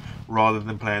rather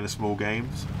than playing the small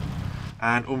games?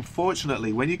 And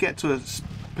unfortunately, when you get to a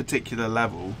particular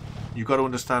level, you've got to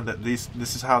understand that this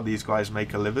is how these guys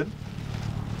make a living.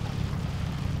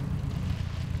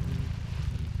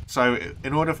 So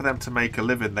in order for them to make a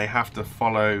living, they have to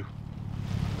follow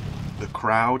the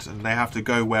crowd, and they have to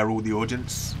go where all the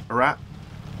audience are at.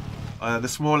 The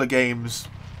smaller games,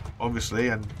 obviously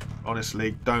and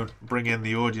honestly, don't bring in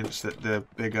the audience that the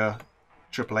bigger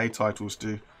AAA titles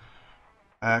do.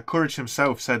 Courage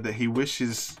himself said that he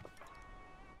wishes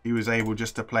he was able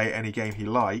just to play any game he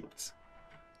liked,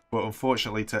 but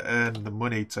unfortunately to earn the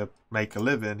money to make a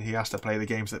living, he has to play the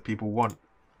games that people want.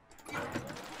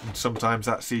 And sometimes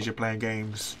that sees you playing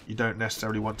games you don't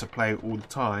necessarily want to play all the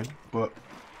time, but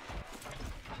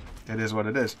it is what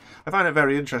it is. I found it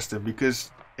very interesting because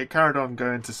it carried on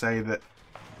going to say that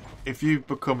if you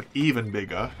become even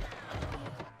bigger...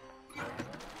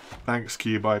 Thanks,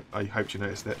 Cube, I hope you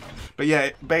noticed it. But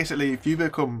yeah, basically, if you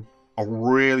become a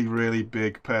really, really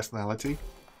big personality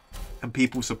and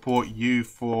people support you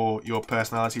for your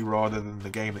personality rather than the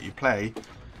game that you play,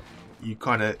 you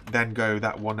kind of then go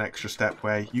that one extra step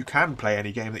where you can play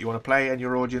any game that you want to play and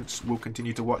your audience will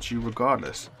continue to watch you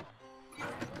regardless.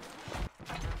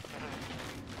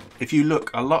 If you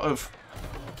look, a lot of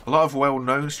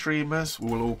well-known streamers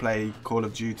will all play Call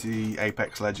of Duty,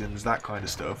 Apex Legends, that kind of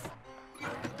stuff.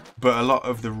 But a lot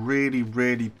of the really,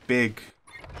 really big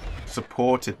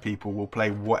supported people will play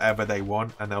whatever they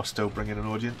want and they'll still bring in an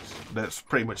audience. That's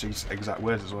pretty much his exact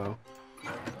words as well.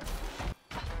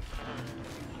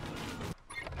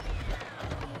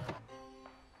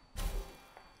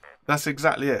 That's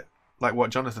exactly it. Like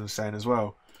what Jonathan's saying as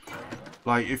well.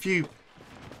 Like if you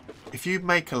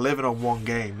make a living on one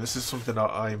game, this is something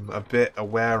that I'm a bit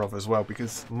aware of as well,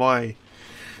 because my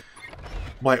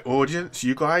audience,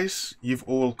 you guys, you've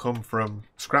all come from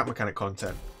Scrap Mechanic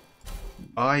content.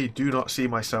 I do not see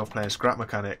myself playing Scrap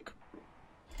Mechanic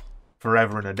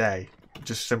forever and a day.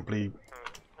 Just simply,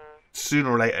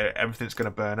 sooner or later, everything's going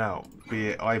to burn out. Be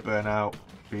it I burn out,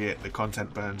 be it the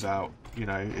content burns out. You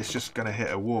know, it's just going to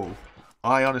hit a wall.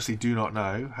 I honestly do not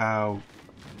know how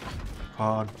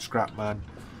Khan, Scrapman,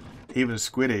 even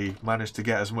Squiddy managed to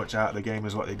get as much out of the game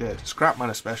as what they did. Scrapman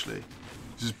especially.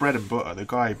 This is bread and butter. The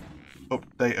guy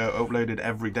uploaded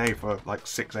every day for like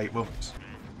 6-8 months.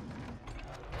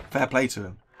 Fair play to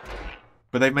him.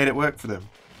 But they made it work for them.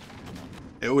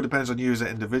 It all depends on you as an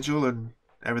individual and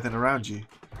everything around you.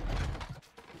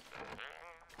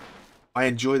 I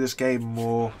enjoy this game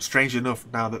more, strange enough,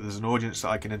 now that there's an audience that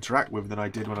I can interact with than I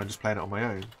did when I just played it on my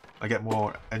own. I get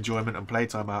more enjoyment and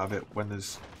playtime out of it when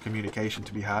there's communication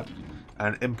to be had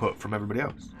and input from everybody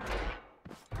else.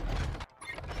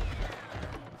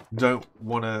 Don't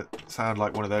want to sound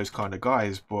like one of those kind of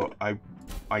guys, but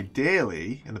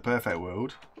ideally, in the perfect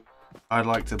world, I'd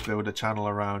like to build a channel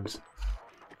around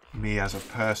me as a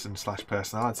person /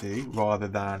 personality rather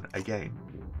than a game.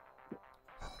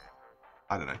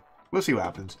 I don't know. We'll see what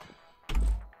happens.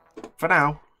 For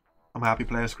now, I'm happy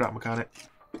playing Scrap Mechanic.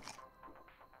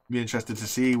 Be interested to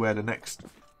see where the next...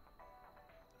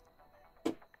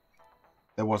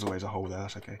 There was always a hole there,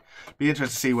 that's okay. Be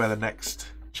interested to see where the next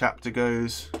chapter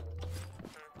goes.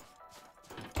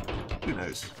 Who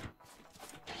knows?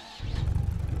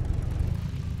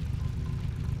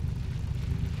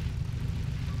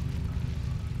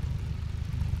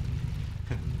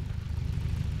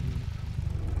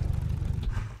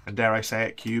 And dare I say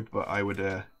it, Cube, but I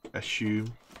would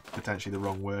assume, potentially the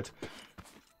wrong word,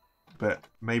 but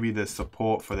maybe the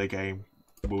support for the game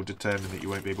will determine that you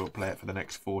won't be able to play it for the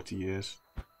next 40 years.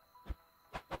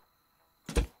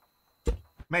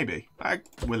 Maybe. I'm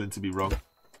willing to be wrong.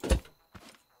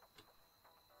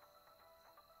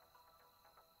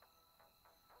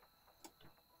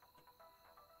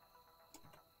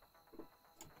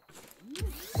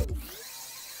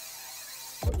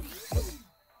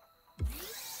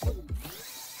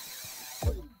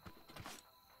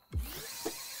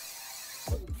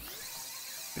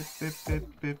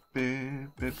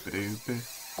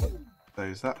 So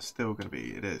is that still going to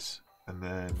be? It is. And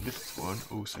then this one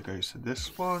also goes to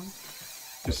this one.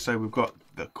 Just so we've got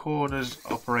the corners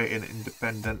operating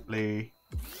independently.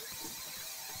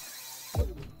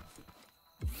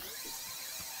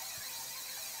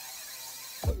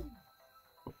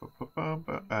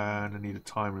 And I need a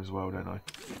timer as well, don't I?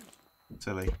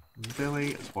 Silly.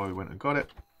 Billy, that's why we went and got it.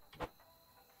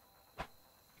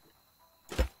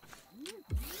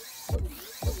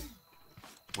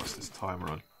 What's this timer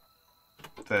on?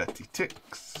 30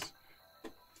 ticks.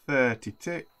 30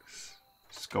 ticks.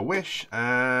 Squish,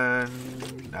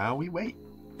 and now we wait.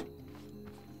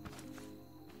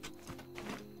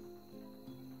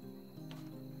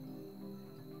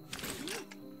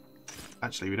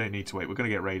 Actually, we don't need to wait. We're going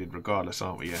to get raided regardless,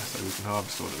 aren't we? Yeah, so we can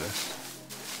harvest all of this.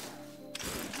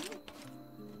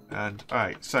 And,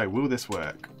 alright, so will this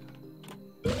work?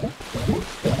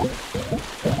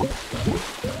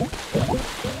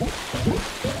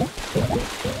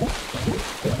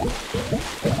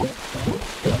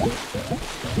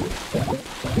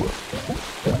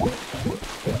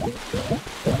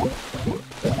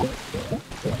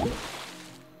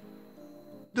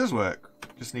 Does work.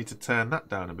 Just need to turn that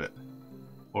down a bit.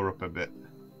 Or up a bit.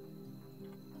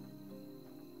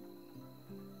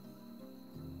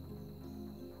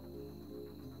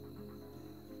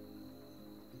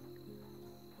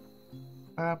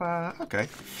 Okay.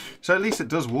 So at least it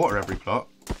does water every plot.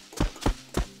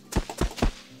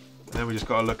 And then we just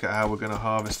got to look at how we're going to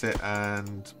harvest it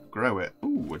and grow it.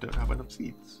 Ooh, I don't have enough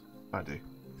seeds. I do.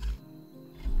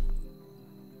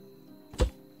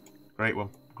 Great one.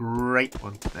 Great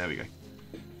one. There we go.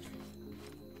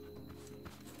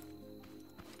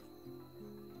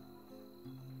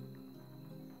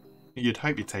 You'd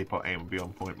hope your Taypot aim would be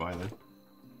on point by then.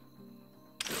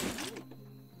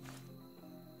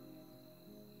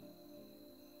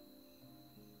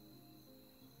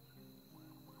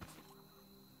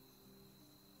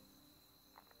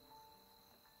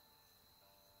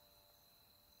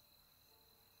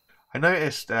 I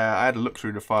noticed, I had a look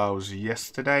through the files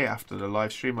yesterday after the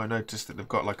live stream. I noticed that they've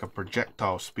got like a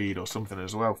projectile speed or something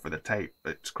as well for the tape.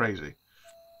 It's crazy.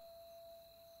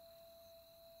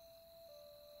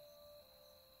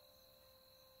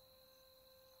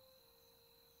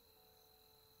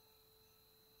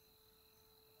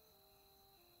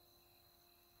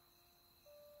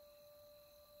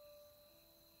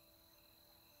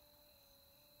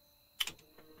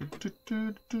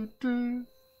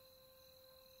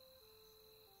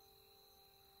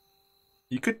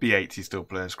 You could be 80 still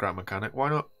playing Scrap Mechanic, why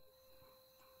not?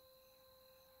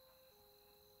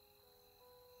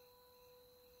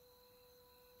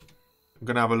 I'm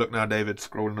going to have a look now, David,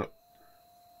 scrolling up.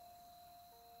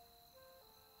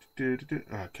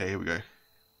 Okay, here we go.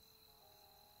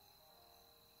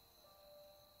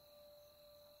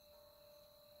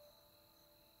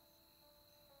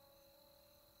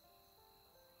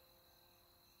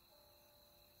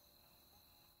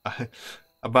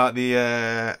 About the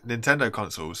Nintendo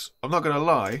consoles. I'm not going to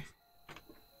lie.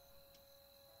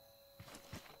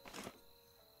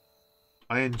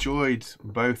 I enjoyed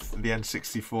both the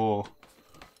N64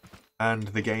 and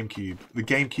the GameCube. The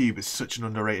GameCube is such an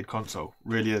underrated console.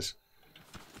 Really is.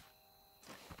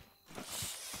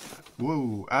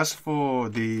 Whoa. As for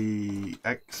the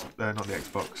not the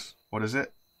Xbox. What is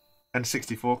it?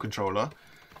 N64 controller.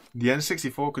 The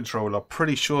N64 controller,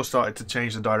 pretty sure, started to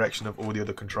change the direction of all the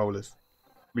other controllers.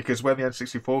 Because when the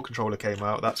N64 controller came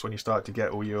out, that's when you started to get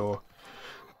all your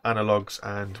analogs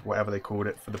and whatever they called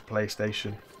it for the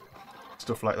PlayStation.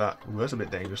 Stuff like that. Ooh, that's a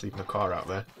bit dangerous leaving a car out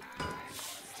there.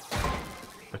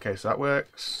 Okay, so that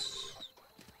works.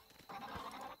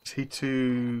 Is he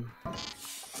too...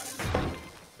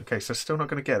 Okay, so still not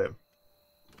going to get him.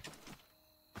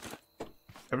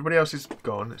 Everybody else is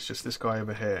gone. It's just this guy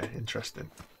over here.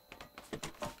 Interesting.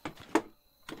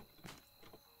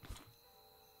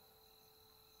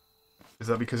 Is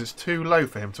that because it's too low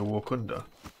for him to walk under?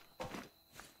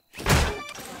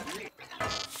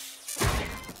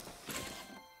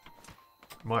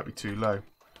 Might be too low.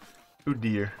 Oh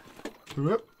dear.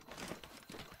 Whoop.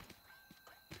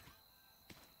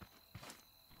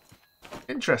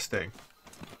 Interesting.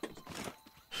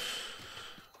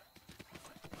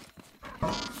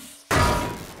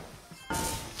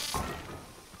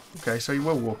 Okay, so he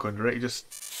will walk under it, he just...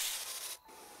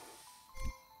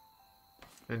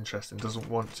 Interesting, doesn't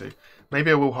want to. Maybe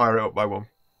I will hire it up by one.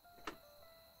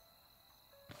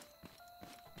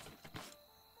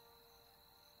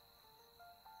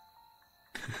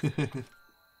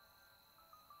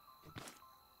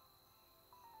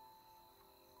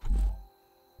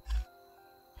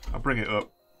 I'll bring it up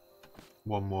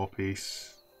one more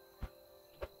piece.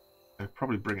 I'll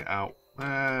probably bring it out.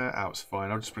 Out's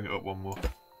fine, I'll just bring it up one more.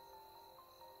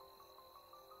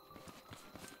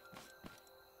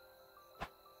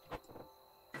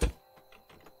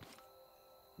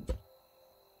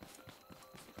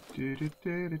 Do do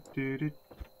do do do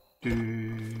do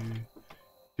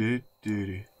do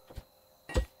do.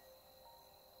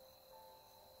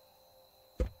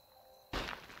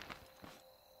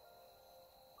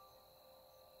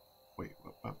 Wait,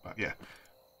 yeah.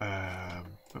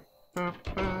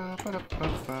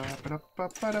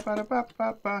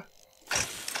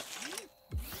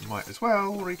 might as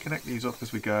well reconnect these up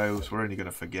as we go, so we're only going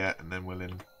to forget, and then we'll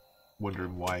end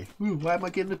wondering why. Ooh, why am I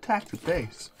getting attacked with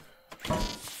this?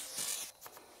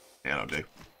 Yeah, that'll do.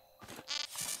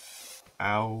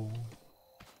 Ow.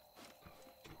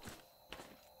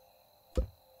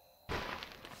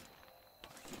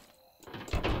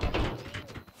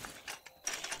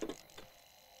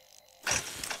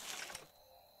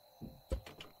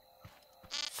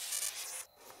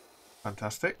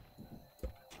 Fantastic.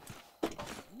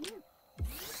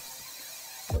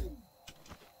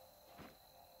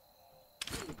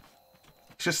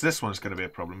 It's just this one's going to be a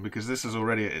problem because this is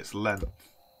already at its length.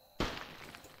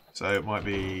 So it might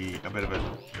be a bit of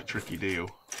a tricky deal.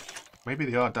 Maybe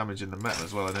they are damaging the metal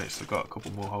as well. I noticed they've got a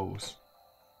couple more holes.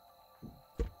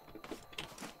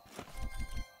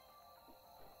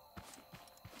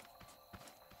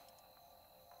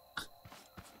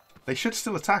 They should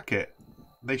still attack it.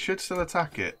 They should still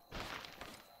attack it.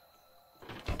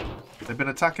 They've been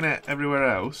attacking it everywhere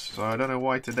else, so I don't know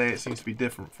why today it seems to be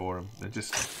different for them. They're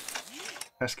just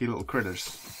pesky little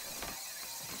critters.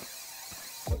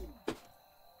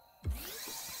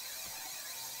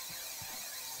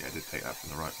 Yeah, I did take that from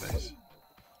the right place.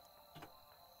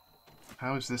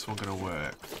 How is this one going to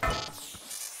work?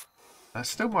 That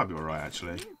still might be alright,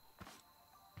 actually.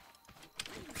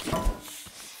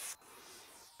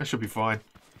 That should be fine.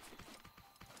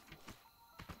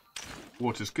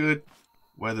 Water's good.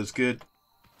 Weather's good.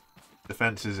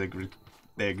 Defences,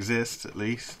 they exist, at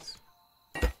least.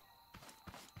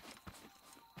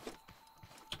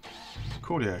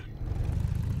 Coolio.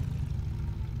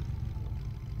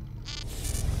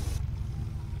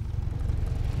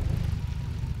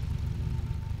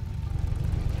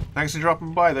 Thanks for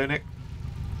dropping by, though, Nick.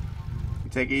 You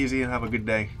take it easy and have a good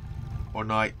day. Or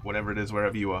night, whatever it is,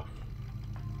 wherever you are.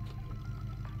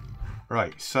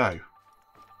 Right, so...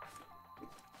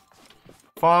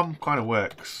 farm kind of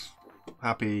works.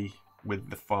 Happy with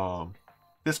the farm.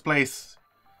 This place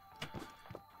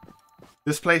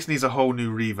needs a whole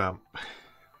new revamp.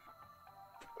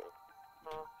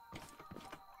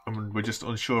 I mean, we're just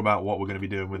unsure about what we're going to be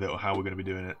doing with it or how we're going to be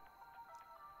doing it.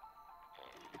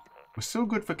 We're still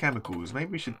good for chemicals.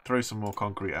 Maybe we should throw some more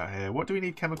concrete out here. What do we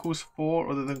need chemicals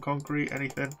for other than concrete?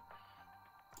 Anything?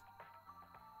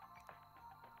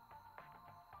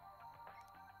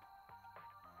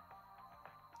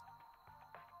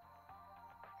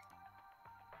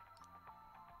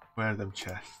 Where are them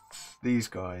chests? These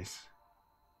guys.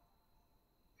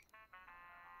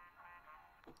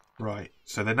 Right,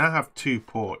 so they now have 2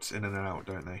 ports in and out,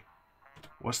 don't they?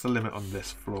 What's the limit on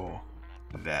this floor?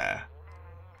 There.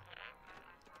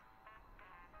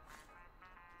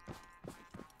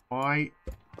 Why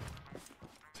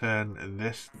turn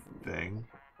this thing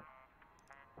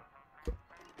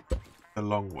the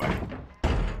long way?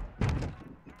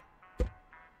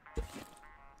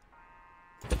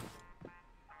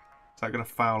 Is that going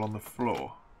to foul on the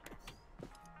floor?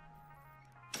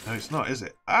 No, it's not, is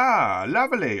it? Ah,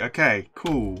 lovely. Okay,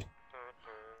 cool.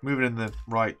 Moving in the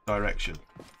right direction.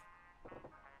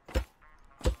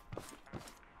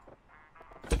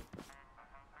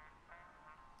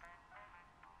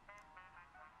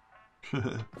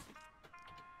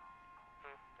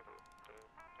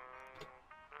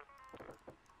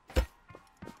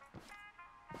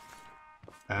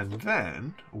 And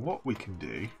then, what we can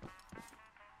do...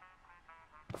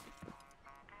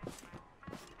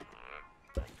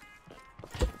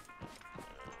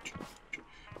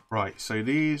 Right, so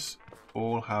these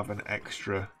all have an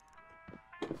extra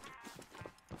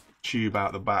tube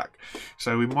out the back.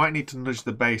 So we might need to nudge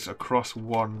the base across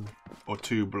 1 or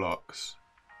 2 blocks.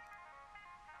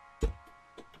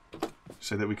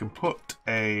 So that we can put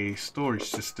a storage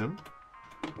system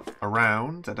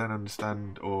around. I don't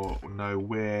understand or know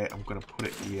where I'm going to put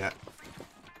it yet.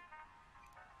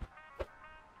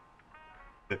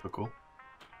 Typical.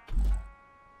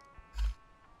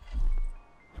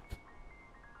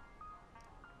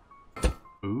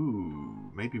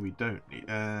 Ooh, maybe we don't need...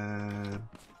 I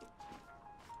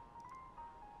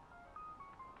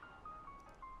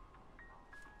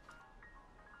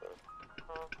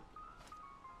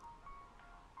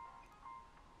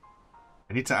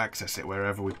need to access it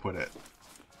wherever we put it.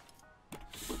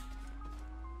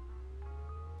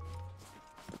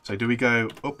 So do we go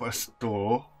up a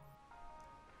store?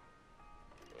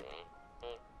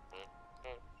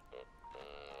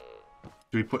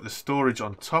 Do we put the storage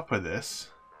on top of this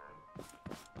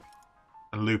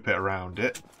and loop it around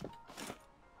it?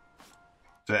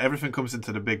 So everything comes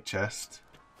into the big chest.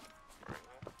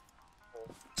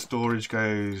 Storage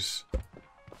goes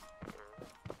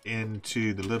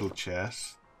into the little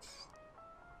chest.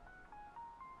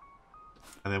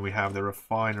 And then we have the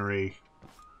refinery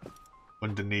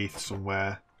underneath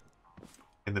somewhere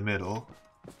in the middle.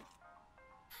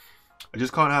 I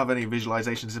just can't have any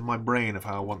visualizations in my brain of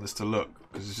how I want this to look,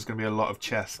 because it's just going to be a lot of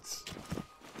chests.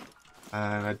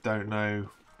 And I don't know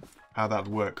how that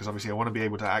would work, because obviously I want to be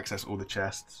able to access all the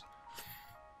chests.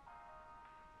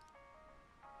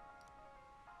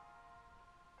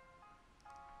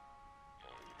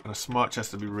 And a smart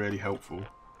chest would be really helpful.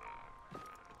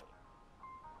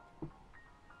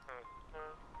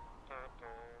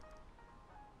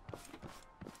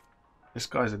 This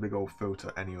guy's a big old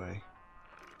filter anyway.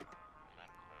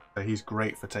 So he's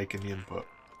great for taking the input.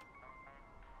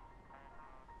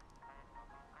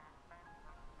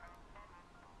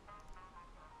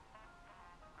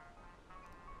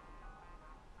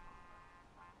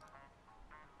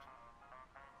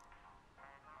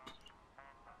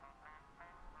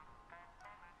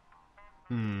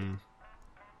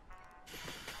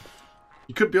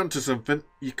 You could be onto something.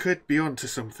 You could be onto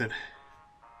something.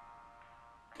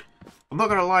 I'm not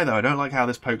going to lie though, I don't like how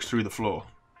this pokes through the floor.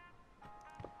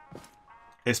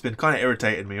 It's been kind of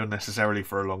irritating me unnecessarily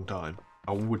for a long time.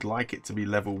 I would like it to be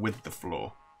level with the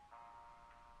floor.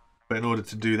 But in order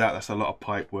to do that, that's a lot of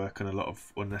pipe work and a lot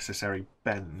of unnecessary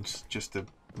bends just to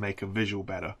make a visual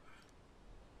better.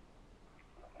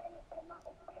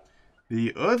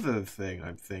 The other thing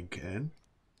I'm thinking...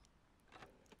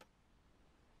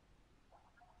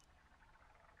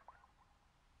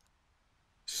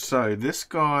 So this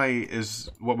guy is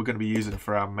what we're going to be using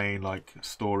for our main like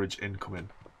storage incoming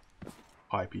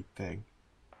pipey thing.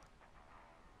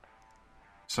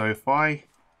 So if I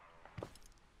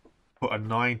put a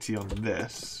 90 on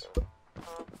this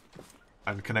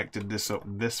and connected this up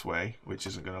this way, which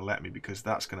isn't going to let me because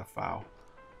that's going to foul.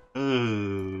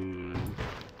 Ooh.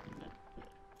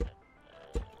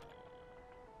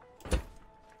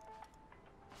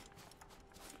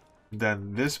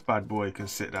 Then this bad boy can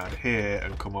sit down here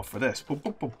and come off for this. Boom,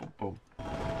 boom, boom, boom, boom.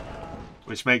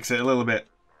 Which makes it a little bit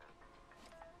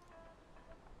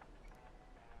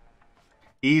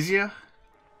easier.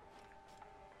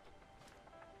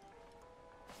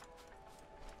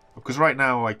 Because right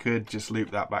now I could just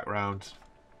loop that back round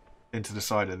into the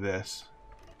side of this.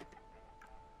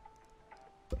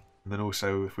 And then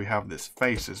also if we have this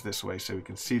faces this way so we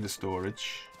can see the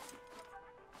storage.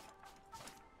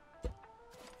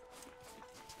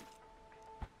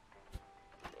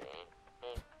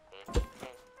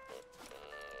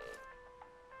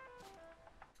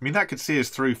 I mean, that could see us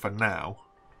through for now.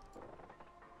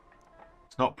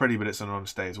 It's not pretty, but it's an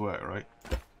honest day's work, right?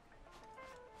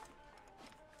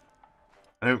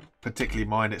 I don't particularly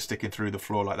mind it sticking through the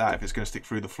floor like that if it's going to stick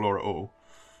through the floor at all.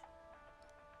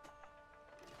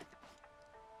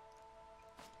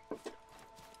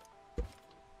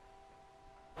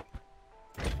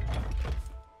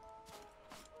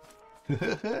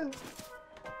 I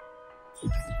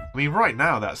mean, right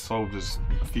now that solves us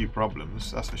a few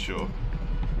problems, that's for sure.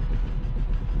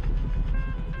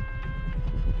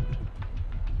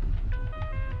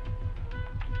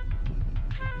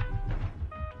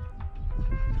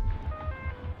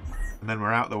 And then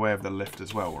we're out the way of the lift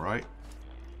as well, right?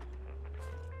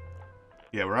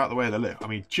 Yeah, we're out the way of the lift. I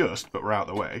mean, just, but we're out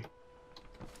the way.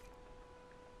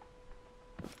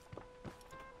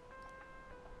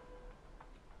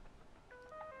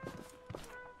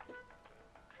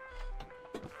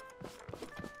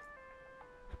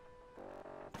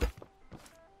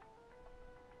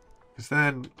 Because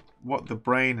then, what the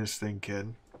brain is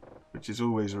thinking, which is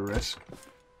always a risk,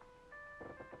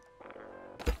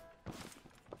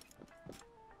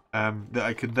 that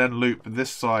I can then loop this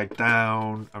side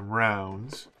down and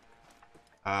round.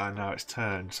 Now it's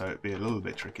turned, so it'd be a little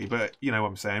bit tricky, but you know what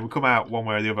I'm saying. We'll come out one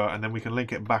way or the other, and then we can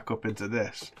link it back up into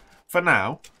this. For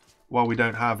now, while we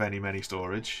don't have many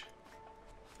storage,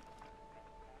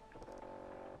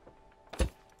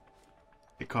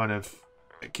 it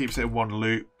keeps it in one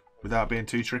loop without being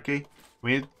too tricky. I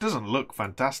mean, it doesn't look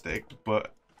fantastic,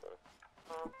 but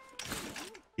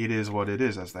it is what it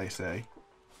is, as they say.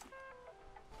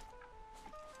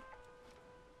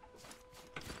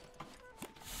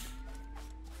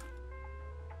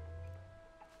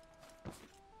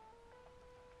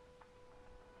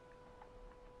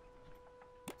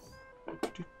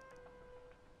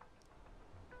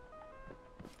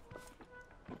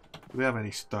 Do we have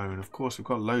any stone? Of course, we've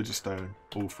got loads of stone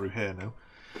all through here now.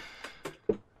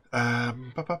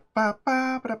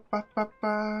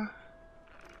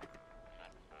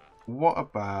 What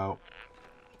about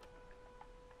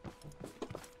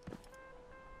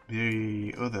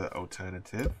the other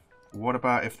alternative? What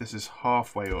about if this is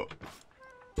halfway up?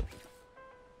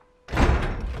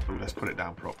 Oh, let's put it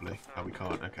down properly. Oh, we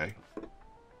can't. Okay.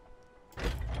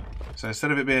 So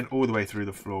instead of it being all the way through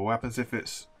the floor, what happens if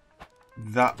it's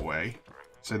that way,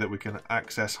 so that we can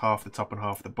access half the top and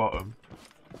half the bottom,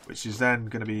 which is then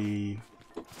going to be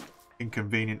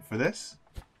inconvenient for this?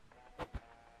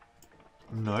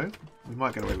 No, we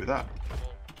might get away with that.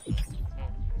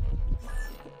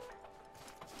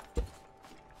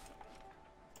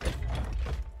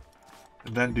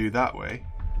 And then do that way.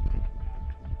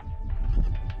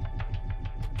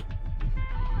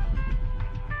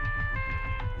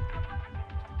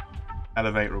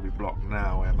 Elevator will be blocked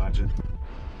now, I imagine.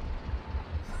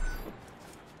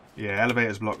 Yeah,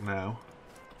 elevator's blocked now.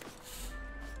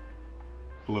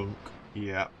 Blunk.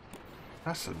 Yeah.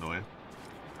 That's annoying.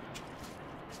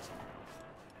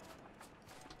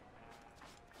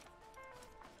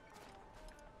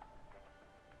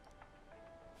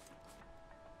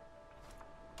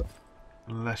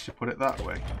 Unless you put it that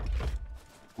way.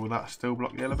 Will that still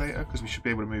block the elevator? Because we should be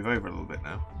able to move over a little bit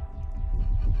now.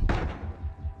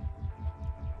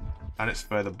 And it's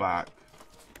further back.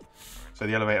 So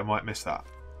the elevator might miss that.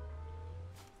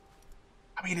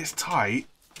 I mean, it's tight.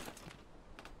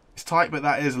 It's tight, but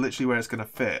that is literally where it's going to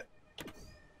fit.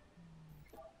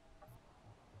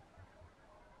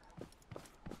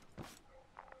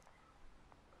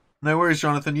 No worries,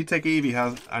 Jonathan. You take it easy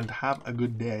and have a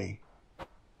good day.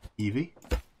 Evie?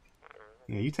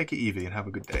 Yeah, you take it easy and have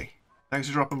a good day. Thanks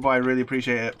for dropping by. Really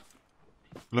appreciate it.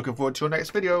 Looking forward to your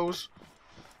next videos.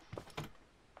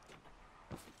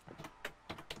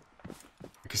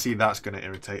 I can see that's going to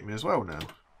irritate me as well now.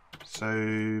 So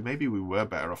maybe we were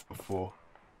better off before.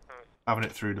 Having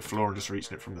it through the floor and just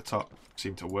reaching it from the top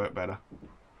seemed to work better.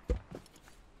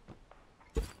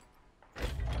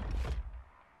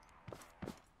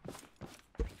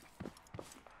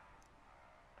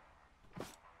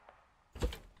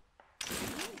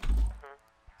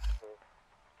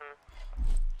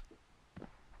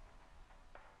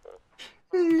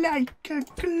 Like a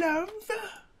glove.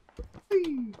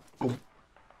 Oh.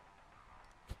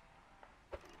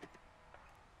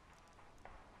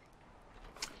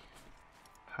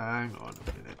 Hang on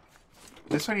a minute.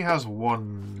 This only has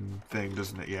one thing,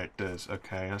 doesn't it? Yeah, it does.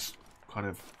 Okay, that's kind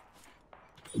of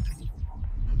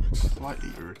slightly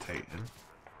irritating.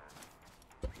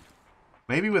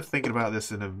 Maybe we're thinking about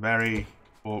this in a very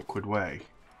awkward way.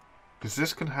 Because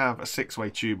this can have a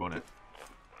 6-way tube on it.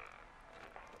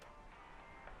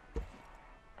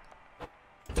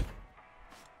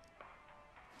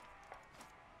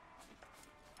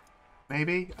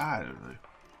 Maybe? I don't know.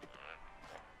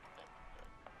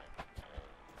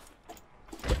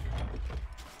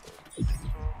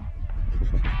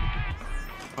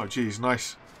 Oh geez,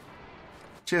 nice.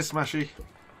 Cheers, Smashy.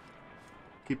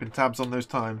 Keeping tabs on those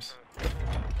times.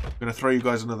 I'm gonna throw you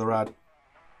guys another ad.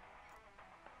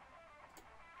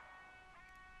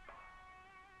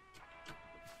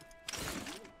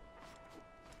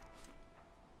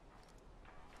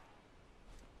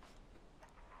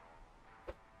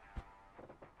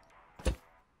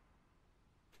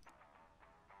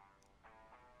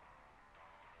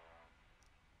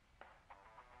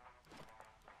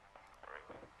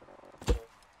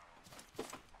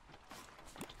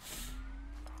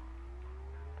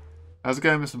 How's it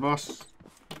going, Mr. Boss?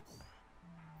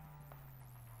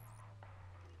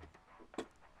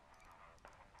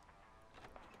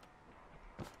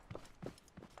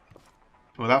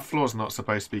 Well, that floor's not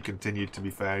supposed to be continued, to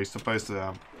be fair. He's supposed to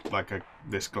have, like,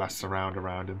 this glass surround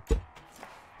around him.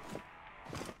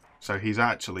 So he's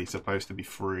actually supposed to be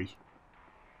free.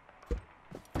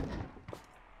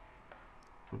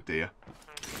 Oh, dear.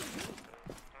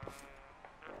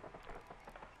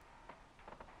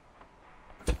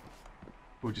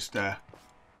 We'll just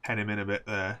pen him in a bit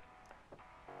there.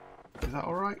 Is that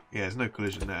alright? Yeah, there's no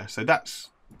collision there. So that's...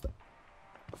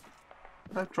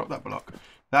 No, drop that block.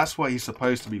 That's what he's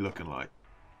supposed to be looking like.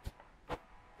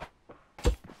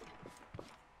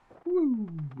 Woo.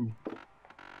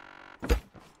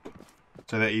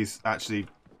 So that he's actually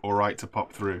alright to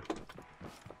pop through.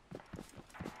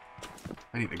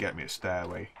 I need to get me a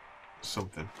stairway.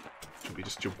 Something. Should be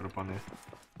just jumping up on there.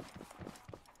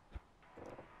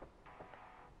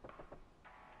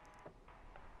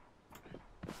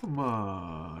 Come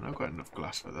on, I've got enough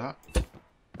glass for that.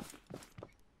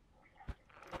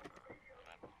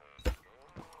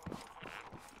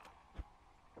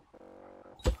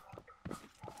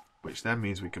 Which then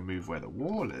means we can move where the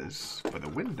wall is for the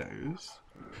windows.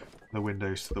 The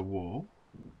windows to the wall.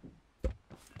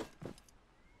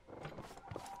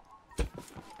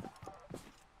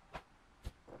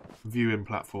 View in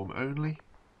platform only.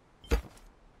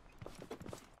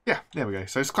 Yeah, there we go.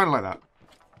 So it's kind of like that.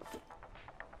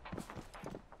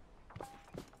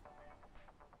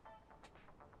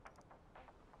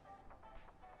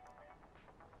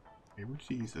 Able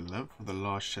to use the length of the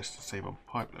large chest to save on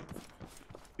pipe length.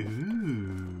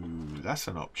 Ooh, that's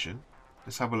an option.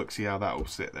 Let's have a look, see how that will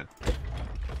sit then.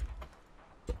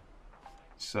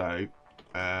 So,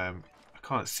 I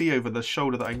can't see over the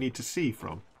shoulder that I need to see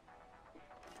from.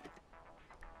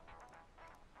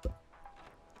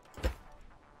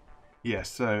 Yeah,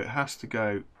 so it has to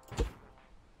go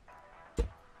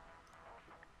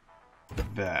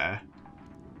there.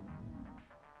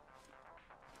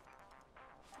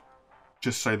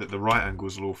 Just so that the right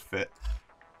angles will all fit.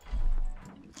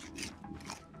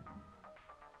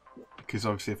 Because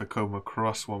obviously if I come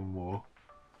across one more,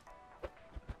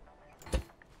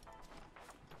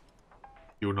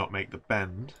 you'll not make the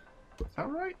bend. Is that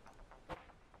right?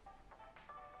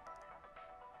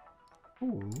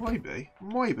 Oh, maybe.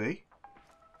 Maybe.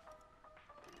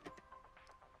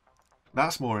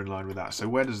 That's more in line with that. So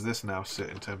where does this now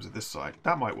sit in terms of this side?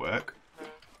 That might work.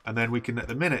 And then we can, at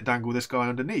the minute, dangle this guy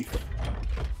underneath.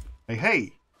 Hey,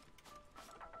 hey!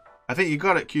 I think you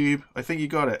got it, Cube. I think you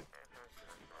got it.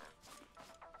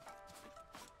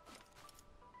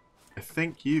 I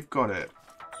think you've got it.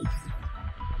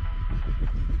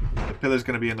 The pillar's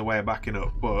going to be in the way of backing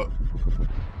up, but...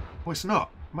 Oh, it's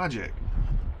not. Magic.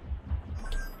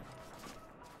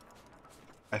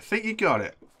 I think you got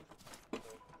it.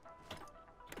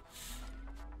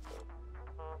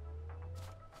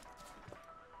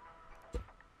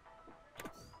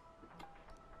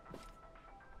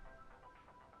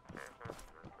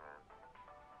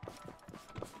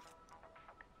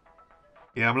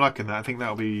 Yeah, I'm liking that. I think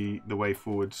that'll be the way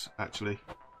forwards, actually.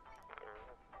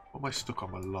 What am I stuck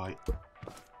on my light?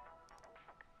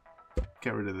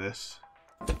 Get rid of this.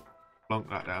 Plonk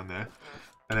that down there.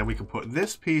 And then we can put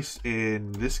this piece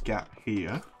in this gap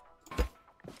here.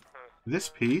 This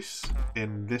piece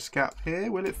in this gap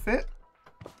here. Will it fit?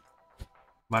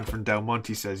 Man from Del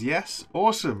Monte says yes.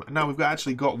 Awesome. And now we've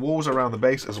actually got walls around the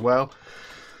base as well.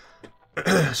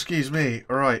 Excuse me.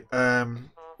 Alright.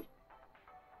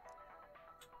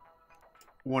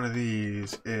 One of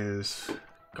these is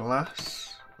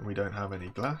glass. And we don't have any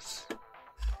glass.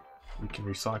 We can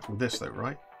recycle this though,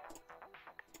 right?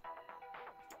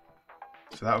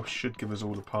 So that should give us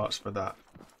all the parts for that.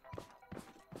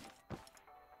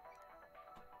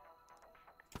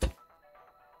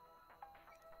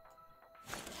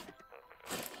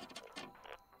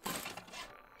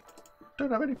 Don't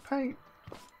have any paint.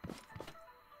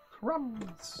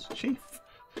 Crumbs, chief.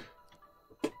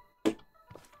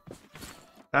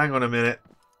 Hang on a minute.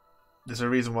 There's a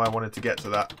reason why I wanted to get to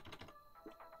that.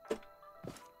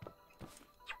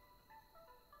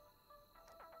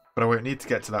 But I won't need to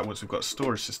get to that once we've got a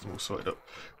storage system all sorted up.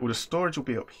 Well, the storage will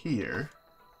be up here.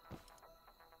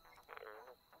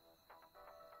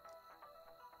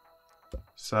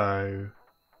 So,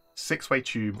 6-way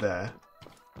tube there.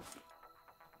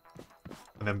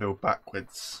 And then build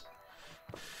backwards.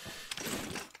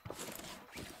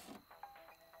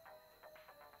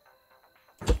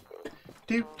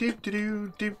 Do do do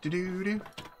do do do do do.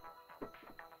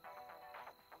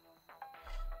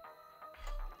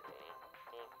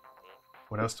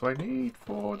 What else do I need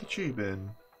for the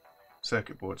tubing?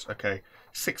 Circuit boards. Okay,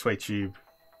 6-way tube.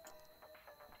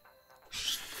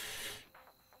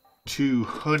 2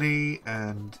 honey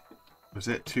and was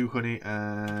it 2 honey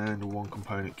and 1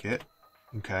 component kit?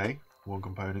 Okay, 1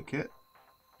 component kit.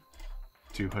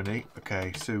 2 honey.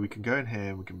 Okay, so we can go in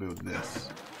here and we can build this.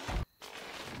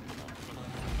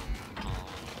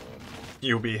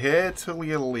 You'll be here till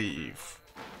you leave.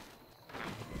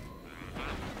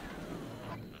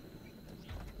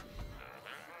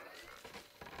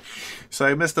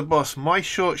 So, Mr. Boss, my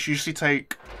shorts usually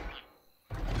take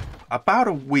about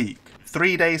a week,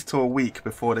 3 days to a week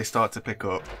before they start to pick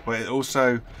up. But it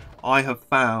also, I have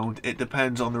found, it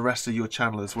depends on the rest of your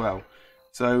channel as well.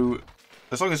 So,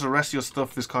 as long as the rest of your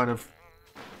stuff is kind of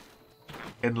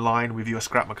in line with your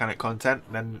scrap mechanic content,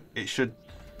 then it should,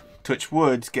 touch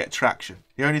wood, get traction.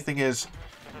 The only thing is,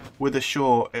 with a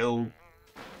short, you'll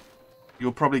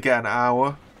probably get an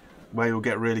hour where you'll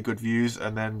get really good views,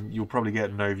 and then you'll probably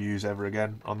get no views ever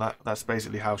again on that. That's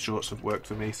basically how shorts have worked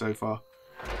for me so far.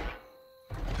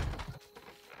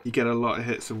 You get a lot of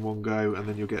hits in one go, and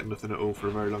then you'll get nothing at all for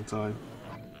a very long time.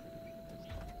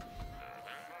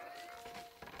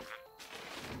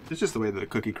 It's just the way that the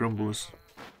cookie crumbles.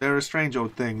 They're a strange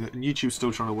old thing, and YouTube's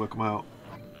still trying to work them out.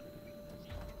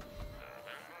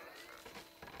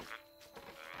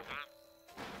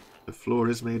 The floor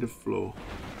is made of floor.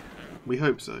 We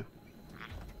hope so.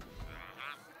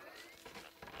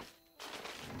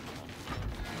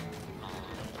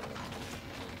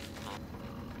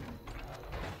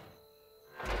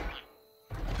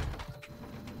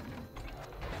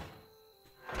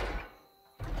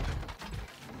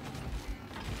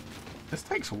 This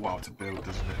takes a while to build,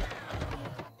 doesn't it?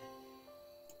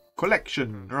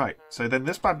 Collection! Right, so then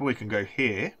this bad boy can go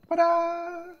here.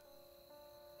 Ta-da!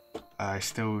 I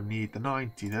still need the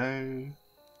 90 though.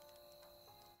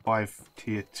 5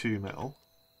 tier 2 metal.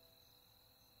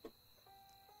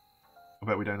 I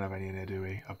bet we don't have any in here, do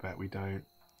we? I bet we don't.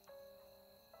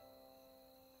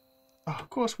 Oh, of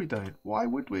course we don't. Why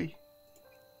would we?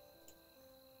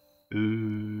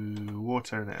 Ooh,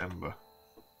 water and ember.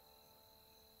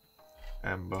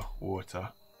 Ember, water.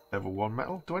 Level 1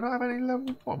 metal? Do I not have any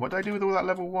level 1? What did I do with all that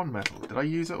level 1 metal? Did I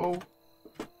use it all?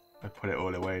 I put it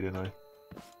all away, didn't I?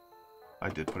 I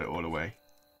did put it all away.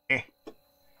 Eh.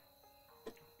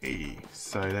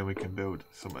 So then we can build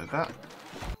some of that.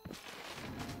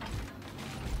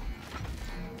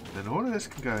 Then all of this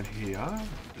can go in here,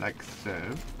 like so.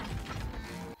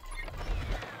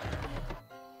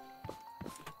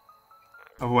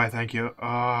 Oh, wait, thank you.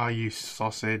 Ah, oh, you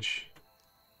sausage.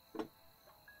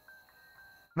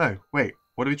 No, wait.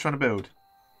 What are we trying to build?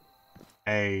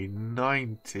 A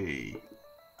 90.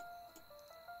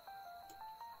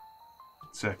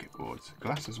 Circuit boards.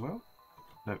 Glass as well?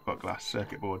 No, got glass.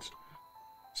 Circuit boards.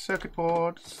 Circuit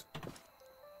boards.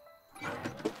 I'm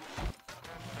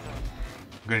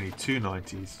going to need 2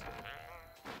 90s.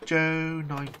 Joe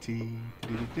 90.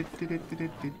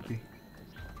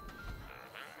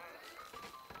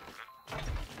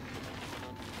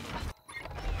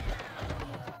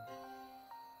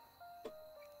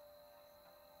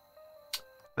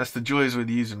 That's the joys with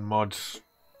using mods.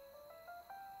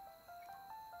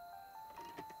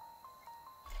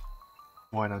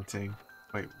 Wine hunting.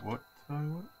 Wait, what?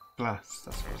 Glass.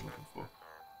 That's what I was looking for.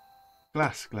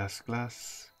 Glass, glass,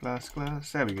 glass, glass,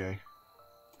 glass. There we go.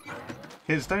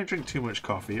 Kids, don't drink too much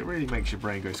coffee. It really makes your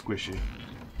brain go squishy.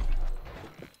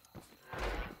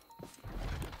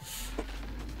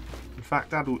 In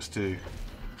fact, adults do.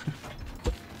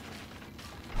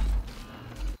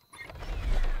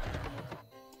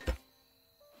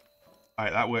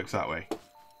 Alright, that works that way.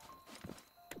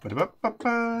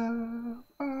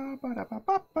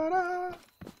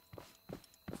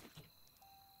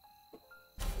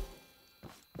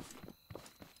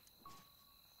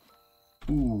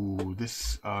 Ooh,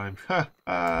 this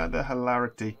the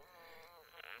hilarity.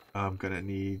 I'm gonna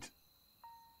need.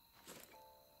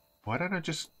 Why don't I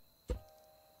just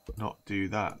not do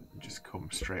that and just come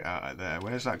straight out of there?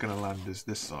 Where's that gonna land? Is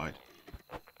this side?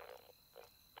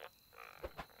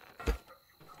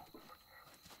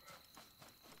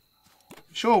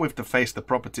 Sure, we have to face the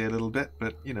property a little bit,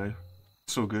 but you know,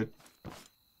 it's all good.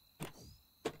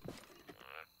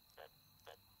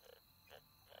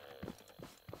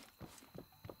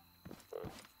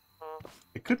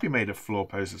 It could be made of floor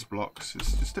posers blocks.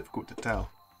 It's just difficult to tell.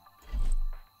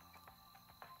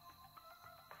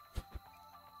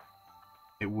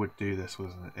 It would do this,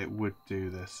 wasn't it? It would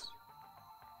do this.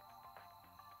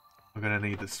 I'm going to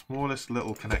need the smallest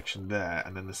little connection there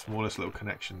and then the smallest little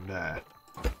connection there.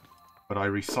 But I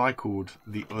recycled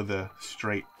the other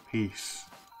straight piece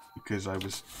because I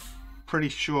was pretty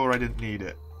sure I didn't need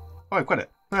it. Oh, I've got it.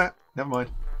 Ah, never mind.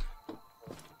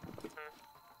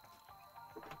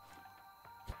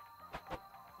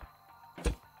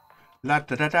 La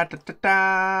da da da da da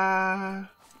da.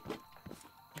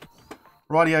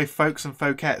 Rightio, folks and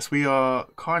folkettes, we are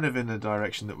kind of in the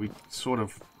direction that we sort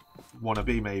of want to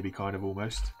be, maybe, kind of,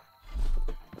 almost.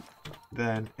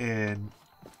 Then in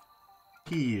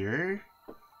here,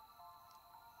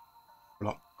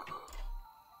 block.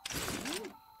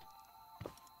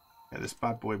 Get this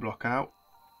bad boy block out.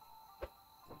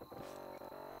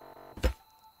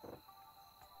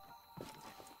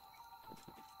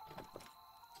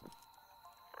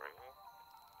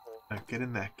 No, get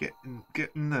in there, get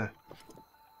in there.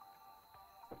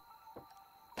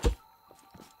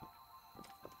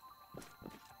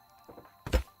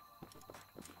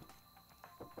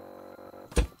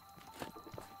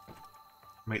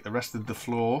 Make the rest of the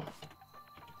floor,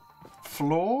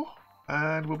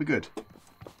 and we'll be good.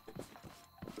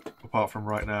 Apart from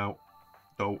right now,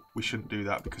 though, we shouldn't do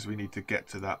that because we need to get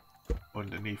to that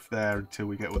underneath there until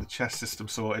we get all the chest system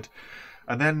sorted.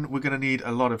 And then we're going to need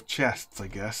a lot of chests, I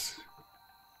guess.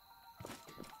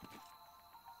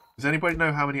 Does anybody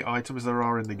know how many items there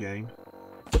are in the game?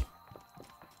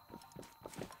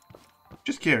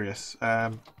 Just curious.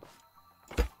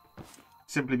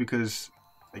 Simply because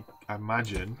I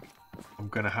imagine I'm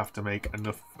going to have to make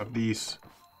enough of these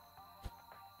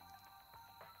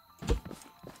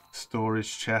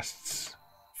storage chests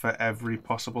for every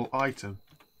possible item.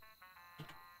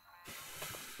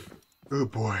 Oh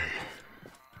boy.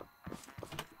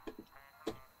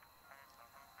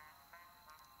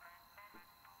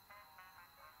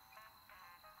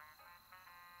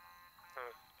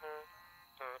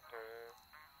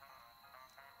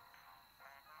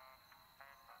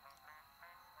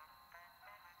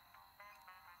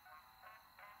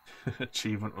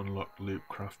 Achievement unlocked, loot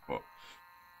craft bot.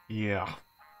 Yeah.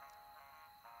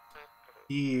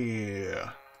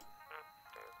 Yeah.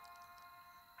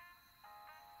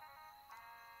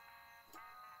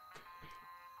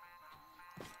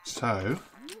 So,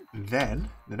 then,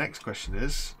 the next question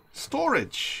is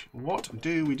storage. What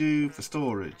do we do for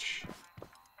storage?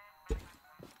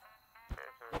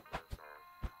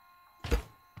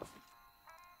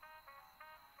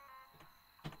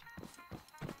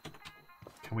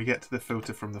 Can we get to the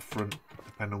filter from the front,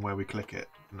 depending on where we click it?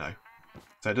 No.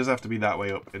 So it does have to be that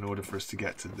way up in order for us to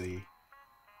get to the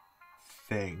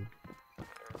thing.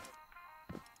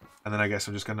 And then I guess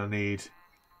I'm just going to need...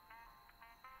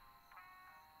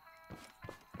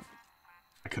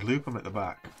 I could loop them at the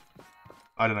back.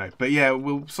 I don't know. But yeah,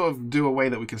 we'll sort of do a way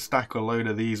that we can stack a load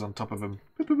of these on top of them.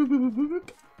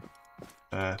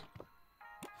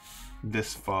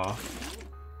 This far.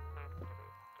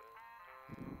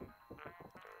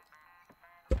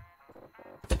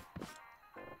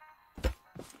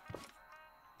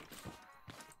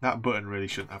 That button really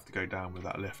shouldn't have to go down with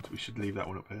that lift. We should leave that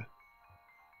one up here.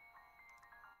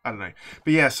 I don't know.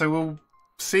 But yeah, so we'll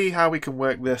see how we can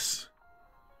work this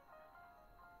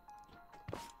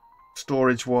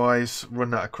storage-wise.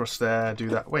 Run that across there, do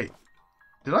that. Wait,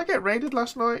 did I get raided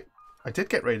last night? I did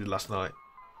get raided last night.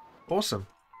 Awesome.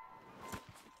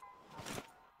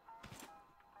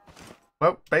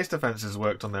 Well, base defenses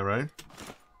worked on their own.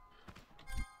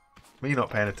 Me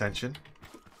not paying attention.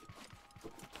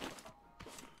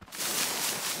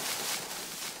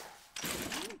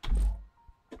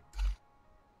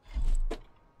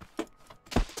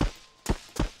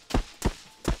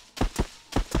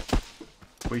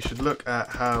 We should look at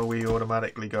how we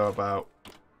automatically go about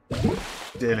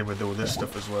dealing with all this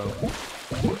stuff as well.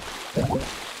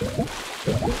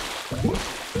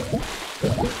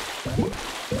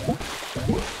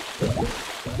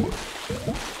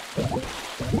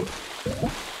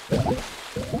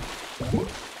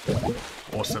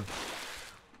 Awesome.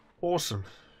 Awesome.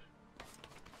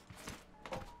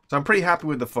 So I'm pretty happy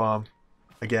with the farm,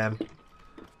 again.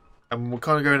 And we're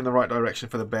kind of going in the right direction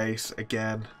for the base,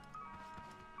 again.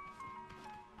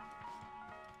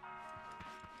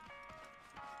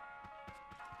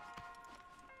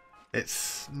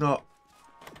 It's not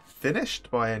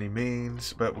finished by any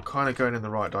means, but we're kind of going in the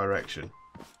right direction.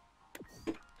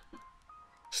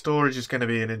 Storage is going to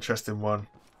be an interesting one.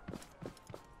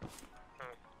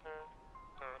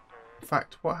 In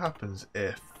fact, what happens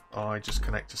if I just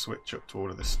connect a switch up to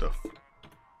all of this stuff?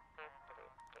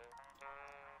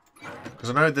 Because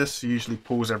I know this usually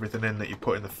pulls everything in that you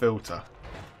put in the filter.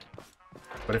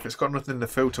 But if it's got nothing in the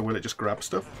filter, will it just grab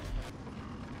stuff?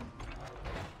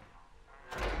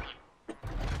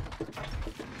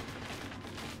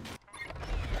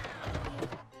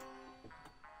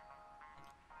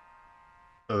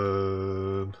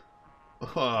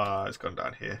 It's gone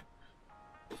down here.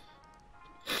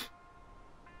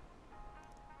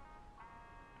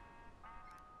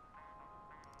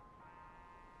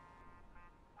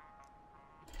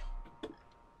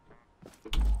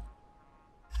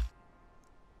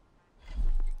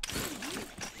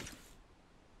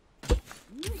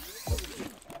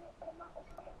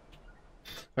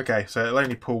 Okay, so it'll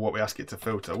only pull what we ask it to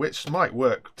filter, which might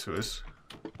work to us.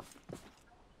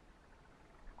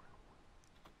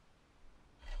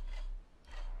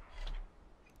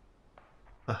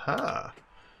 Aha.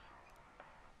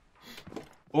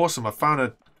 Awesome, I found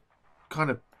a kind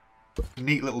of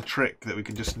neat little trick that we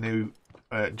can just nick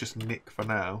for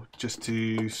now, just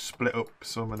to split up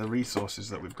some of the resources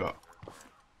that we've got.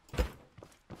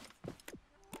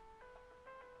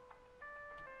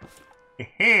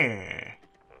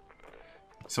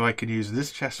 So I can use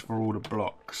this chest for all the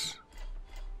blocks.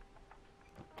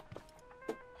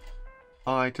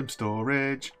 Item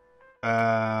storage.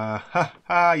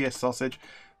 Yes, sausage.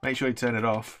 Make sure you turn it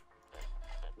off.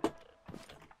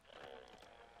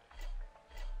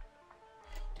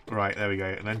 Right, there we go.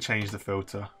 And then change the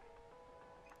filter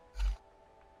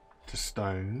to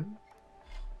stone.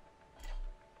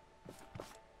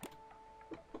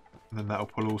 And then that'll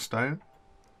pull all stone.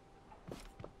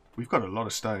 We've got a lot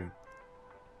of stone.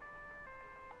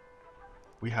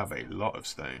 We have a lot of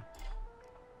stone.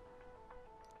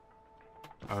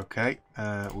 Okay,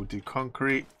 we'll do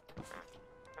concrete.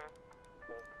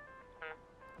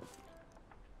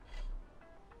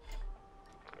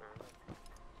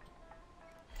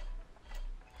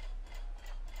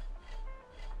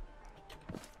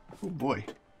 Oh boy.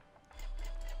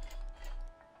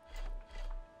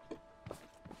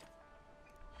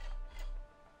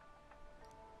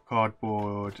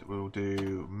 Cardboard, we'll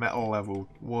do metal level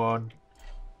 1.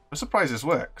 I'm surprised this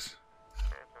works.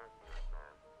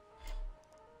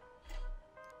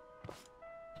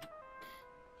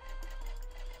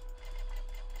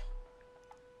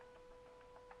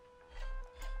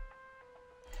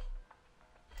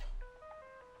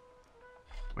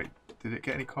 Did it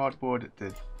get any cardboard? It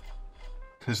did.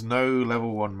 There's no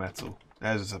level 1 metal.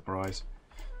 There's a surprise.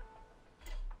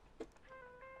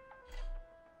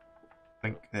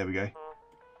 There we go.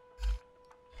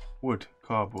 Wood,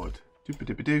 cardboard.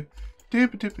 Doopa-doopa-doo.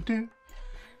 Doopa-doopa-doo.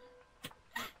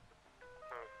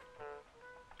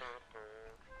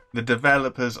 The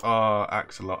developers are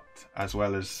Axolot, as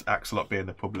well as Axolot being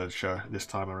the publisher this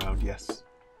time around, yes.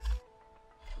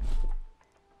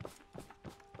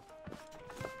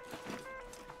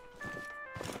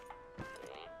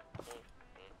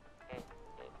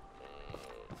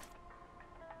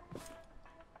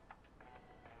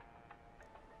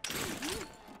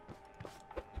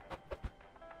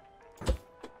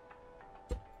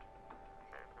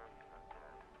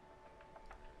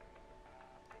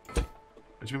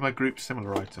 What do you mean by group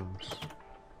similar items?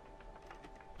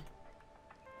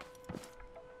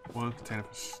 One container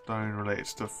for stone related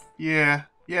stuff. Yeah,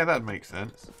 that makes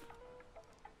sense.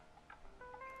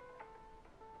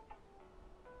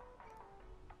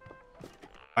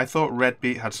 I thought Red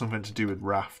Beet had something to do with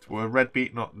Raft. Were Red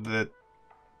Beet not the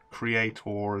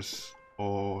creators,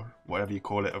 or whatever you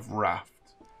call it, of Raft?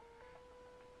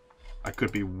 I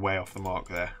could be way off the mark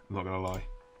there, I'm not going to lie.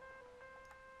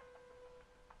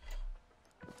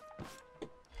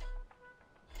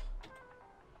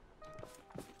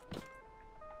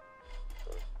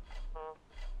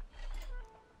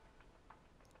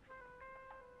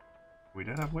 We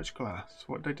don't have much glass.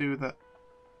 What did I do with that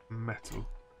metal?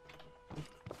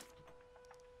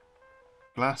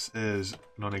 Glass is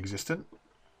non-existent.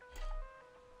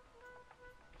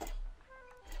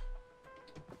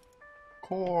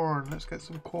 Corn. Let's get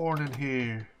some corn in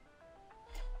here.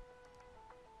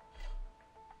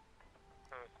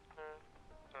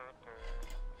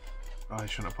 Oh, I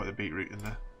shouldn't have put the beetroot in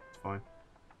there. It's fine.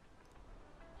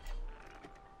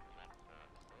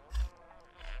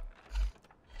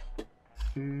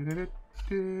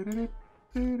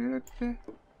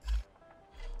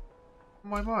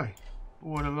 My.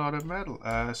 What a lot of metal.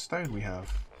 Stone we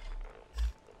have.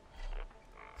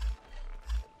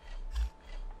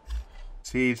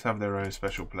 Seeds have their own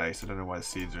special place. I don't know why the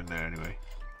seeds are in there anyway.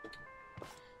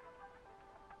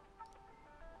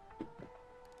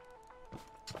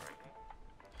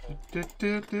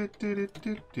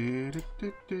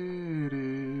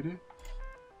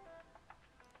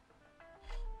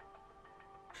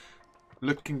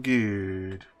 Looking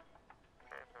good.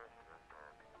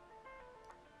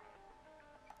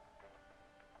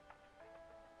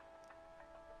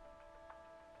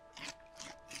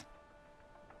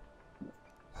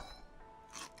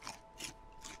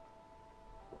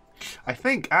 I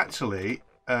think actually,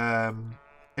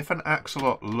 if an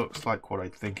axolot looks like what I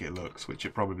think it looks, which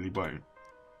it probably won't,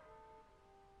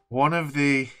 one of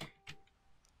the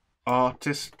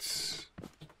artists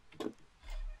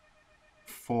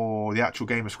for the actual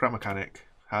game of Scrap Mechanic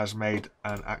has made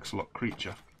an axolot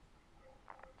creature.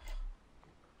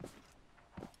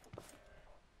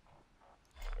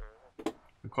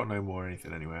 We've got no more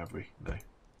anything anyway, have we? No.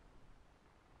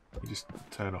 You just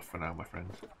turn off for now, my friend.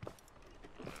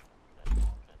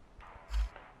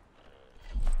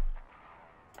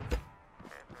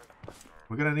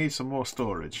 We're going to need some more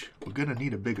storage. We're going to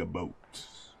need a bigger boat.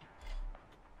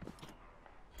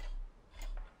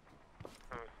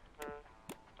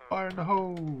 Fire in the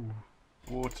hole!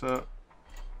 Water.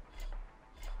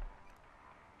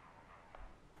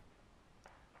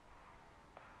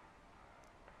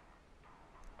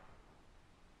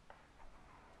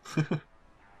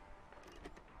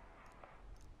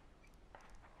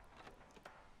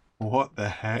 What the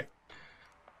heck?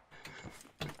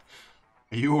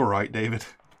 Are you alright, David?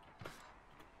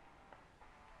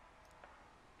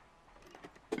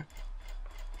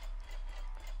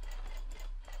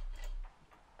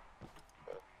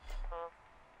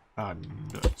 Ah,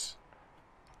 nuts.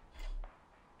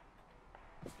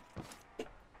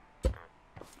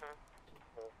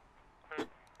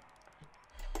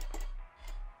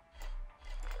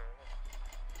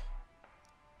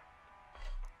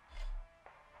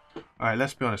 Alright,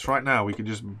 let's be honest. Right now, we can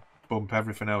just bump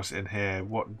everything else in here.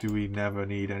 What do we never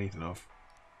need anything of?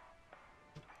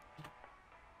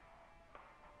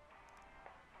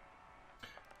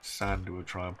 Sand we'll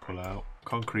try and pull out.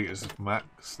 Concrete is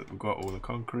max, that we've got all the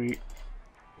concrete.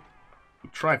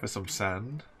 We'll try for some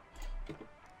sand.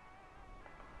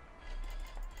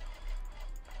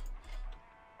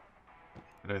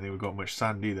 I don't think we've got much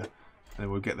sand either. And then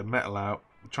we'll get the metal out.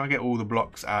 We'll try and get all the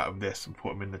blocks out of this and put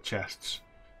them in the chests.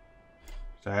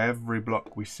 So every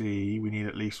block we see, we need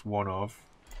at least one of.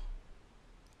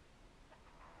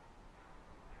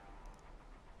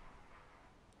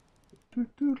 Right,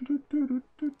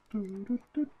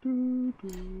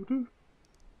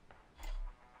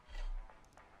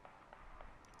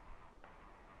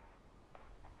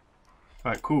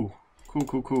 cool.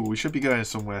 Cool. We should be going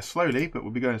somewhere. Slowly, but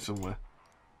we'll be going somewhere.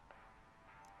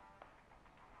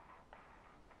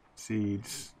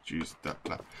 Seeds, juice, blah.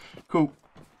 Cool.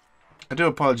 I do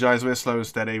apologise, we're slow and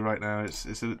steady right now.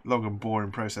 It's a long and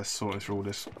boring process sorting through all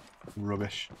this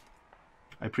rubbish.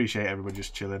 I appreciate everyone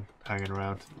just chilling, hanging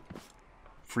around,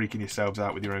 freaking yourselves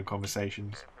out with your own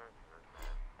conversations.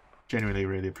 Genuinely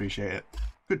really appreciate it.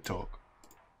 Good talk.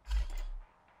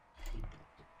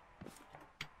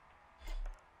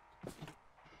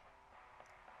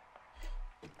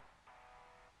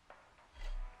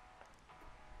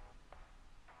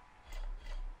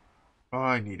 Oh,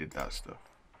 I needed that stuff.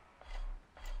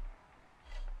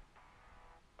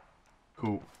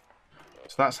 Cool.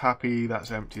 So that's happy, that's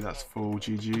empty, that's full.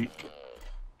 GG.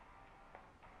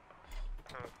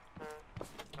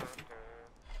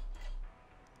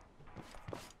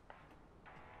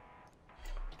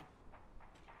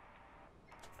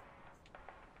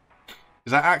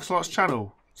 Is that Axolot's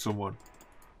channel? Someone?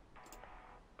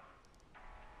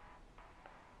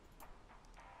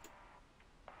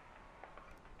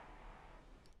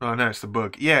 Oh no, it's the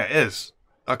bug. Yeah, it is.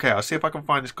 Okay, I'll see if I can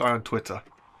find this guy on Twitter.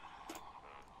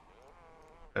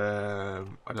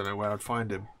 I don't know where I'd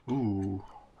find him. Ooh.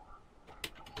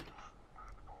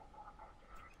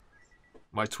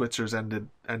 My Twitter's entered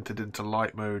into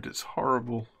light mode. It's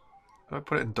horrible. How do I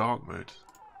put it in dark mode?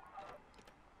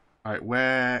 Alright,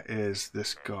 where is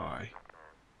this guy?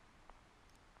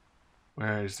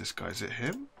 Where is this guy? Is it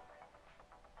him?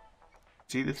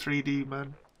 Is he the 3D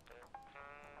man?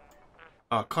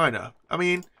 Oh, kinda. I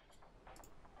mean...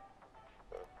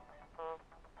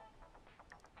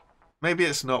 maybe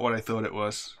it's not what I thought it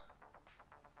was.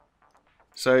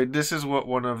 So this is what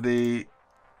one of the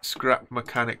scrap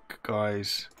mechanic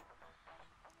guys...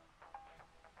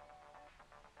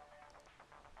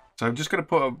 So I'm just going to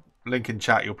put a link in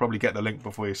chat. You'll probably get the link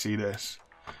before you see this.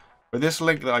 But this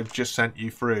link that I've just sent you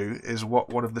through is what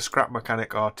one of the scrap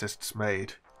mechanic artists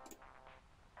made.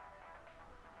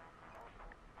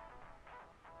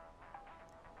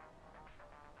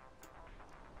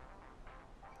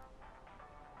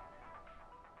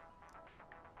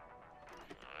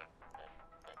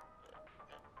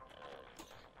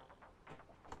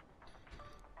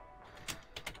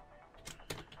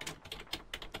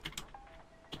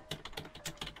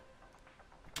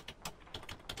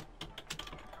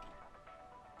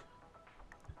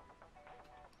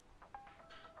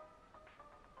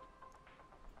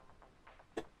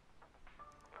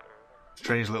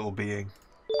 Strange little being.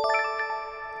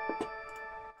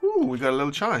 Ooh, we got a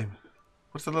little chime.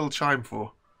 What's the little chime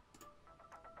for?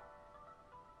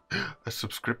 A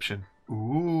subscription.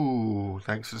 Ooh,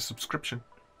 thanks for the subscription.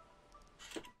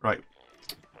 Right.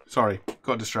 Sorry,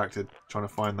 got distracted trying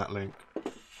to find that link.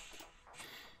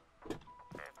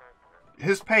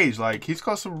 His page, like, he's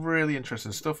got some really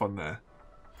interesting stuff on there.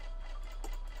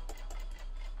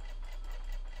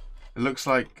 It looks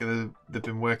like they've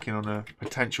been working on a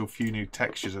potential few new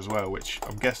textures as well, which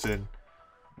I'm guessing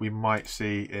we might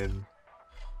see in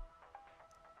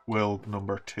world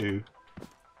number 2.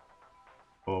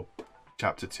 Or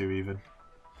chapter 2 even.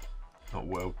 Not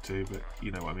world 2, but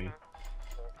you know what I mean.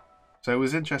 So it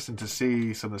was interesting to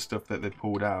see some of the stuff that they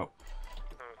pulled out.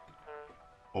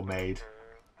 Or made.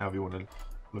 However you want to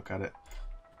look at it.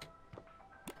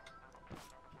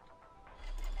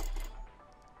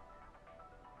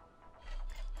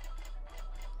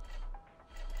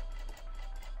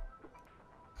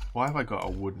 Why have I got a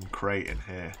wooden crate in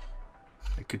here?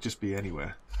 It could just be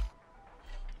anywhere.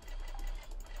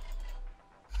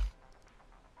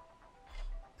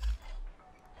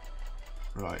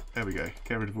 Right, there we go.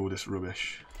 Get rid of all this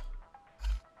rubbish.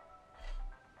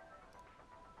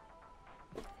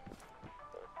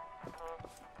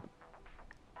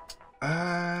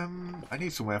 I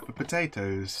need somewhere for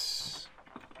potatoes.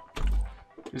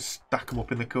 Just stack them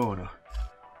up in the corner.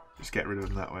 Just get rid of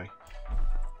them that way.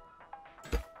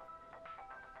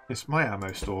 It's my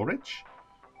ammo storage.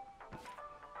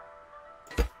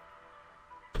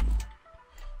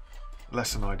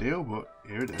 Less than ideal, but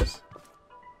here it is.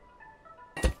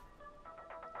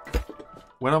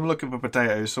 When I'm looking for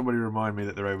potatoes, somebody remind me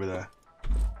that they're over there.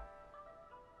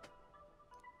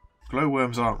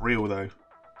 Glowworms aren't real though.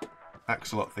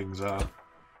 Axolot things are.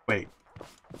 Wait.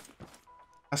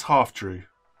 That's half true.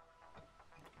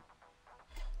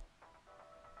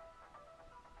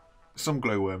 Some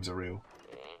glowworms are real.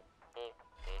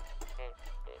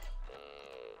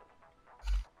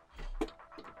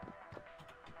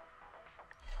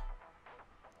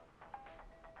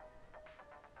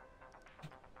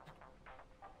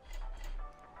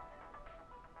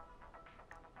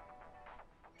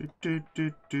 Do, do,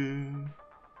 do, do.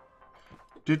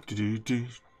 Do, do, do, do.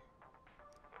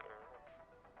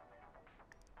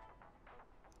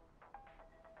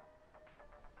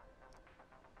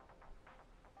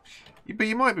 But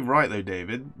you might be right though,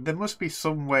 David. There must be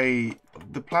some way.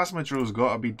 The plasma drill's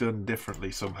got to be done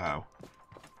differently somehow.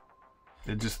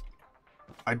 I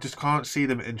just can't see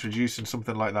them introducing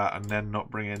something like that and then not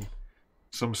bringing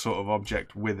some sort of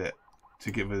object with it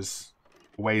to give us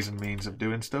ways and means of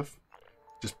doing stuff.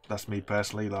 Just that's me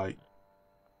personally, like.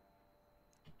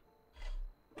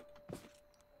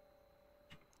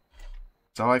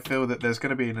 So I feel that there's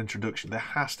going to be an introduction. There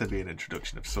has to be an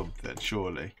introduction of something,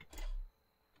 surely.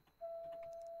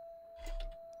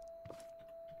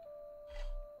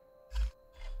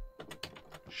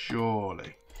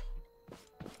 Surely.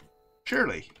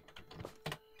 Surely.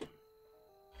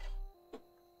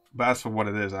 But as for what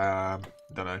it is, don't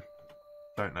know.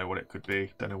 Don't know what it could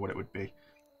be. Don't know what it would be.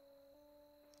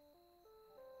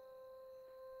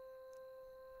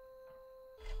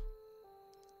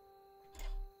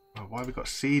 Oh, why have we got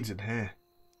seeds in here?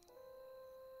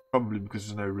 Probably because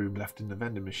there's no room left in the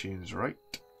vending machines, right?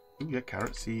 Ooh, yeah,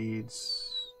 carrot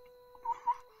seeds.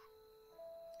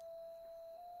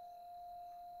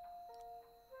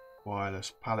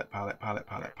 Wireless pallet.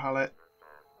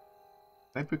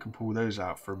 Maybe we can pull those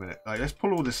out for a minute. Like, let's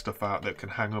pull all this stuff out that can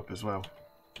hang up as well.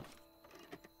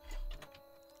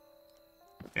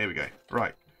 Here we go.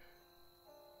 Right.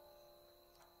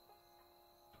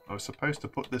 I was supposed to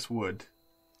put this wood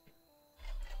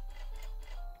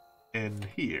in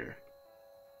here.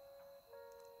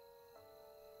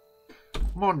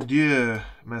 Mon Dieu,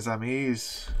 mes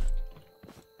amis.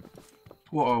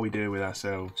 What are we doing with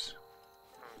ourselves?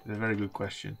 It's a very good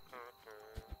question.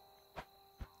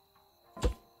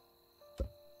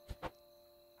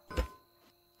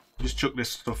 Just chuck this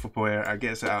stuff up where it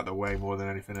gets it out of the way more than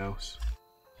anything else.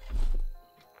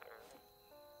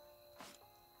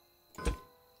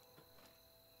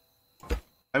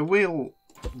 I will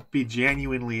be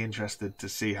genuinely interested to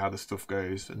see how the stuff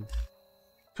goes, and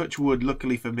touch wood,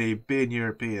 luckily for me, being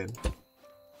European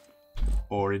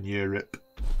or in Europe,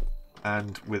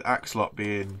 and with Axolot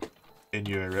being in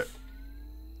Europe,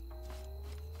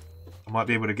 I might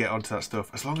be able to get onto that stuff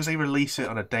as long as they release it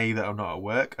on a day that I'm not at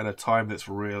work and a time that's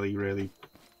really, really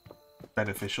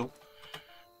beneficial.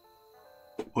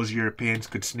 Us Europeans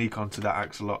could sneak onto that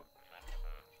Axolot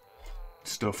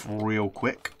stuff real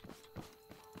quick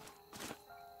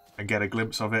and get a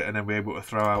glimpse of it, and then be able to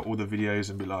throw out all the videos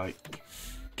and be like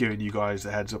giving you guys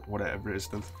a heads up, whatever it is.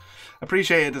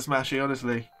 Appreciate it, Smashy,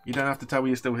 honestly. You don't have to tell me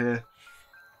you're still here.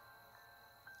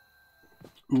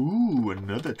 Ooh,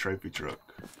 another trophy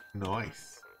truck.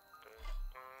 Nice.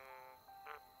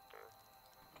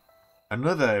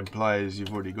 Another implies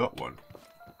you've already got one.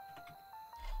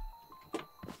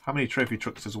 How many trophy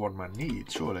trucks does one man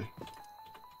need, surely?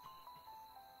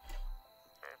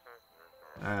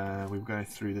 We were going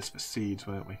through this for seeds,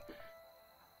 weren't we?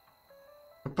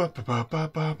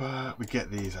 We get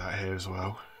these out here as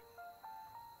well.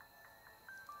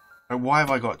 And why have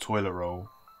I got toilet roll?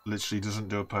 Literally doesn't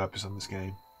do a purpose on this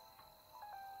game.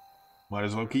 Might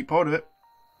as well keep hold of it.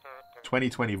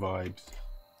 2020 vibes.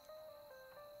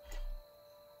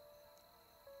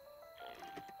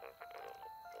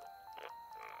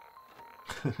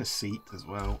 A seat as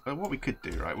well. And what we could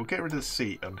do, right? We'll get rid of the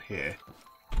seat on here.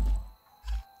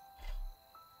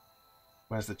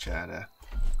 Where's the chair there?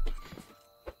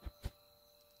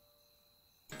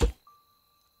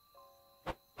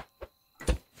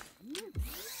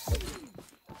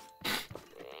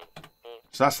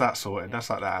 So that's that sorted. That's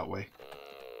like that out way.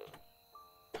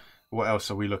 What else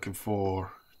are we looking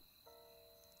for?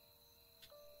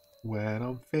 When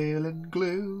I'm feeling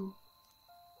glue.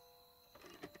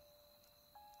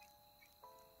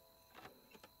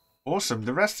 Awesome.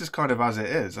 The rest is kind of as it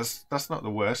is. That's not the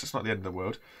worst. It's not the end of the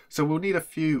world. So we'll need a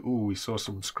few. Ooh, we saw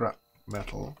some scrap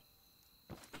metal.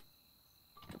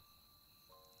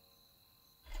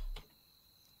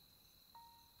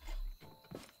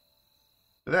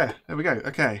 There we go.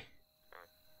 Okay.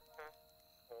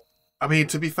 I mean,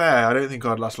 to be fair, I don't think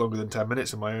I'd last longer than 10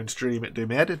 minutes in my own stream. It'd do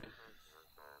me head in.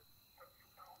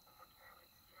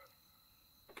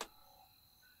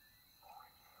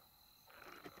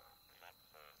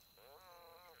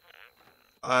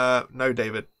 No,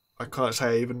 David. I can't say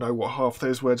I even know what half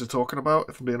those words are talking about,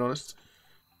 if I'm being honest.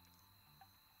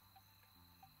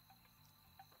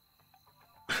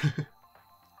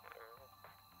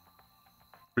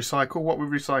 Recycle? What we're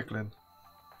recycling?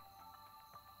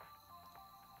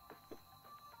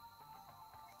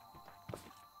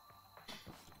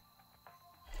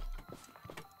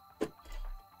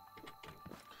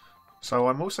 So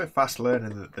I'm also fast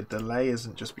learning that the delay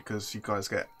isn't just because you guys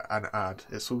get an ad.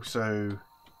 It's also...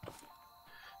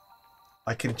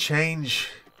 I can change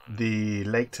the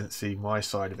latency, my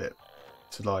side of it,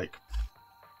 to like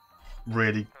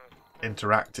really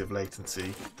interactive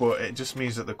latency. But it just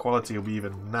means that the quality will be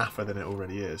even naffer than it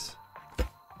already is.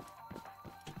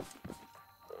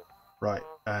 Right,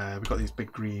 we've got these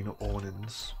big green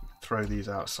awnings. Throw these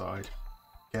outside.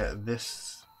 Get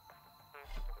this.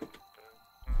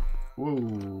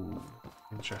 Whoa,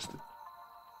 interesting.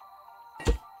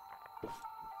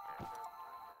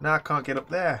 Now I can't get up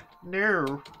there.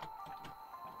 No.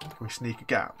 Can we sneak a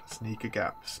gap? Sneak a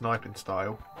gap. Sniping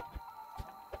style.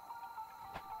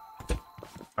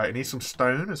 Right, I need some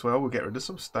stone as well. We'll get rid of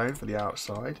some stone for the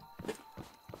outside.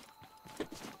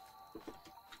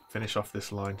 Finish off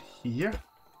this line here.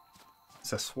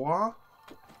 Ce soir.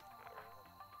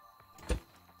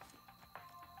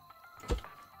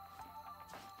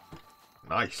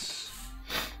 Nice.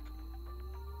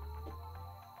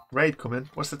 Raid coming.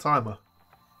 What's the timer?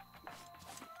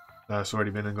 No, it's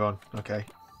already been and gone. Okay.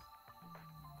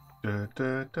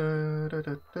 That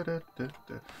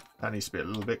needs to be a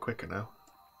little bit quicker now.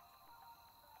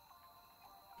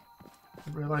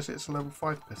 Didn't realise it's a level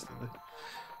 5 piston.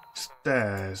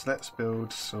 Stairs. Let's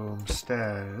build some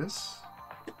stairs.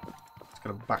 It's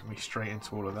going to back me straight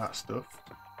into all of that stuff.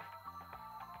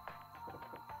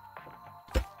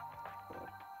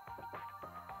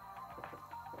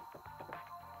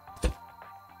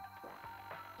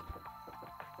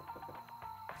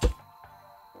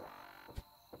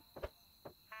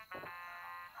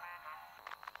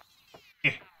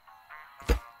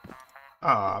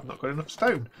 Ah, I've not got enough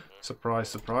stone. Surprise,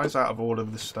 surprise, out of all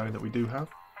of the stone that we do have.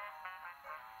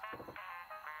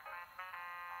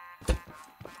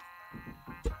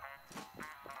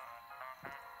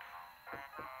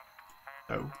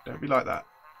 No, don't be like that.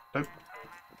 Nope.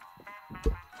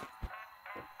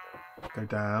 Go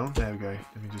down. There we go.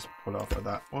 Let me just pull it off of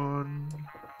that one.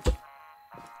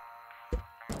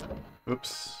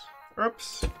 Oops.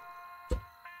 Oops.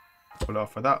 Pull it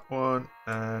off of that one.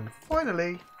 And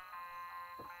finally...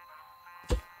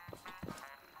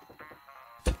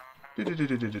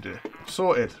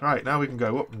 sorted. Right, now we can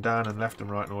go up and down and left and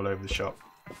right and all over the shop.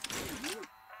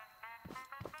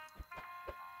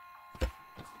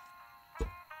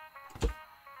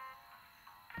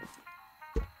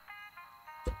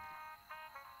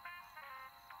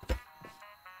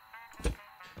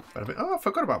 Oh, I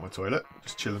forgot about my toilet.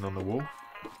 Just chilling on the wall.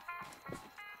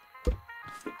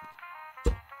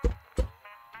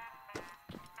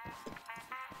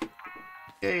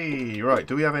 Yay! Right,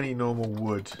 do we have any normal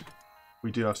wood? We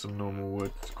do have some normal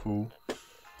wood. Cool.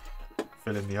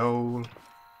 Fill in the hole.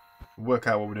 Work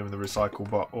out what we're doing with the recycle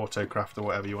bot, autocraft, or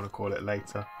whatever you want to call it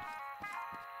later.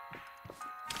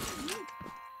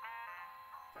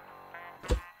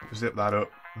 Zip that up.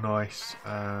 Nice.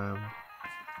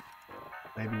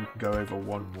 Maybe we can go over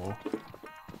one more.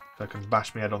 So I can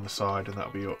bash my head on the side and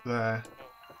that'll be up there.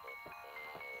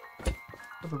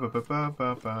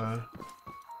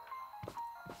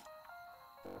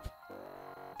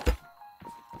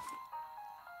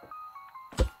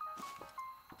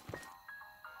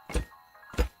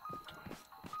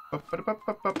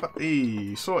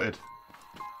 Eee, sorted.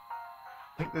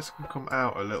 I think this can come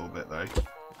out a little bit though.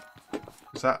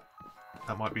 Is that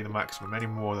might be the maximum. Any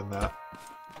more than that?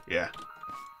 Yeah.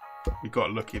 We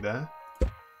got lucky there.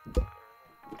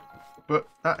 But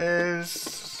that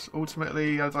is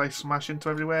ultimately, as I smash into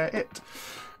everywhere, it.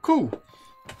 Cool.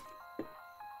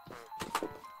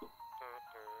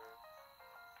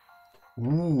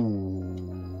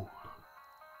 Ooh.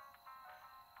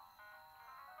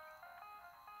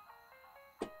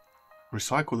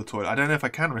 Recycle the toilet. I don't know if I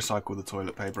can recycle the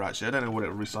toilet paper actually. I don't know what it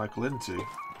will recycle into.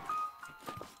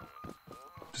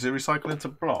 Does it recycle into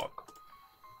block?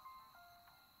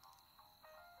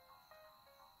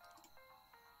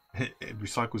 It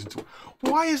recycles into...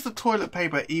 Why is the toilet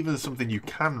paper even something you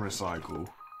can recycle?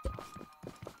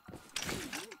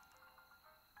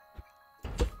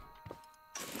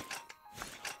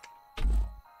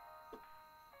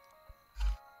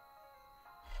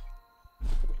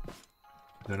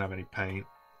 I don't have any paint.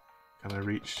 Can I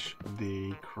reach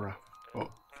the craft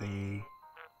bot thingy?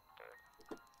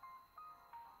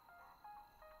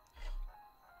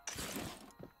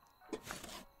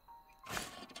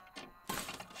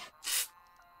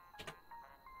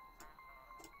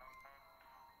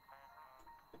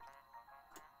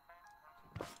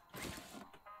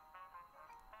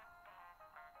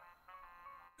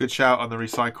 Good shout on the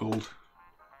recycled.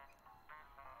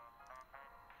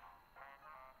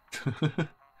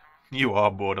 You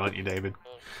are bored, aren't you, David?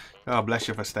 Oh, bless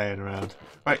you for staying around.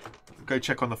 Right, go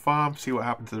check on the farm, see what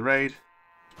happened to the raid.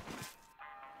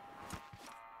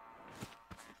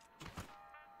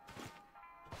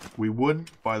 We won,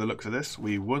 by the looks of this.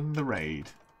 We won the raid.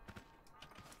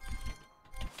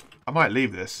 I might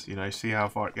leave this, you know, see how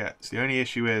far it gets. The only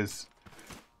issue is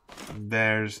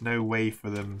there's no way for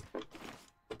them...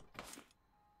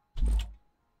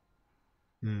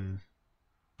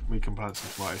 We can plant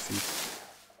some tomato seeds.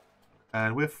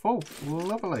 And we're full.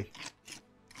 Lovely.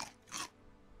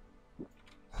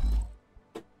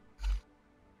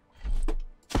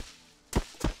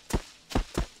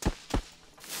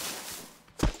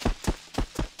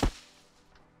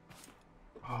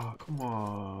 Oh, come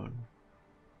on.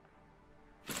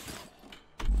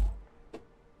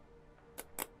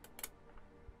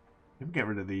 Let me get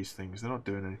rid of these things. They're not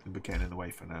doing anything but getting in the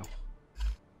way for now.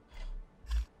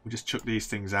 We just chuck these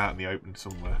things out in the open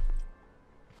somewhere.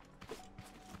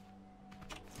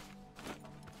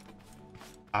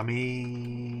 I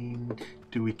mean,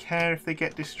 do we care if they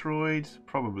get destroyed?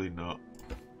 Probably not.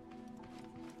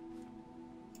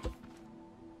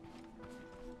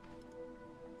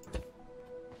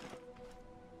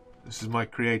 This is my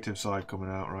creative side coming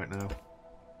out right now.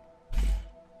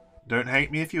 Don't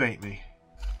hate me if you hate me.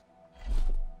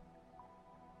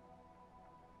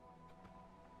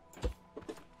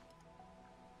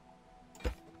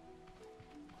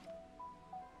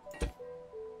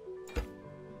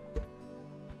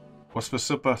 What's for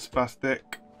supper, spastic?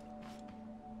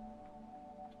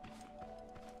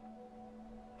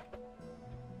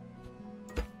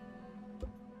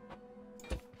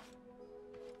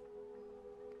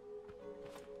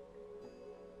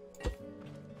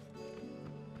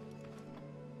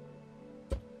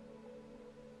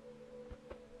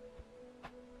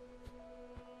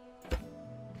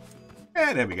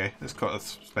 Yeah, there we go. Let's cut the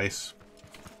space.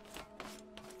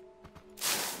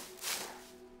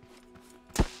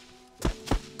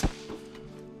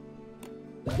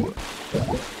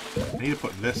 I need to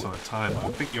put this on a timer. I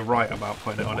think you're right about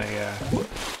putting it on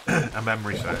a a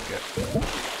memory circuit.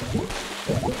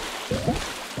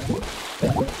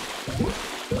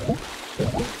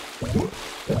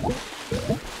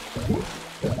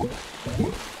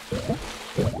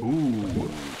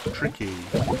 Ooh, tricky.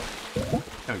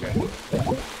 There we go.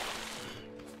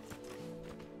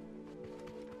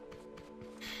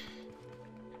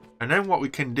 And then what we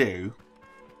can do,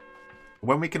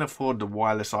 when we can afford the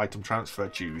wireless item transfer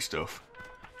tube stuff,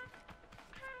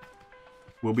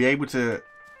 we'll be able to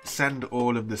send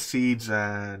all of the seeds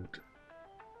and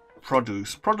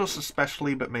produce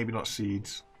especially, but maybe not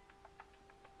seeds.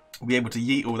 We'll be able to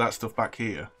yeet all that stuff back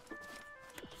here.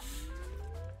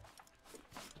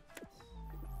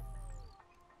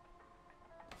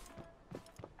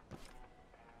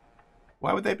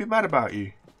 Why would they be mad about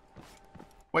you?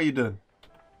 What you done?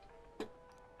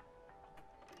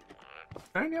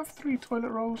 I only have 3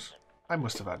 toilet rolls. I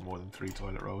must have had more than 3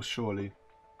 toilet rolls, surely.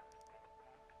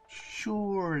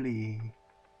 Surely.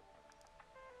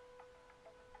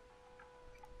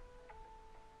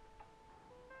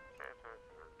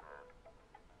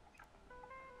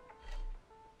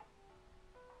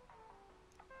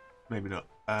 Maybe not.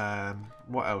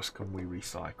 What else can we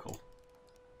recycle?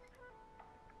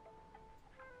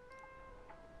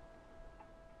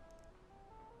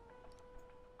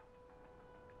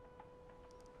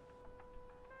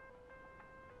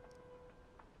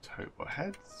 Toba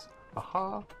heads.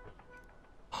 Aha.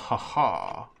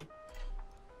 Haha.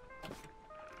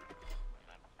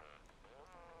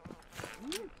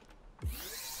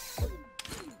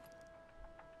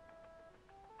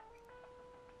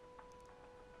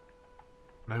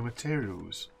 No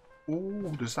materials.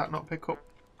 Ooh, does that not pick up?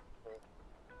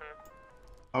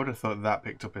 I would have thought that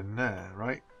picked up in there,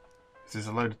 right? Because there's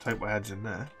a load of toba heads in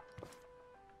there.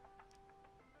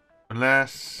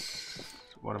 Unless...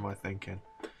 what am I thinking?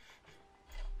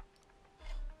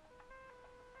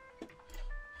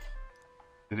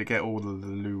 Did it get all the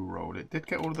loo roll? It did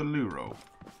get all the loo roll.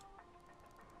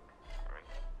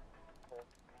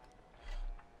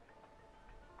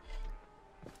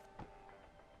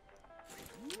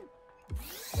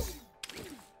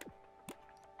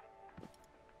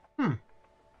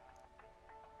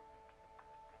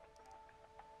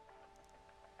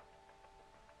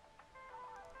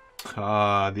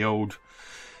 Ah, the old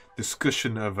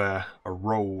discussion of a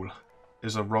roll.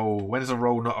 Is a roll... when is a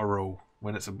roll not a roll?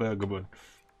 When it's a burger bun.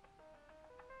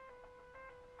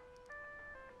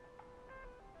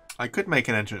 I could make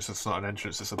an entrance that's not an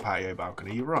entrance, that's a patio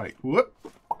balcony. You're right. Whoop.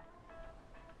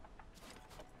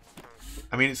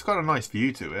 I mean, it's got a nice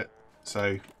view to it,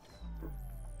 so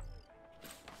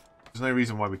there's no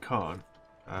reason why we can't.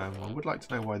 I would like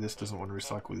to know why this doesn't want to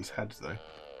recycle these heads, though.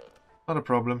 Not a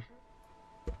problem.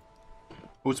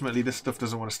 Ultimately, this stuff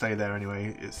doesn't want to stay there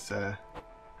anyway. It's, there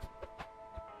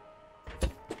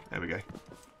we go.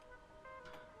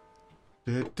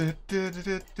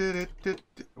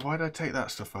 Why did I take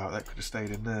that stuff out? That could have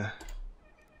stayed in there.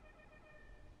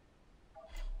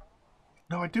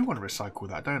 No, I do want to recycle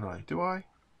that, don't I? Do I?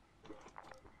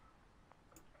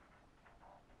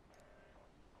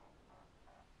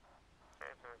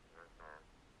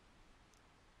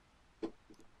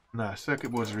 No,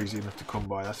 circuit boards are easy enough to come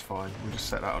by, that's fine. We'll just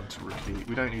set that on to repeat.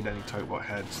 We don't need any Totebot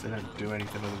heads, they don't do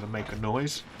anything other than make a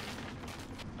noise.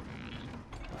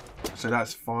 So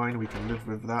that's fine, we can live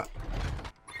with that.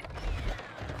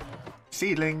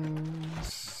 Seedlings!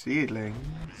 Seedlings!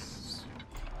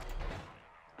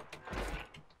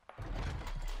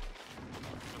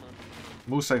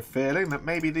 I'm also feeling that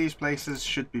maybe these places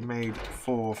should be made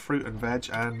for fruit and veg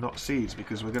and not seeds,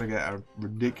 because we're going to get a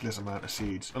ridiculous amount of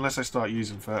seeds. Unless I start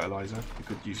using fertilizer. We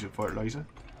could use your fertilizer.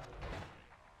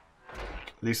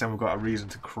 At least then we've got a reason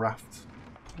to craft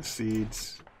the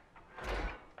seeds.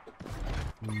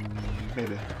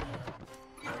 Maybe.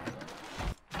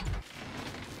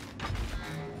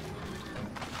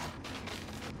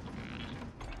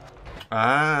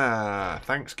 Ah,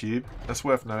 thanks, Cube. That's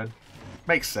worth knowing.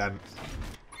 Makes sense.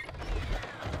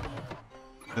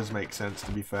 Does make sense,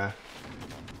 to be fair.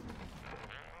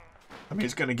 I mean,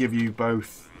 it's going to give you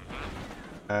both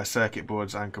circuit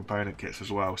boards and component kits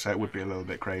as well, so it would be a little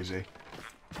bit crazy.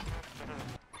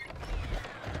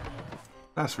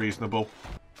 That's reasonable.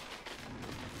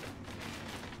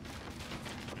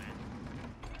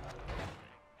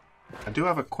 I do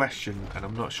have a question, and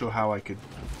I'm not sure how I could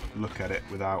look at it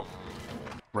without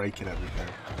breaking everything.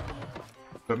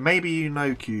 But maybe you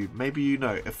know, Cube, maybe you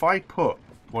know. If I put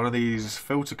one of these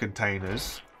filter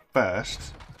containers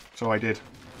first, so I did.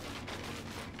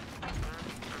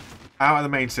 Out of the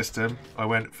main system, I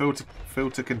went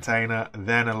filter container,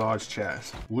 then a large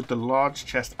chest. Would the large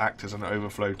chest act as an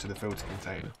overflow to the filter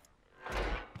container?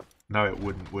 No, it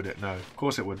wouldn't, would it? No, of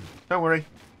course it wouldn't. Don't worry.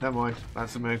 Never mind.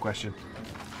 That's the main question.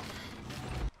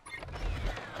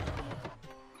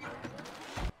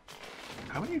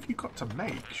 How many have you got to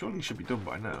make? Surely you should be done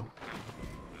by now.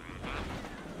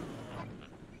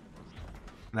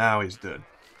 Now he's done.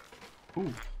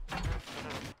 Ooh.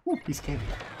 Ooh, he's candy.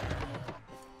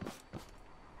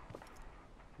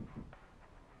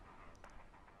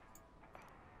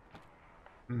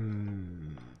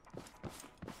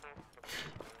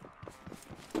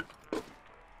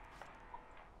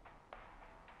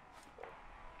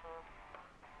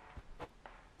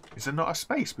 Is there not a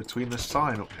space between the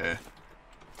sign up here?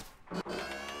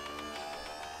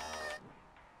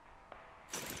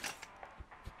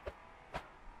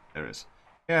 There is.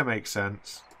 Yeah, makes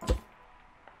sense.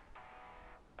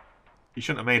 You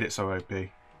shouldn't have made it so OP.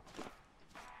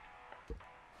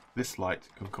 This light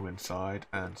can come inside,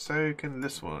 and so can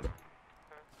this one.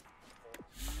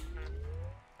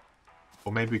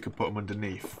 Or maybe we could put them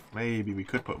underneath. Maybe we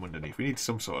could put them underneath. We need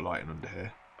some sort of lighting under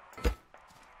here.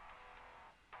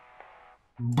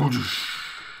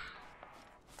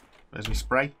 There's my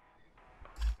spray.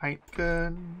 Paint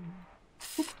gun.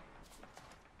 Whoop.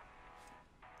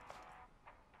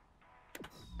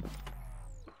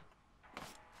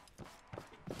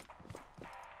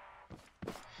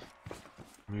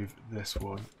 Move this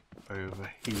one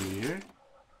over here.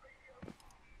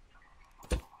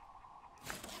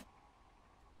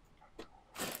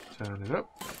 Turn it up.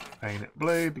 Paint it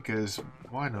blue because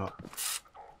why not?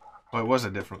 Well, it was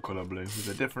a different colour blue. It was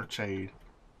a different shade.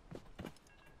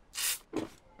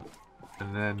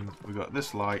 And then we got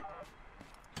this light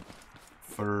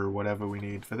for whatever we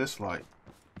need for this light.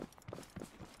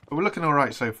 But we're looking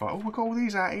alright so far. Oh, we've got all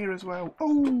these out here as well.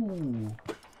 Oh!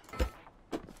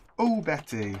 Oh,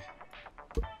 Betty!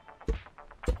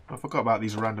 I forgot about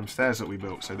these random stairs that we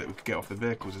built so that we could get off the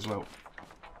vehicles as well.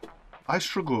 I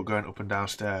struggle going up and down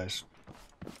stairs.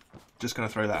 Just going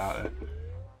to throw that out there.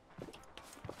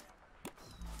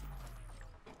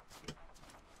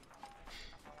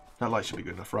 That light should be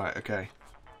good enough. Right, okay.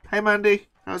 Hey, Mandy.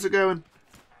 How's it going?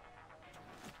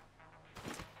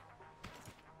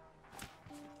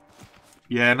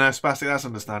 Yeah, no, Spastic, that's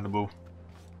understandable.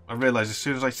 I realised as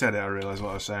soon as I said it, I realised what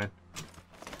I was saying.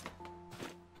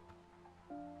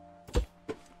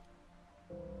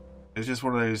 It's just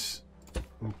one of those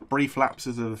brief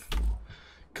lapses of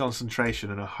concentration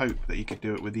and a hope that you could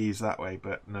do it with ease that way,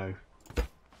 but no.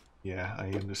 Yeah, I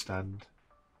understand.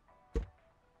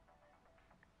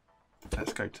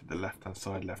 Let's go to the left-hand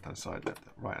side,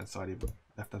 right-hand side even.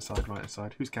 Left-hand side, right-hand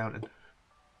side. Who's counting?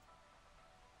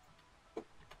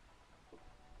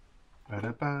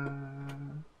 Ba-da-ba.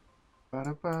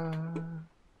 Ba-da-ba.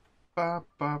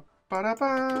 Ba-ba.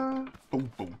 Ba-da-ba.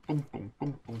 Boom, boom, boom, boom,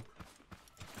 boom, boom.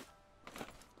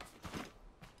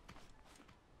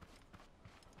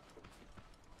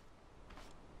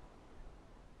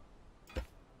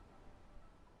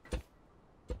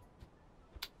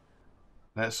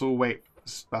 Let's all wait for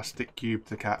Spastic Cube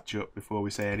to catch up before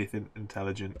we say anything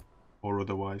intelligent or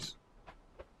otherwise.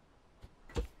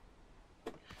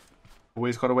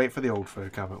 Always got to wait for the old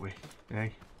folk, haven't we? Eh?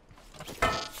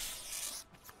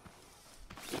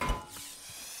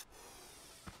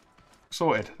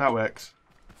 Sorted. That works.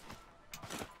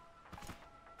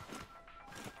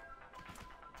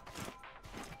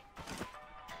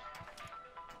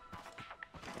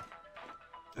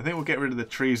 I think we'll get rid of the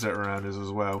trees that are around us as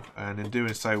well, and in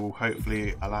doing so will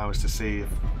hopefully allow us to see if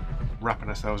wrapping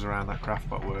ourselves around that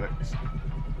craftbot works.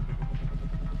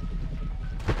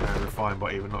 Refine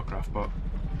bot even, not craftbot.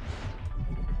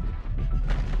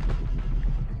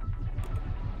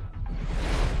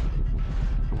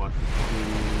 Come on.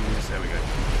 Yes, there we go.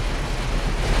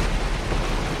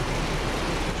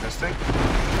 Interesting.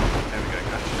 There we go,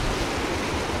 catch.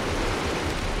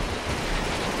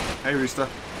 Hey, Rooster.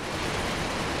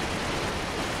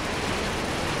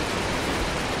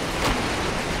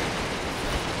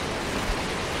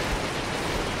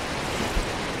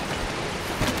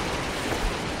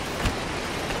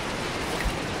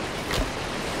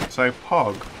 So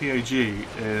POG, P-O-G,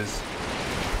 is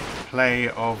play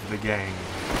of the game.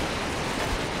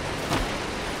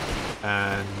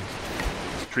 And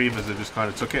streamers have just kind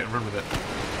of took it and run with it.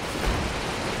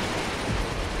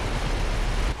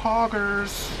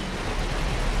 Poggers!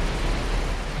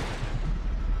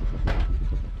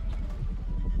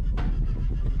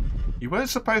 You weren't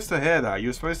supposed to hear that. You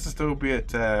were supposed to still be at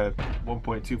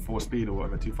 1.24 speed or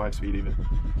whatever, 2.5 speed even.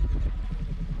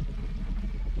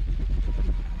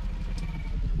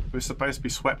 We're supposed to be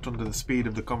swept under the speed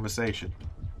of the conversation.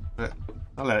 But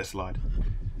I'll let it slide.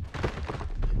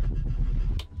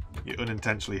 You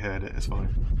unintentionally heard it, it's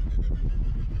fine.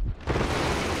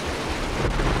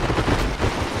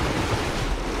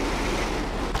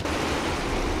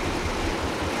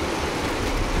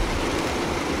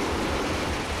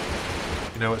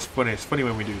 You know what's funny? It's funny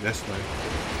when we do this though.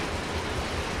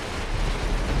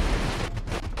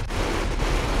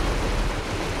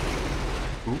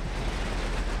 Ooh.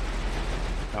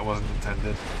 That wasn't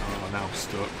intended. Oh, now I'm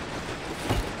stuck.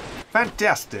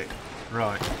 Fantastic!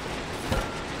 Right.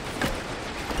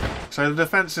 So the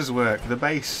defences work. The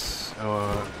base,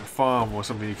 or farm, or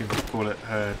something you can call it,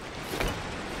 herd.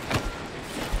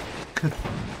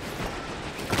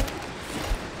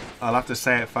 I'll have to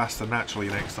say it faster naturally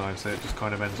next time, so it just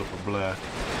kind of ends up a blur.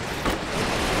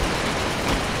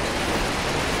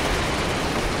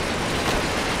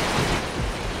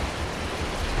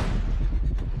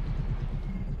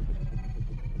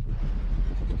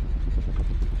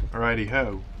 Alrighty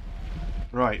ho.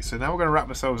 Right, so now we're going to wrap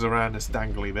ourselves around this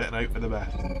dangly bit and hope for the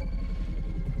best.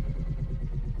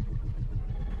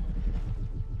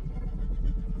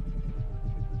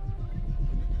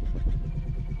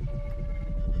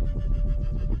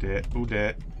 Oh dear, oh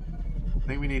dear. I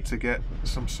think we need to get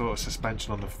some sort of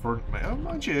suspension on the front. Oh,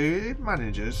 mind you, it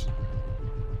manages.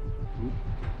 Ooh.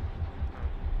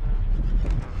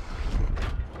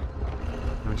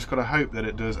 We've just got to hope that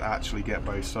it does actually get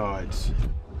both sides.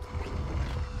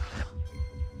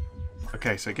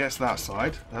 Okay, so it gets that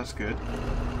side. That's good.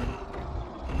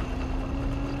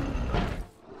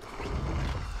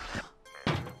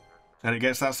 And it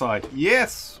gets that side.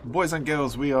 Yes! Boys and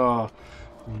girls, we are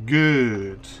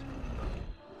good.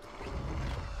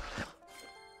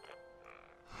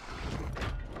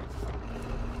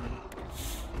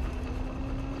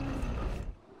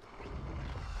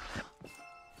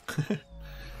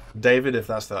 David, if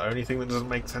that's the only thing that doesn't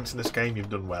make sense in this game, you've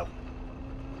done well.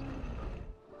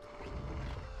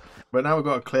 But now we've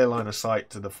got a clear line of sight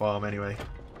to the farm anyway.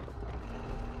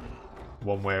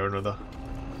 One way or another.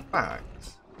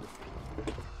 Facts.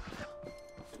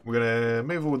 We're going to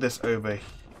move all this over.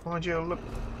 Mind you, look.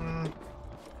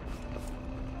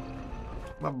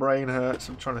 My brain hurts.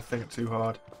 I'm trying to think too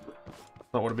hard.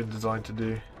 Not what I've been designed to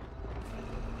do.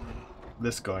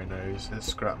 This guy knows. His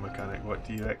scrap mechanic. What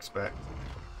do you expect?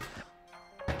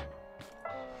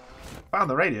 Found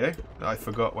the radio that I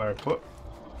forgot where I put.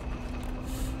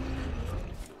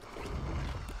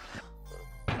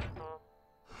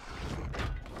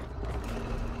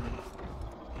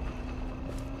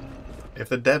 If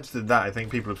the devs did that, I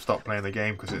think people would stop playing the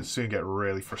game because it'd soon get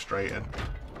really frustrating.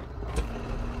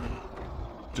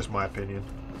 Just my opinion.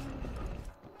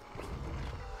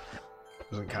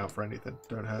 Doesn't count for anything.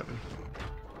 Don't hurt me.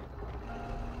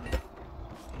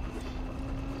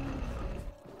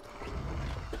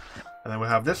 And then we'll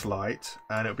have this light,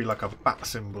 and it'll be like a bat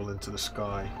symbol into the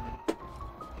sky.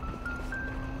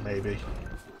 Maybe.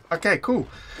 Okay, cool.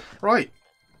 Right.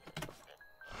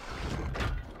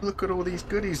 Look at all these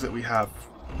goodies that we have.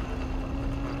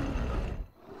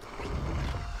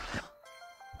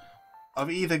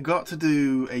 I've either got to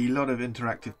do a lot of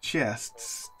interactive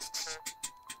chests,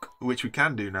 which we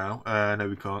can do now. No,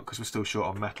 we can't, because we're still short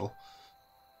on metal.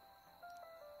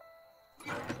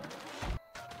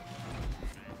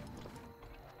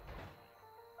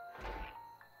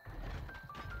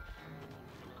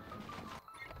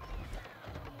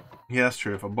 Yeah, that's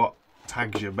true. If a bot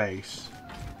tags your base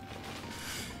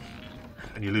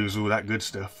and you lose all that good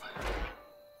stuff.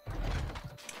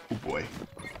 Oh boy.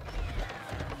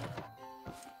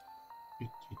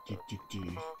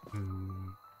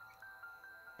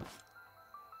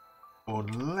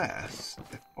 Unless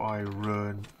if I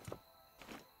run...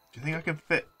 Do you think I can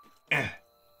fit... Do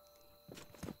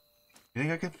you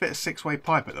think I can fit a 6-way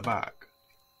pipe at the back?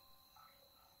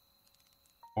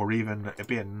 Or even, it'd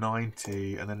be a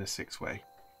 90 and then a 6-way.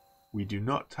 We do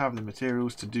not have the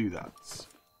materials to do that.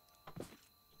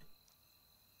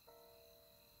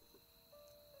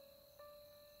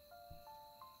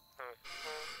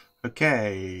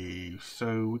 Okay, so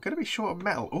we're going to be short of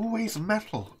metal. Always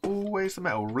metal. Always the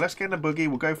metal. Let's get in a buggy.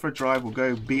 We'll go for a drive. We'll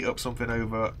go beat up something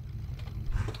over.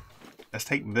 Let's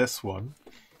take this one.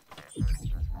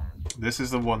 This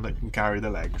is the one that can carry the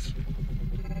legs.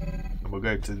 And we'll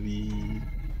go to the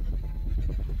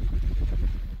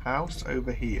house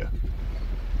over here.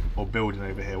 Or building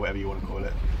over here, whatever you want to call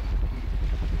it.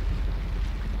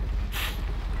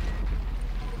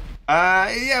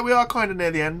 Yeah, we are kind of near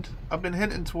the end. I've been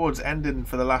hinting towards ending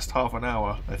for the last half an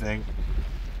hour, I think.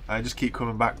 I just keep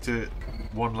coming back to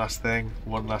one last thing,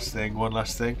 one last thing, one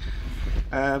last thing.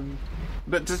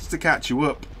 But just to catch you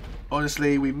up,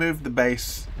 honestly, we moved the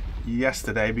base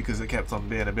yesterday because it kept on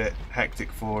being a bit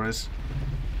hectic for us.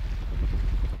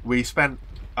 We spent,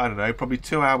 I don't know, probably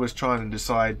 2 hours trying to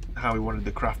decide how we wanted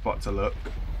the craft bot to look.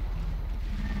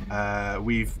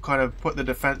 We've kind of put the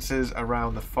defences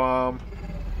around the farm.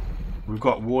 We've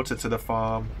got water to the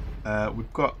farm.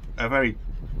 We've got a very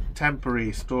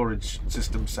temporary storage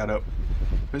system set up.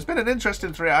 It's been an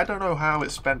interesting 3 hours. I don't know how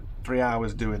it spent 3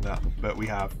 hours doing that, but we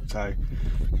have. So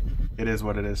it is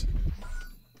what it is.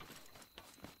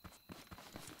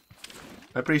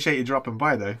 I appreciate you dropping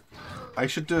by, though. I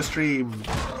should do a stream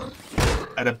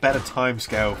at a better time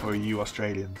scale for you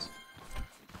Australians.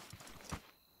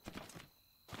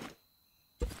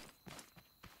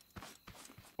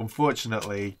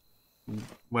 Unfortunately,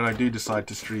 when I do decide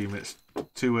to stream, it's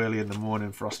too early in the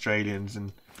morning for Australians,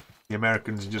 and the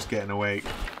Americans are just getting awake.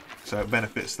 So it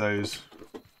benefits those,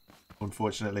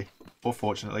 unfortunately. Or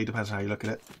fortunately, depends on how you look at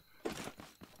it.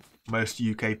 Most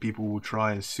UK people will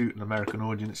try and suit an American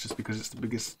audience just because it's the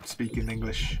biggest speaking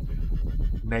English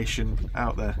nation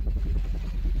out there.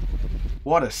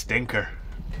 What a stinker.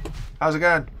 How's it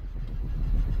going?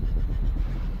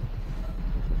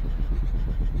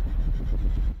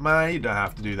 Man, you don't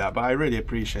have to do that, but I really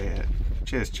appreciate it.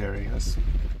 Cheers, Cherry. That's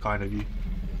kind of you.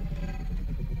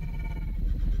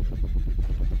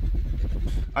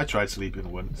 I tried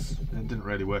sleeping once. It didn't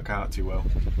really work out too well.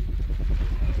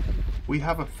 We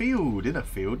have a field. In a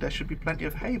field, there should be plenty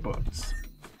of hay bots.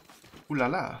 Ooh la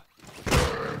la.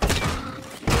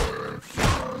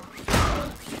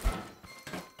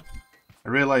 I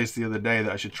realised the other day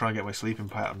that I should try and get my sleeping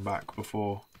pattern back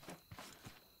before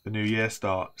the new year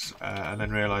starts, and then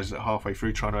realised that halfway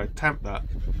through trying to attempt that,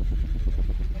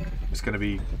 it's going to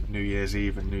be New Year's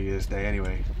Eve and New Year's Day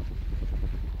anyway.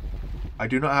 I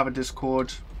do not have a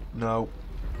Discord, no.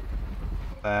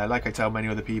 Like I tell many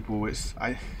other people,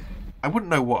 I wouldn't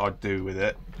know what I'd do with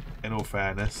it, in all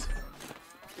fairness.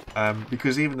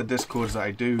 Because even the Discords that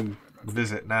I do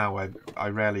visit now, I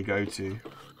rarely go to.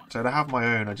 So to have my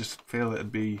own, I just feel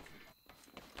it'd be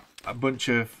a bunch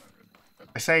of,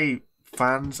 I say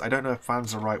fans, I don't know if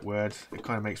fan's the right word. It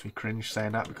kind of makes me cringe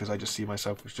saying that because I just see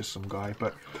myself as just some guy.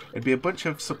 But it'd be a bunch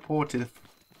of supportive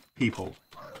people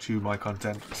to my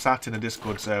content, sat in a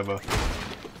Discord server,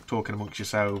 talking amongst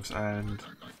yourselves. And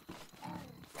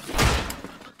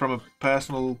from a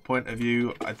personal point of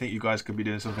view, I think you guys could be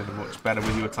doing something much better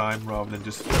with your time rather than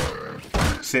just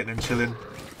sitting and chilling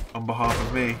on behalf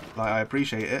of me. Like, I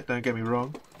appreciate it, don't get me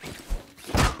wrong,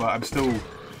 but I'm still...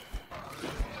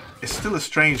 It's still a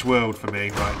strange world for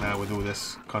me right now with all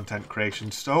this content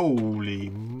creation. Holy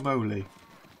moly.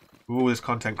 With all this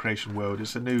content creation world,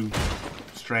 it's a new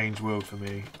strange world for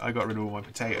me. I got rid of all my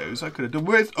potatoes. I could have done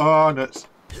with... Oh, nuts.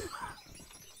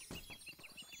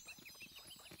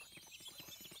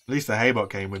 At least the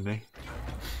haybot came with me.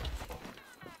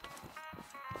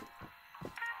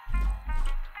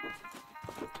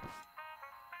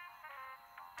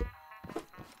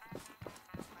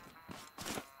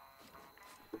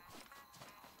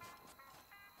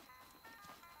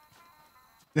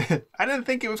 I didn't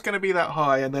think it was going to be that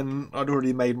high, and then I'd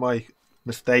already made my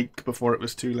mistake before it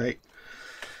was too late.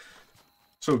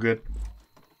 It's all good.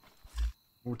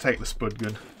 We'll take the Spud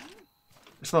gun.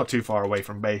 It's not too far away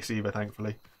from base either,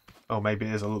 thankfully. Oh, maybe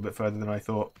it is a little bit further than I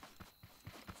thought.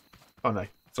 Oh no,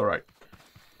 it's alright.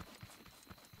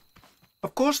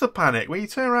 Of course the panic. When you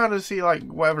turn around and see, like,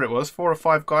 whatever it was, 4 or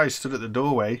 5 guys stood at the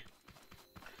doorway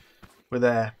with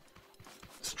their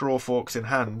straw forks in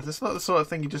hand. That's not the sort of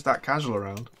thing you just act casual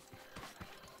around.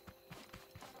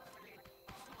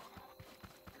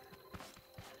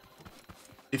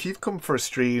 If you've come for a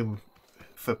stream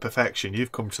for perfection,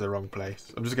 you've come to the wrong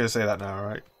place. I'm just going to say that now,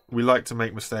 alright? We like to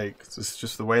make mistakes. It's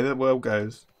just the way the world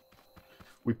goes.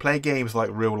 We play games like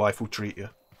real life will treat you.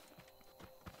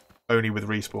 Only with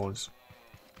respawns.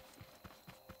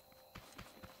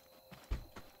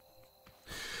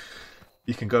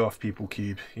 You can go off people,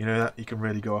 Cube. You know that? You can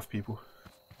really go off people.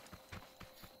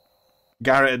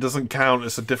 Garrett, it doesn't count.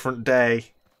 It's a different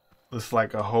day. It's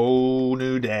like a whole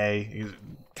new day.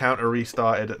 Counter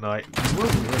restarted at night. Whoa,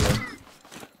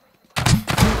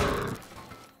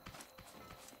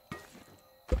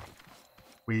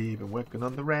 we've been working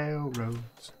on the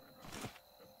railroads.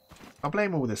 I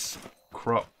blame all this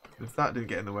crop. If that didn't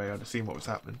get in the way, I'd have seen what was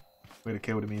happening. We'd have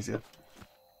killed him easier.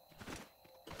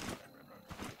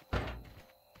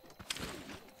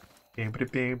 Oh,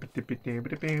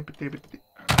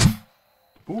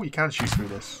 you can shoot through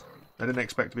this. I didn't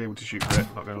expect to be able to shoot through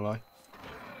it, not gonna lie.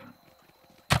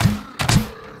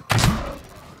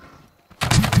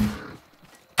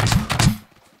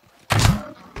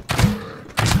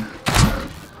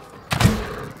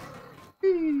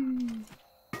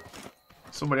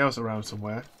 Somebody else around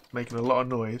somewhere, making a lot of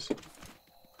noise.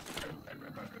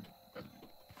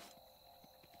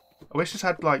 I wish this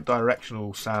had like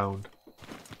directional sound.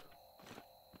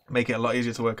 Make it a lot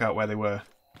easier to work out where they were.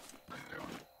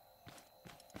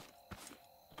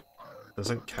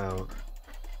 Doesn't count.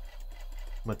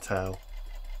 Mattel.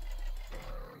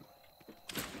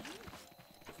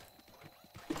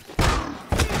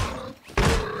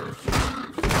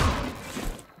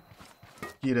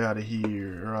 Get out of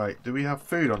here. Right, do we have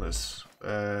food on us?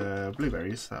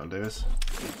 Blueberries, that'll do us.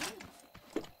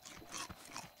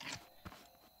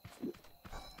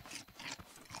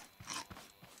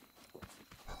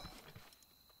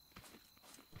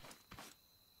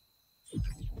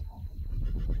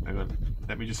 Hang on,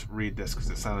 let me just read this because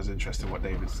it sounds interesting what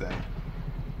David's saying.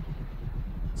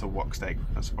 It's a wok steak,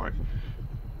 that's fine.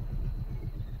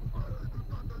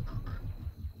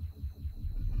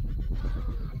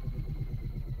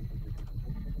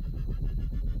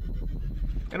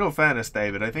 In all fairness,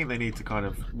 David, I think they need to kind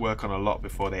of work on a lot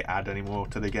before they add any more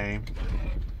to the game.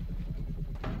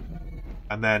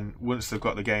 And then once they've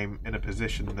got the game in a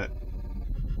position that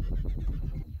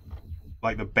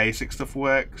like the basic stuff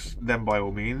works, then by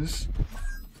all means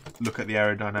look at the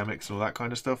aerodynamics and all that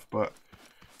kind of stuff. But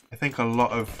I think a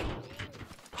lot of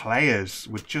players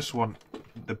would just want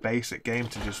the basic game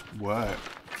to just work.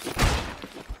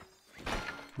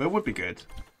 But it would be good.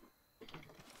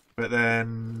 But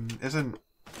then isn't...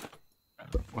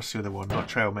 What's the other one? Not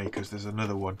Trailmakers, there's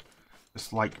another one.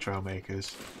 It's like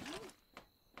Trailmakers.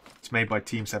 It's made by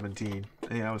Team 17.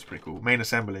 Yeah, that was pretty cool. Main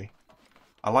Assembly.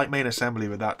 I like Main Assembly,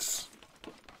 but that's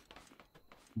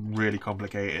really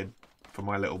complicated for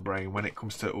my little brain when it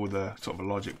comes to all the sort of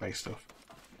logic-based stuff.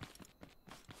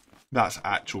 That's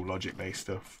actual logic-based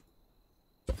stuff.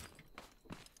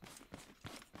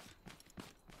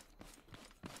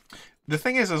 The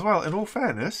thing is as well, in all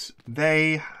fairness,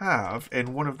 they have,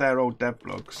 in one of their old dev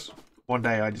blogs, one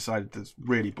day I decided to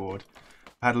really bored.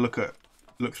 I had a look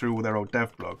through all their old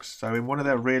dev blogs. So in one of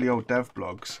their really old dev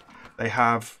blogs, they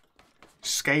have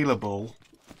scalable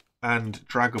and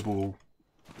draggable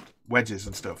wedges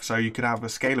and stuff. So you could have a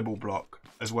scalable block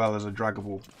as well as a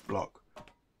draggable block.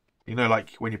 You know,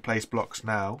 like when you place blocks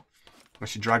now,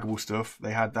 that's your draggable stuff.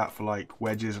 They had that for like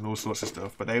wedges and all sorts of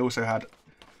stuff. But they also had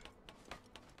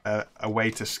a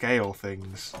way to scale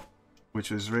things,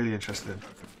 which was really interesting.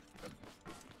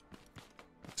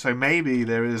 So maybe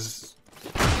there is...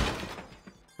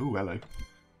 Ooh, hello.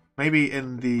 Maybe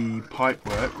in the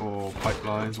pipework or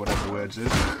pipelines, whatever the words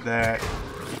is, there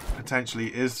potentially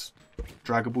is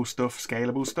draggable stuff,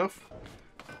 scalable stuff.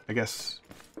 I guess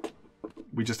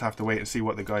we just have to wait and see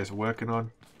what the guys are working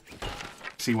on,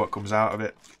 see what comes out of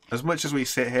it. As much as we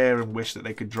sit here and wish that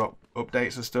they could drop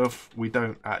updates and stuff, we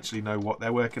don't actually know what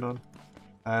they're working on.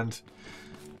 And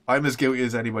I'm as guilty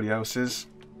as anybody else is.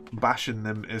 Bashing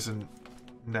them isn't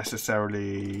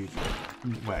necessarily...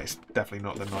 Well, it's definitely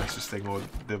not the nicest thing or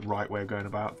the right way of going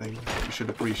about things. We should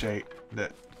appreciate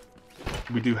that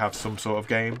we do have some sort of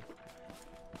game.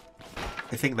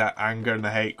 I think that anger and the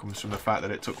hate comes from the fact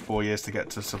that it took 4 years to get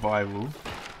to survival,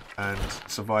 and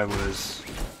survival is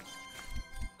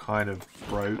kind of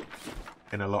broke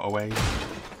in a lot of ways.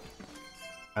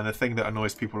 And the thing that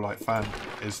annoys people like Fan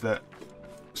is that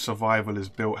survival is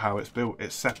built how it's built.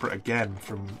 It's separate again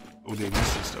from all the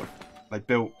existing stuff. They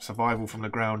built survival from the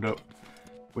ground up,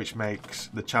 which makes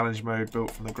the challenge mode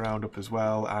built from the ground up as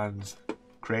well, and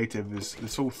creative is,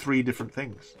 it's all 3 different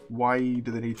things. Why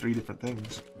do they need 3 different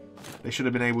things? They should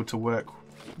have been able to work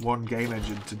one game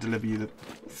engine to deliver you the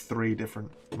 3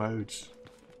 different modes.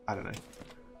 I don't know.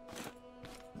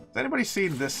 Has anybody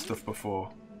seen this stuff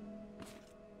before?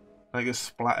 Like a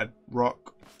splattered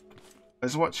rock? I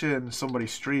was watching somebody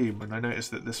stream and I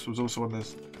noticed that this was also on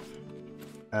this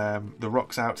the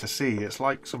rocks out to sea. It's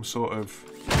like some sort of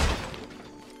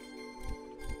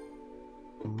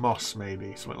moss,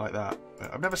 maybe, something like that.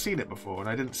 But I've never seen it before, and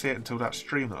I didn't see it until that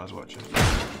stream that I was watching.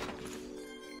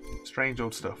 Strange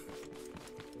old stuff.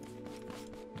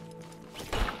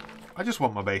 I just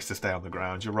want my base to stay on the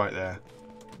ground. You're right there.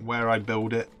 Where I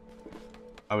build it,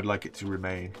 I would like it to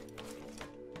remain.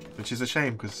 Which is a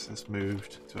shame because it's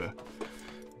moved to a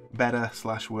better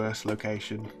 / worse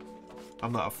location.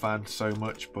 I'm not a fan so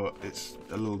much, but it's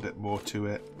a little bit more to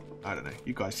it. I don't know.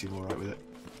 You guys seem alright with it.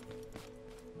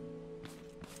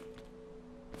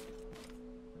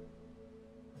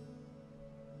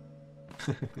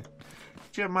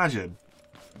 Do you imagine?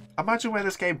 Imagine where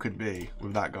this game could be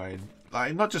with that guy.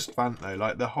 Like, not just Fant though,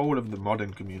 like the whole of the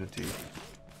modern community.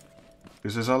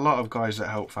 Because there's a lot of guys that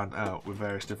help Fant out with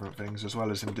various different things, as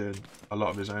well as him doing a lot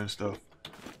of his own stuff.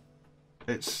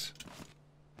 It's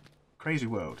crazy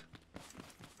world.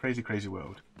 Crazy, crazy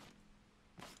world.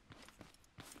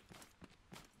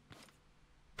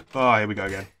 Oh, here we go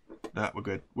again. Nah, we're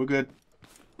good. We're good.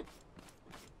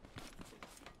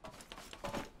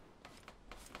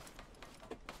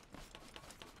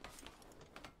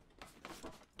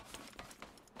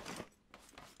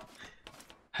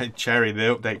 And Cherry,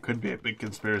 the update could be a big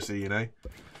conspiracy, you know?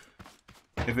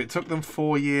 If it took them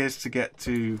 4 years to get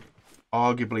to,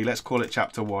 arguably, let's call it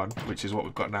Chapter 1, which is what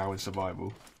we've got now in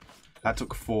Survival. That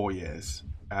took 4 years.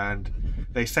 And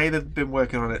they say they've been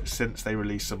working on it since they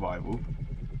released Survival.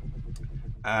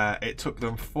 It took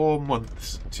them 4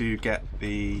 months to get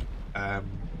the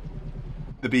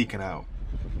beacon out.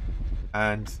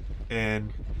 And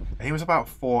in, I think it was about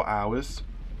 4 hours,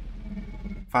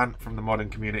 Fant from the modern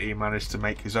community managed to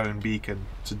make his own beacon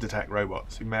to detect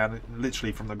robots. He made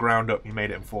literally from the ground up. He made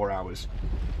it in 4 hours,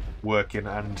 working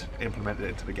and implemented it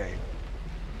into the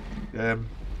game.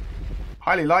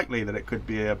 Highly likely that it could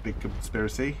be a big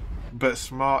conspiracy, but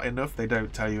smart enough they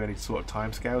don't tell you any sort of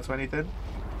time scale to anything.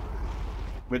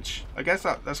 Which I guess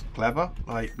that's clever,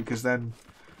 like, because then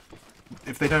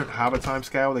if they don't have a time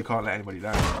scale, they can't let anybody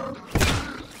down.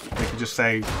 They can just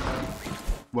say,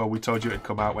 well, we told you it'd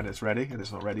come out when it's ready, and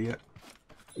it's not ready yet.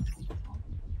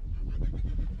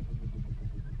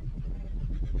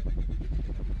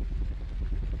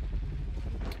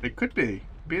 It could be. It'd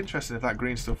be interesting if that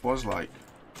green stuff was like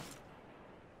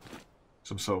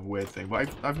some sort of weird thing. But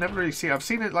I've never really seen it. I've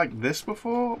seen it like this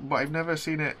before, but I've never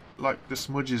seen it like the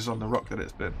smudges on the rock that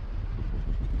it's been.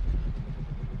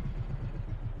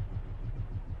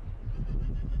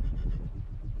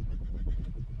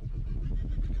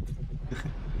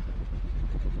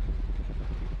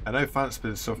 I know Fant's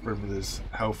been suffering with his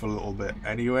health a little bit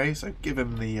anyway, so give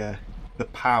him the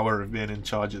power of being in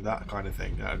charge of that kind of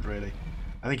thing.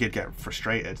 I think he'd get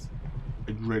frustrated.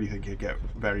 I really think he'd get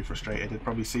very frustrated. He'd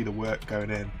probably see the work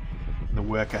going in and the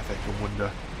work ethic and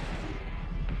wonder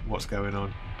what's going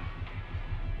on.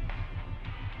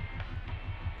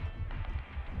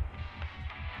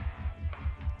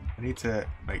 I need to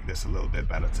make this a little bit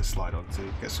better to slide onto,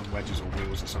 get some wedges or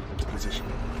wheels or something to position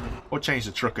it. Or change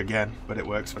the truck again, but it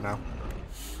works for now.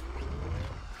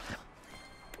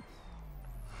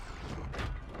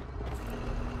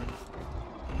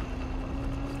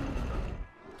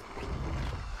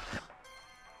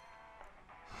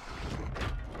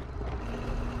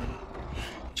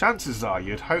 Chances are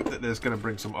you'd hope that there's going to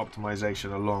bring some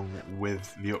optimization along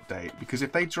with the update, because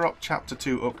if they drop Chapter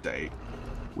 2 update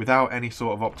without any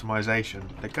sort of optimization,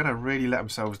 they're going to really let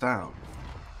themselves down.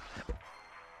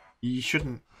 You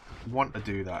shouldn't want to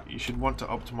do that. You should want to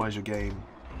optimize your game,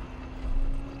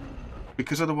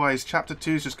 because otherwise Chapter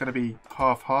 2 is just going to be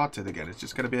half-hearted again. It's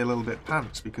just going to be a little bit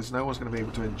pants, because no one's going to be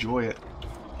able to enjoy it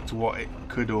to what it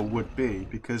could or would be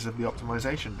because of the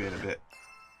optimization being a bit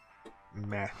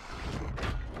meh.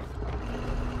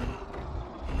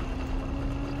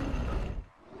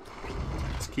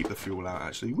 Let's keep the fuel out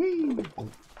actually. Whee! Oh.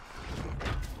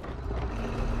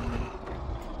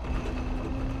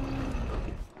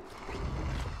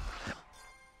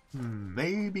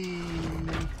 Maybe...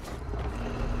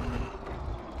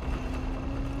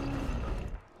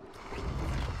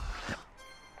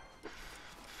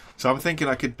 So I'm thinking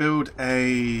I could build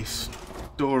a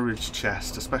storage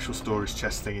chest, a special storage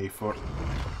chest thingy for...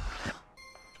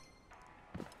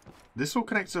 This all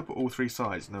connects up at all three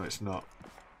sides? No, it's not.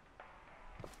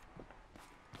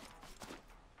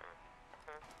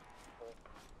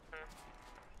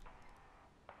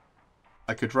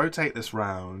 I could rotate this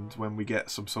round when we get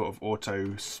some sort of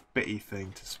auto spitty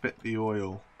thing to spit the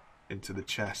oil into the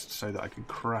chest so that I can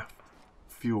craft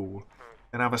fuel.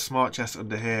 And have a smart chest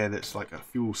under here that's like a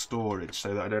fuel storage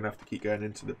so that I don't have to keep going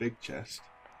into the big chest.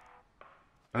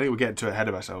 I think we're getting too ahead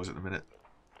of ourselves at the minute.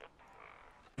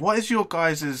 What is your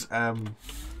guys'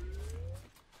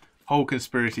 whole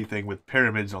conspiracy thing with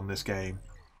pyramids on this game?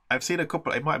 I've seen a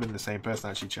couple, it might have been the same person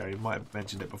actually, Cherry, might have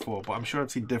mentioned it before, but I'm sure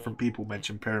I've seen different people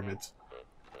mention pyramids.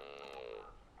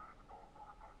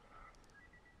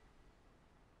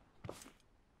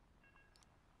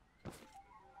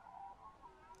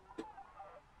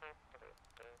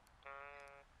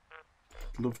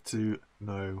 I'd love to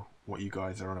know what you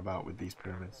guys are on about with these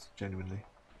pyramids, genuinely.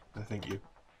 I think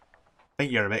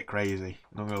you're a bit crazy,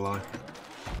 not gonna lie.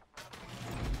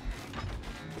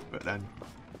 But then,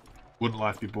 wouldn't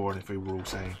life be boring if we were all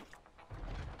saying,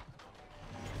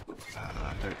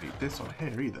 I don't need this on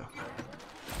here either.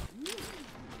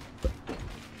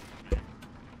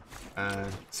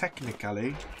 And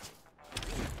technically,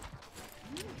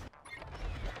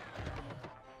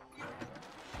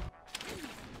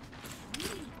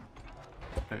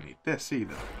 don't need this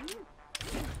either.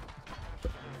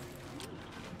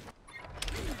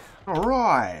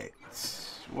 Alright.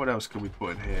 What else can we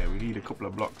put in here? We need a couple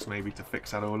of blocks maybe to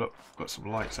fix that all up. Got some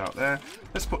lights out there.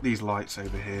 Let's put these lights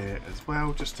over here as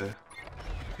well, just to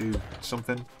do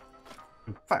something.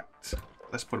 In fact,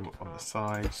 let's put them up on the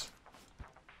sides.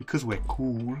 Because we're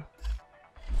cool.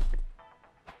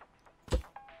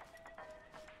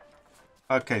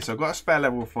 Okay, so I've got a spare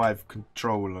level 5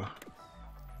 controller.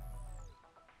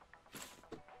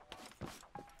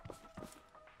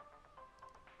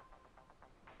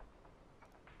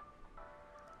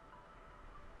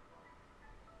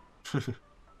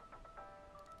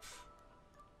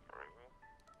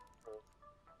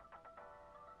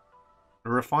 The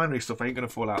refinery stuff ain't gonna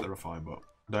fall out the refine, but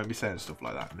don't be saying stuff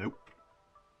like that. Nope.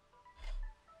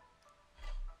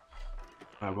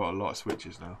 I've got a lot of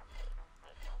switches now.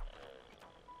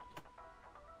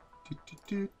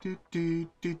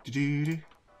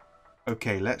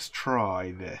 Okay, let's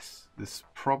try this. This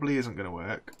probably isn't gonna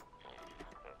work.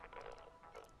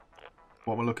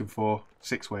 What am I looking for?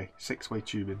 Six-way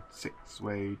tubing.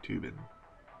 Six-way tubing.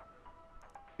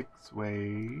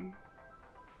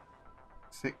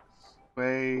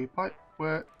 Six-way pipe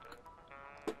work.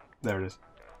 There it is.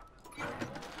 I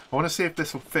want to see if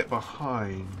this will fit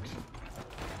behind.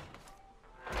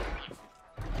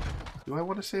 Do I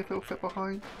want to see if it will fit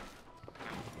behind?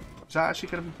 Is that actually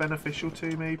going to be beneficial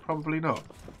to me? Probably not.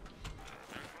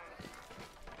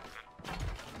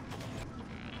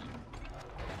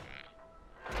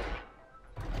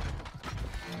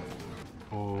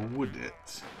 Or would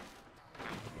it?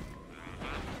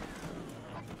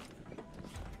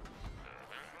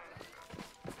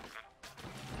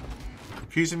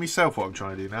 Confusing myself what I'm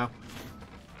trying to do now.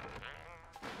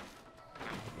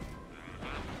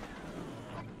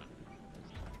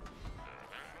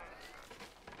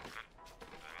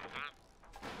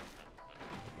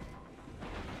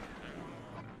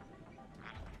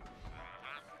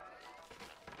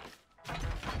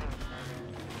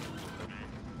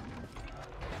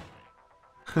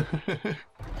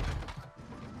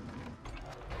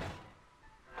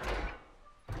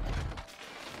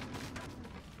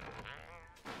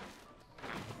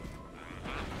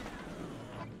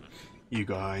 You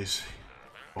guys,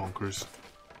 bonkers.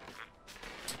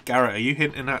 Garrett, are you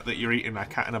hinting at that you're eating a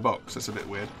cat in a box? That's a bit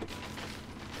weird.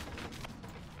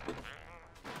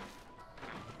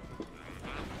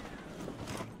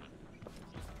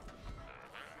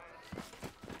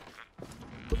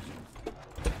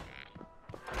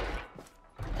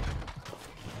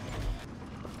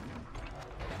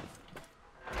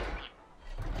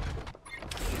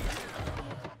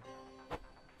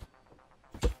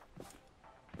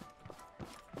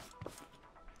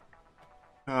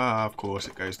 Ah, of course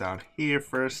it goes down here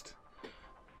first.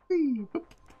 Whee,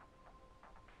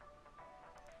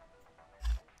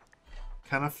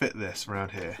 can I fit this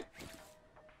around here?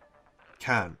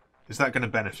 Can. Is that going to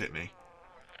benefit me?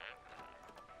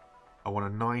 I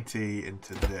want a 90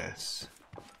 into this.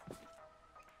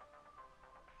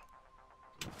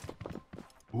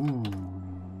 Ooh.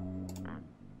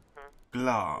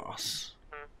 glass.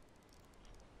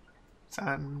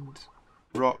 Sand.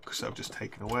 Rocks I've just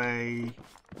taken away.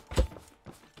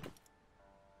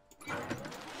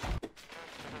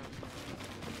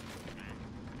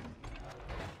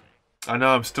 I know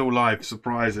I'm still live.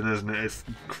 Surprising, isn't it? It's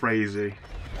crazy.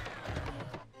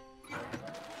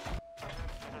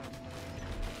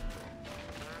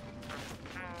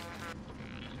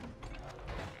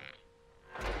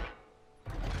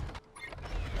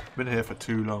 Been here for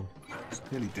too long. It's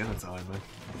nearly dinner time, man.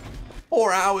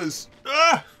 4 hours!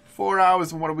 Ah! 4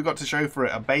 hours, and what have we got to show for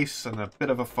it? A base and a bit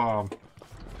of a farm.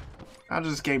 How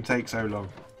does this game take so long?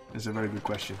 Is a very good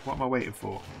question. What am I waiting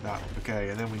for? That. Okay,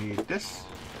 and then we need this.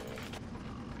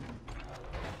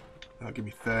 That'll give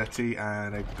me 30,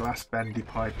 and a glass bendy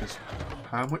pipe is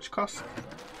how much cost?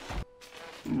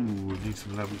 Ooh, we need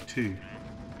some level 2.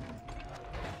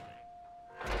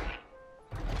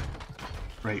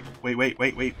 Wait.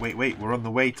 We're on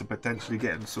the way to potentially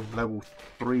getting some level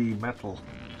 3 metal.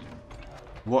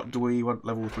 What do we want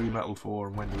level 3 metal for,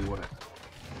 and when do we want it?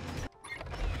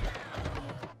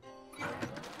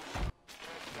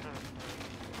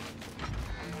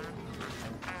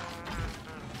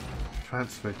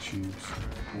 Transfer tubes.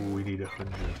 Oh, we need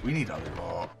 100. We need a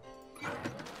lot.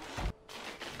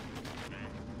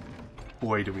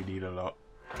 Boy, do we need a lot.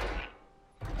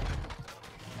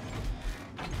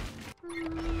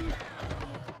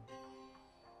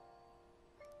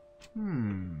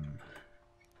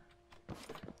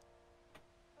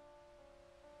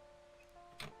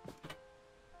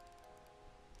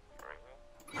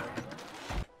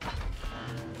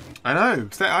 I know.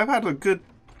 I've had a good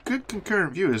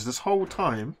concurrent viewers this whole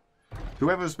time.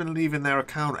 Whoever's been leaving their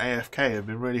account AFK have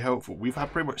been really helpful. We've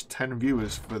had pretty much 10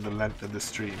 viewers for the length of the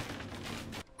stream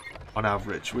on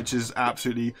average, which is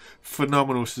absolutely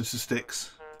phenomenal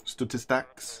statistics.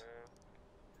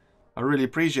 I really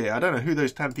appreciate it. I don't know who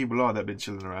those 10 people are that have been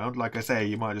chilling around. Like I say,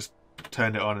 you might have just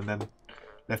turned it on and then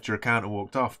left your account and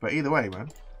walked off. But either way, man,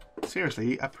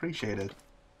 seriously appreciated.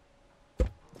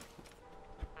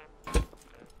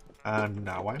 And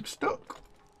now I'm stuck.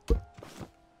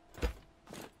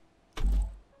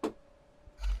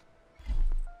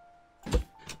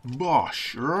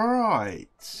 Bosh, right.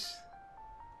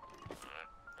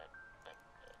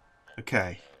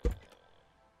 Okay.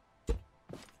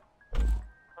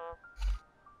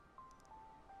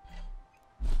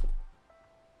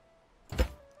 If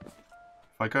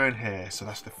I go in here, so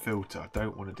that's the filter, I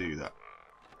don't want to do that.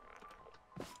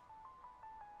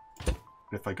 But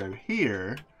if I go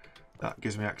here, that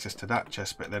gives me access to that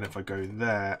chest, but then if I go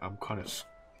there, I'm kind of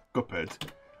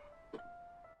scuppered.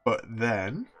 But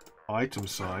then, item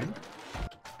sign.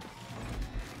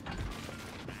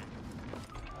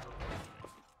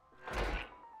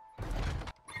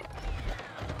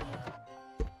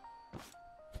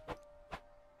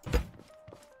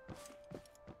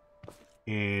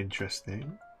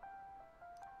 Interesting.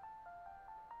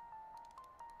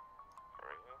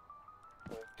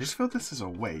 I just feel this is a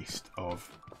waste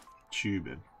of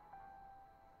tubing.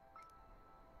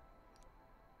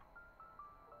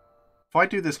 If I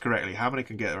do this correctly, how many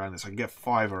can get around this? I can get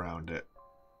 5 around it.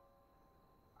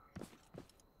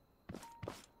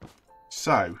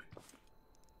 So,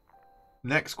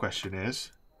 next question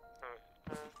is,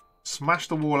 smash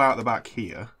the wall out the back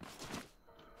here.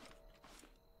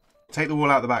 Take the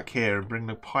wall out the back here and bring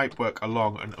the pipework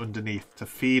along and underneath to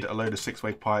feed a load of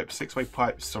 6-way pipes. 6-way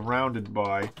pipes surrounded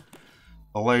by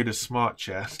a load of smart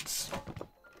chests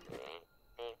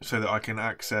so that I can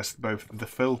access both the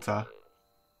filter.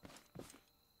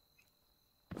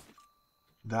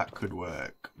 That could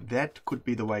work. That could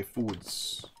be the way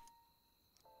forwards.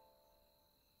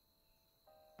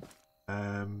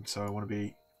 So I want to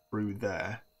be through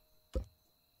there.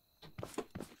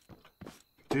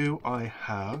 Do I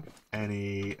have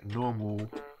any normal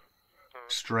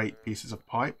straight pieces of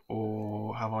pipe,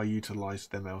 or have I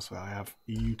utilised them elsewhere? I have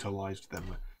utilised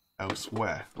them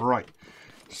elsewhere. Right.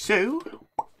 So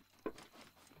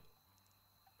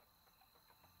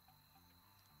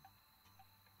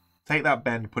take that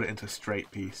bend, put it into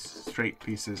straight piece. Straight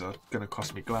pieces are going to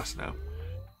cost me glass now.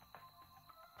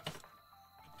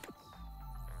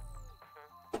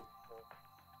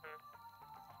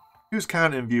 Who's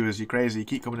counting viewers? You crazy? You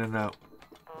keep coming in and out.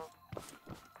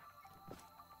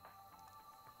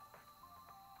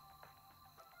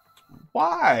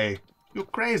 Why? You're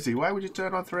crazy. Why would you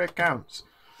turn on 3 accounts?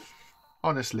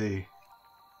 Honestly.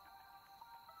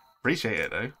 Appreciate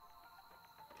it though.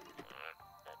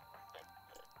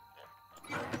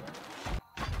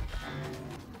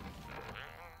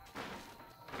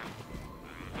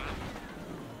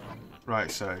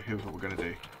 Right, so here's what we're going to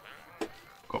do.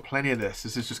 Got plenty of this.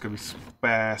 This is just going to be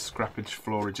spare scrappage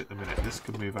floorage at the minute. This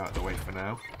could move out of the way for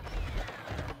now.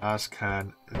 As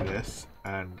can this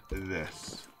and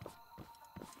this.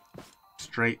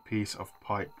 Straight piece of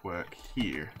pipe work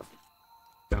here.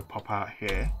 Gonna pop out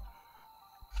here.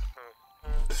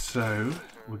 So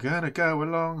we're gonna go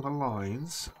along the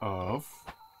lines of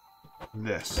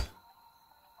this.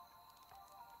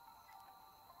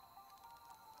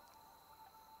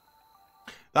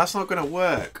 That's not gonna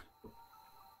work.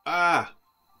 Ah!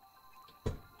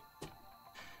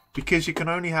 Because you can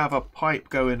only have a pipe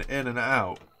going in and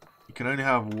out. You can only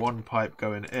have one pipe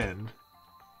going in.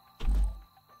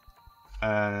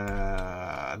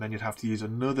 And then you'd have to use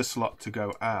another slot to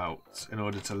go out in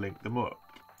order to link them up.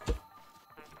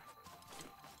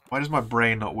 Why does my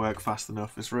brain not work fast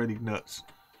enough? It's really nuts.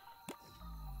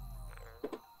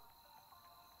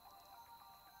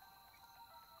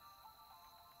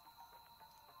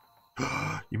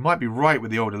 You might be right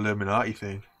with the old Illuminati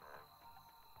thing.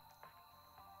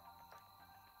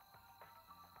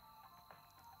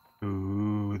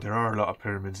 Ooh, there are a lot of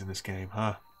pyramids in this game,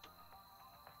 huh?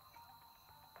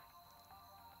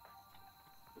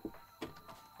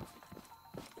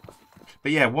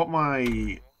 But yeah, what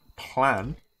my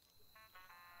plan,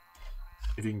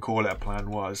 if you can call it a plan,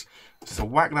 was to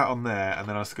whack that on there, and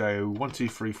then I was to go 1, 2,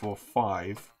 3, 4,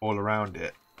 5 all around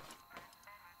it.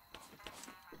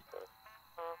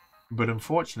 But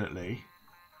unfortunately,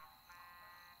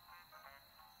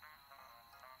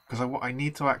 because I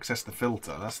need to access the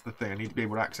filter. That's the thing. I need to be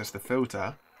able to access the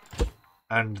filter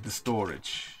and the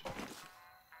storage.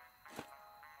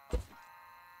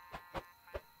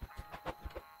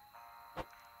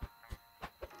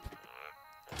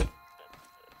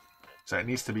 So it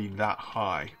needs to be that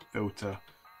high. Filter,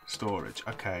 storage.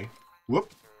 Okay.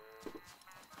 Whoop.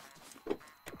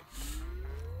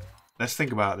 Let's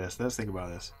think about this. Let's think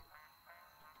about this.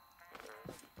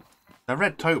 Now,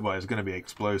 red tote bar is going to be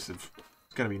explosive.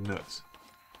 It's going to be nuts.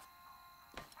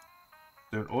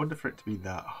 So in order for it to be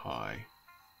that high,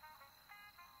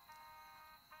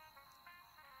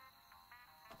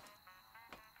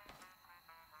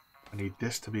 I need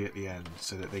this to be at the end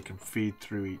so that they can feed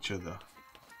through each other.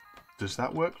 Does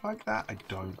that work like that? I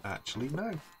don't actually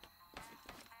know.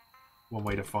 One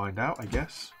way to find out, I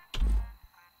guess.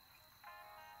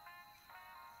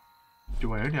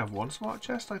 Do I only have one smart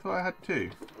chest? I thought I had two.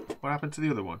 What happened to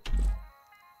the other one?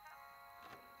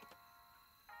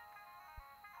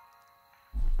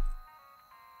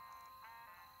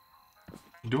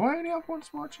 Do I only have one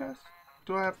smart chest?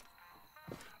 Do I have...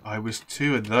 Oh, it was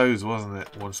two of those, wasn't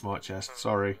it? One smart chest.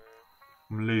 Sorry.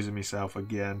 I'm losing myself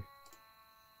again.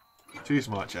 Two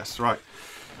smart chests. Right.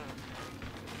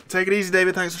 Take it easy,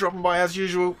 David. Thanks for dropping by as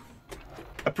usual.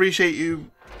 Appreciate you.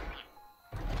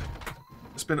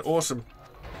 It's been awesome.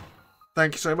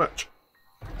 Thank you so much.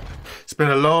 It's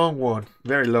been a long one.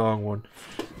 Very long one.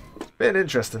 Been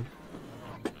interesting.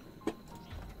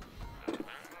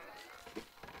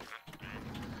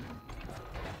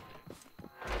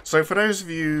 So for those of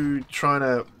you trying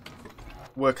to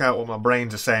work out what my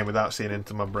brains are saying without seeing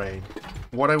into my brain,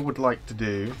 what I would like to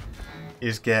do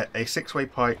is get a 6-way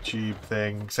pipe tube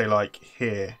thing, say like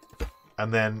here,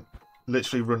 and then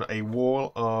literally run a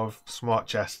wall of smart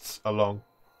chests along.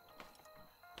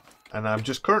 And I'm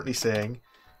just currently seeing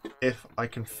if I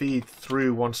can feed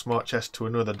through one smart chest to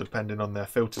another depending on their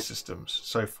filter systems.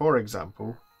 So for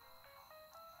example,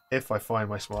 if I find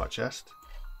my smart chest,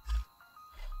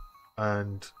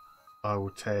 and I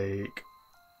will take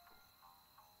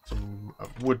some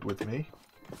wood with me.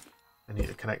 I need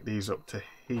to connect these up to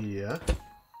here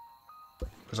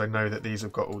because I know that these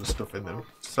have got all the stuff in them.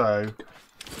 So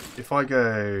if I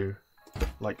go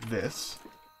like this,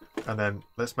 and then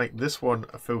let's make this one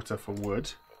a filter for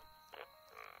wood,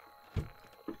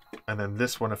 and then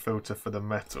this one a filter for the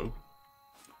metal.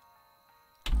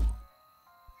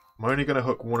 I'm only going to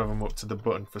hook one of them up to the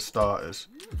button for starters.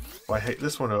 If I hit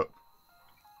this one up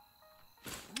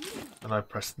and I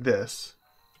press this,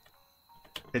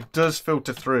 it does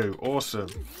filter through. Awesome.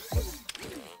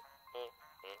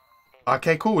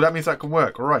 Okay, cool. That means that can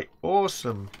work. Right.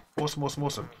 Awesome. Awesome, awesome,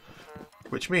 awesome.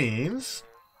 Which means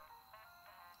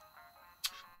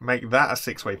make that a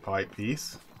 6-way pipe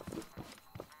piece.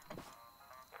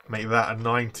 Make that a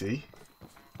 90.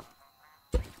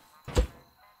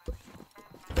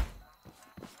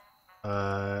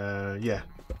 Yeah.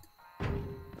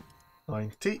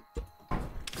 90.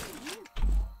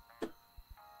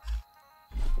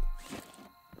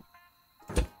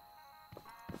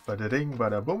 Bada ding,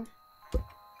 bada boom.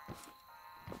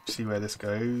 See where this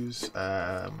goes.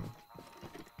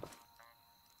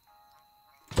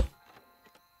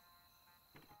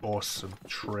 awesome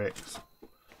tricks.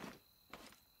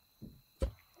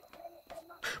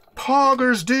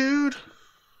 Poggers, dude!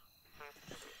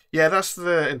 Yeah, that's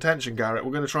the intention, Garrett.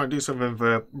 We're going to try and do something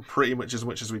for pretty much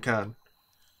as we can.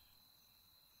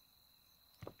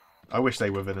 I wish they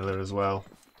were vanilla as well.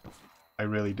 I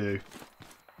really do.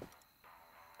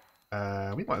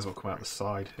 We might as well come out the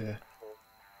side here.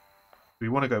 Do we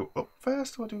want to go up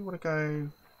first, or do we want to go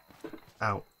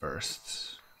out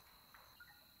first?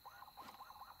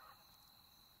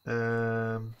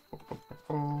 That'd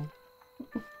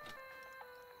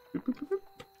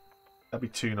be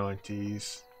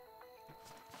 290s.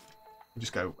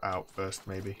 Just go out first,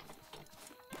 maybe.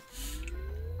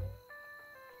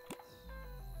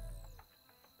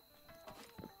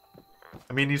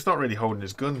 I mean, he's not really holding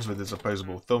his guns with his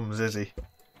opposable thumbs, is he?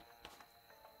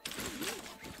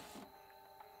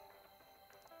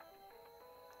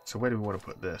 So where do we want to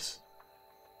put this?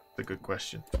 That's a good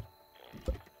question.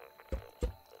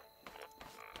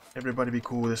 Everybody be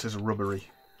cool, this is rubbery.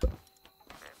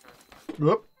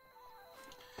 Whoop.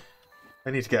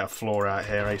 I need to get a floor out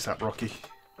here, ASAP Rocky.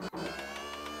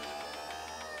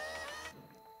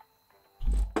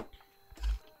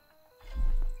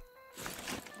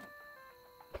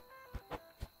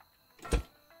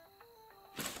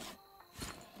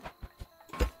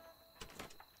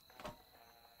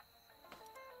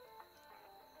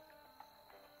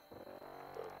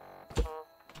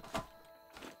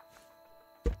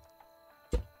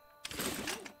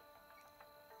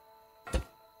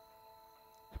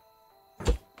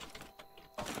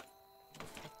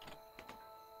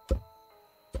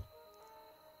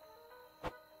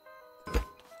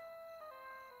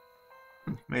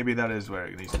 Maybe that is where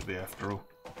it needs to be after all.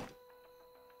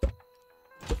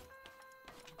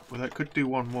 Well, that could do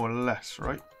one more less,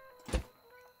 right?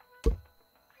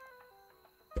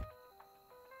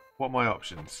 What are my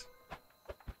options?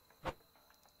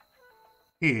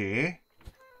 Here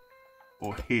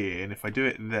or here, and if I do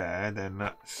it there, then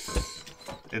that's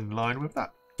in line with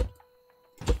that.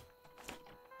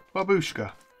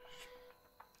 Babushka.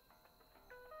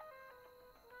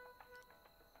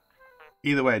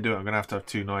 Either way I do it, I'm going to have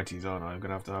 290s, aren't I? I'm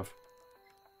going to have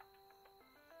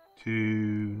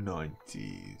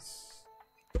 290s.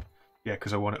 Yeah,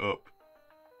 because I want it up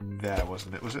there,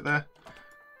 wasn't it? Was it there?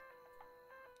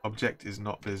 Object is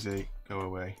not busy. Go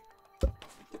away.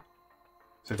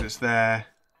 So if it's there,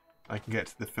 I can get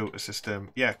to the filter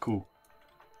system. Yeah, cool.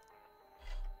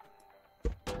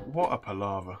 What a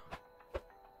palaver.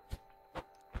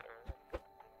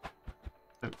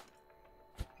 Oh.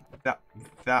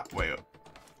 That way up.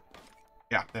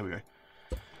 Yeah, there we go.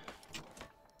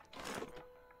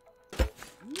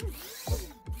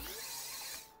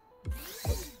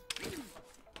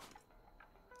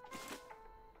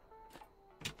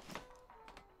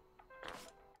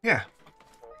 Yeah.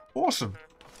 Awesome.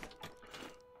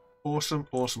 Awesome,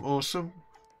 awesome, awesome.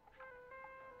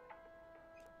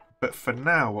 But for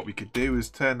now, what we could do is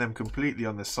turn them completely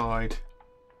on the side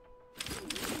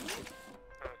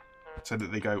so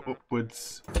that they go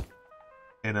upwards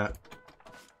in a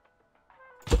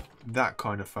that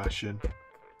kind of fashion.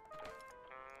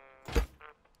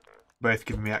 Both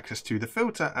giving me access to the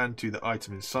filter and to the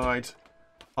item inside.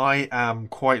 I am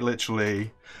quite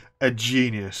literally a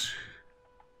genius.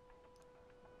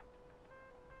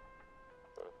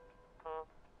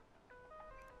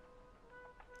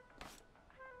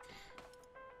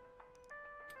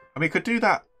 I mean, could do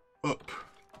that up.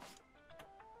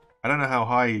 I don't know how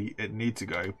high it needs to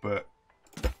go, but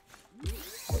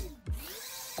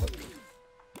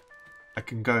I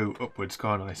can go upwards,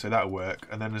 can't I? So that'll work.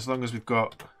 And then as long as we've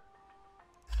got...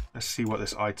 Let's see what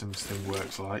this items thing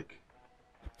works like.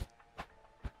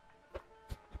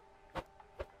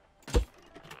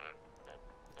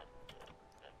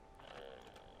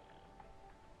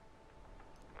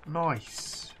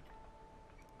 Nice.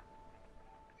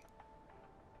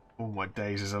 Oh my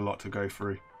days, there's a lot to go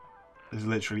through. There's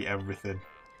literally everything.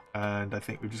 And I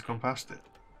think we've just gone past it.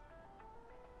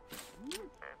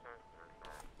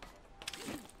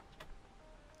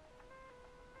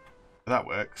 That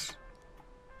works.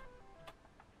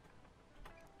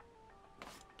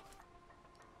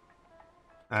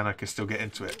 And I can still get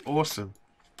into it. Awesome.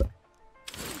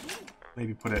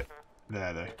 Maybe put it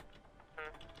there though.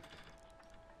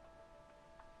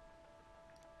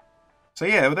 So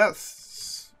yeah, well,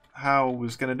 that's how I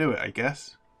was going to do it, I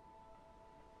guess.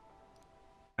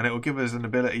 And it will give us an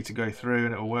ability to go through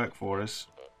and it will work for us.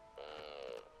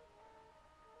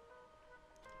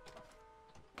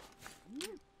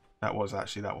 That was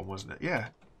actually that one, wasn't it? Yeah.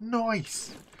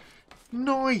 Nice.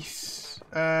 Nice.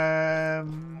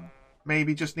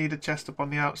 Maybe just need a chest up on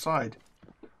the outside.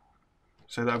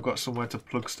 so that I've got somewhere to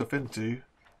plug stuff into.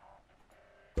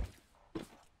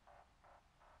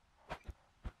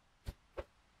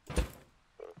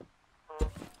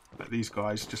 Let these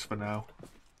guys just for now.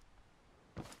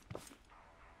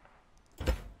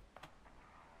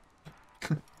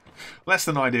 Less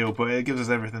than ideal, but it gives us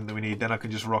everything that we need. Then I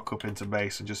can just rock up into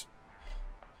base and just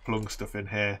plug stuff in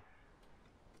here.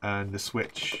 And the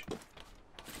switch.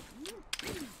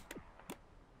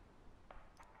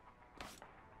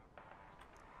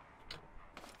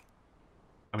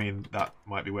 I mean, that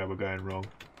might be where we're going wrong.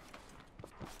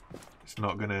 It's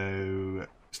not gonna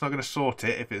sort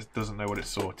it if it doesn't know what it's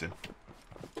sorting.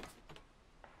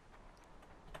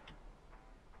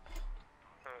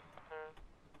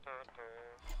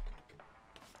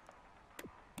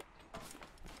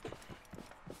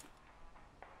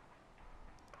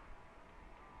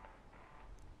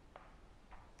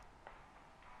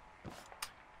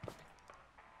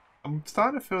 I'm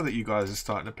starting to feel that you guys are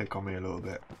starting to pick on me a little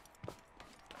bit.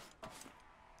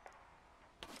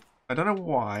 I don't know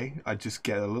why, I just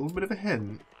get a little bit of a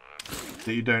hint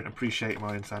that you don't appreciate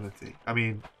my insanity. I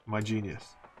mean, my genius.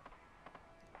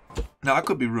 Now, I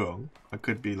could be wrong. I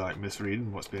could be, like,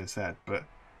 misreading what's being said, but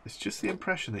it's just the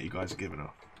impression that you guys are giving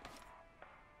off.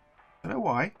 Don't know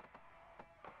why.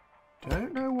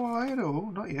 Don't know why at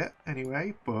all. Not yet,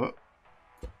 anyway, but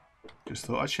just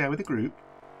thought I'd share with the group.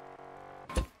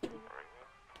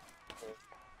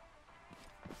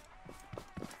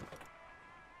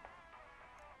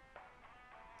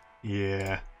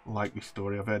 Yeah, likely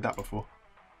story. I've heard that before.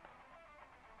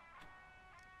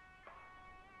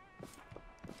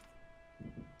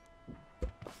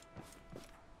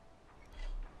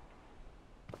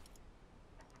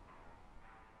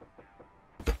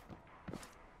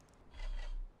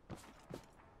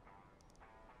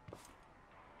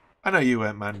 I know you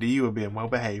weren't, Mandy. You were being well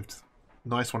behaved.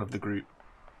 Nice one of the group.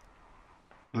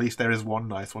 At least there is one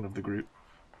nice one of the group.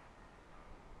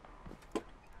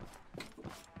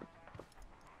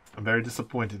 I'm very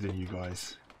disappointed in you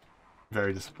guys.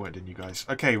 Very disappointed in you guys.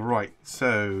 Okay, right.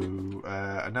 So,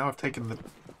 now I've taken the...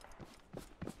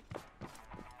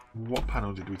 What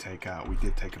panel did we take out? We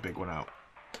did take a big one out.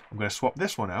 I'm going to swap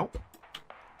this one out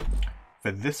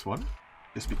for this one.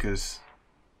 Just because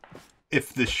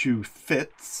if the shoe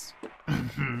fits...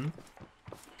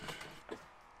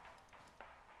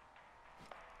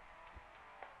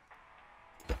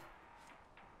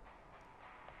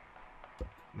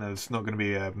 No, there's not going to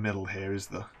be a middle here, is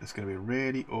there? It's going to be a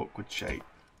really awkward shape.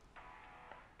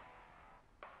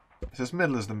 It's as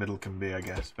middle as the middle can be, I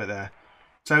guess. But there.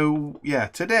 So, yeah,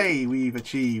 today we've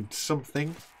achieved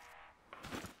something.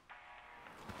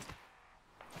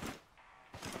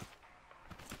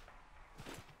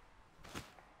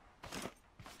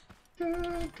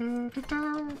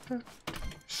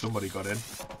 Somebody got in.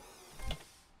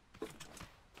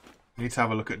 Need to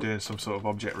have a look at doing some sort of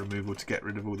object removal to get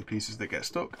rid of all the pieces that get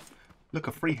stuck. Look,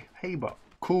 a free haybuck.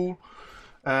 Cool.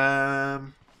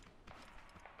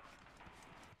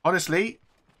 Honestly,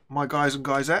 my guys and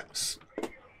guisettes,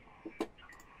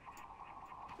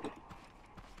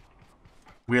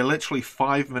 we are literally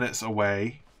 5 minutes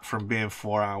away from being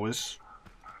 4 hours.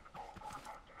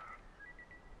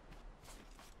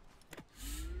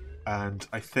 And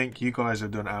I think you guys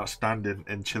have done outstanding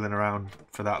in chilling around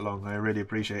for that long. I really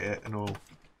appreciate it, in all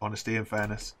honesty and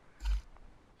fairness.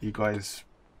 You guys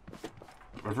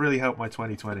have really helped my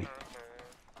 2020.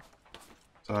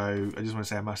 So I just want to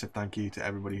say a massive thank you to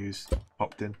everybody who's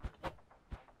popped in.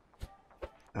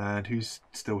 And who's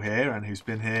still here and who's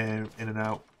been here in and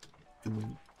out,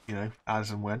 you know, as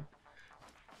and when.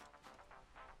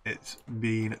 It's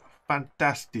been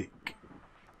fantastic.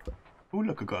 Oh,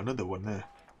 look, I got another one there.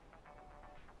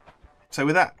 So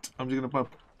with that, I'm just going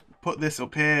to put this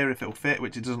up here if it'll fit,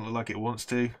 which it doesn't look like it wants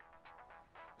to.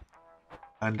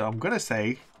 And I'm going to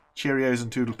say Cheerios and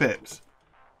Toodle Pips.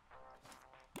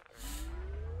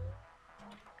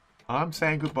 I'm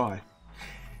saying goodbye.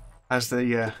 As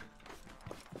the,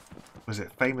 was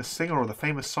it famous singer or the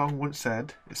famous song once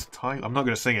said, it's time. I'm not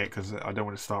going to sing it because I don't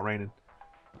want it to start raining.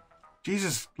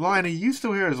 Jesus, Lion, are you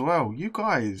still here as well? You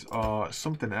guys are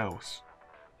something else.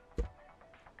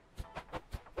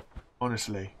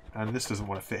 Honestly, and this doesn't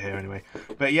want to fit here anyway.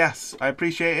 But yes, I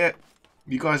appreciate it.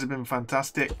 You guys have been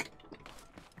fantastic.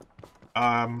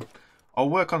 I'll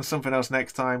work on something else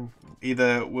next time.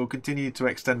 Either we'll continue to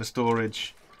extend the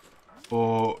storage,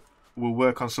 or we'll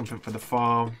work on something for the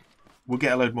farm. We'll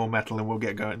get a load more metal and we'll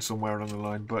get going somewhere along the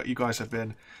line. But you guys have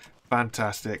been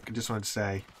fantastic. I just wanted to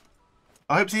say,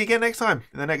 I hope to see you again next time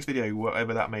in the next video,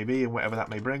 whatever that may be and whatever that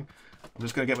may bring. I'm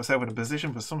just going to get myself in a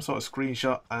position for some sort of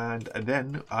screenshot, and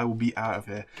then I will be out of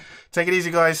here. Take it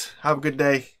easy, guys. Have a good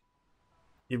day.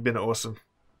 You've been awesome.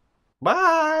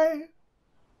 Bye!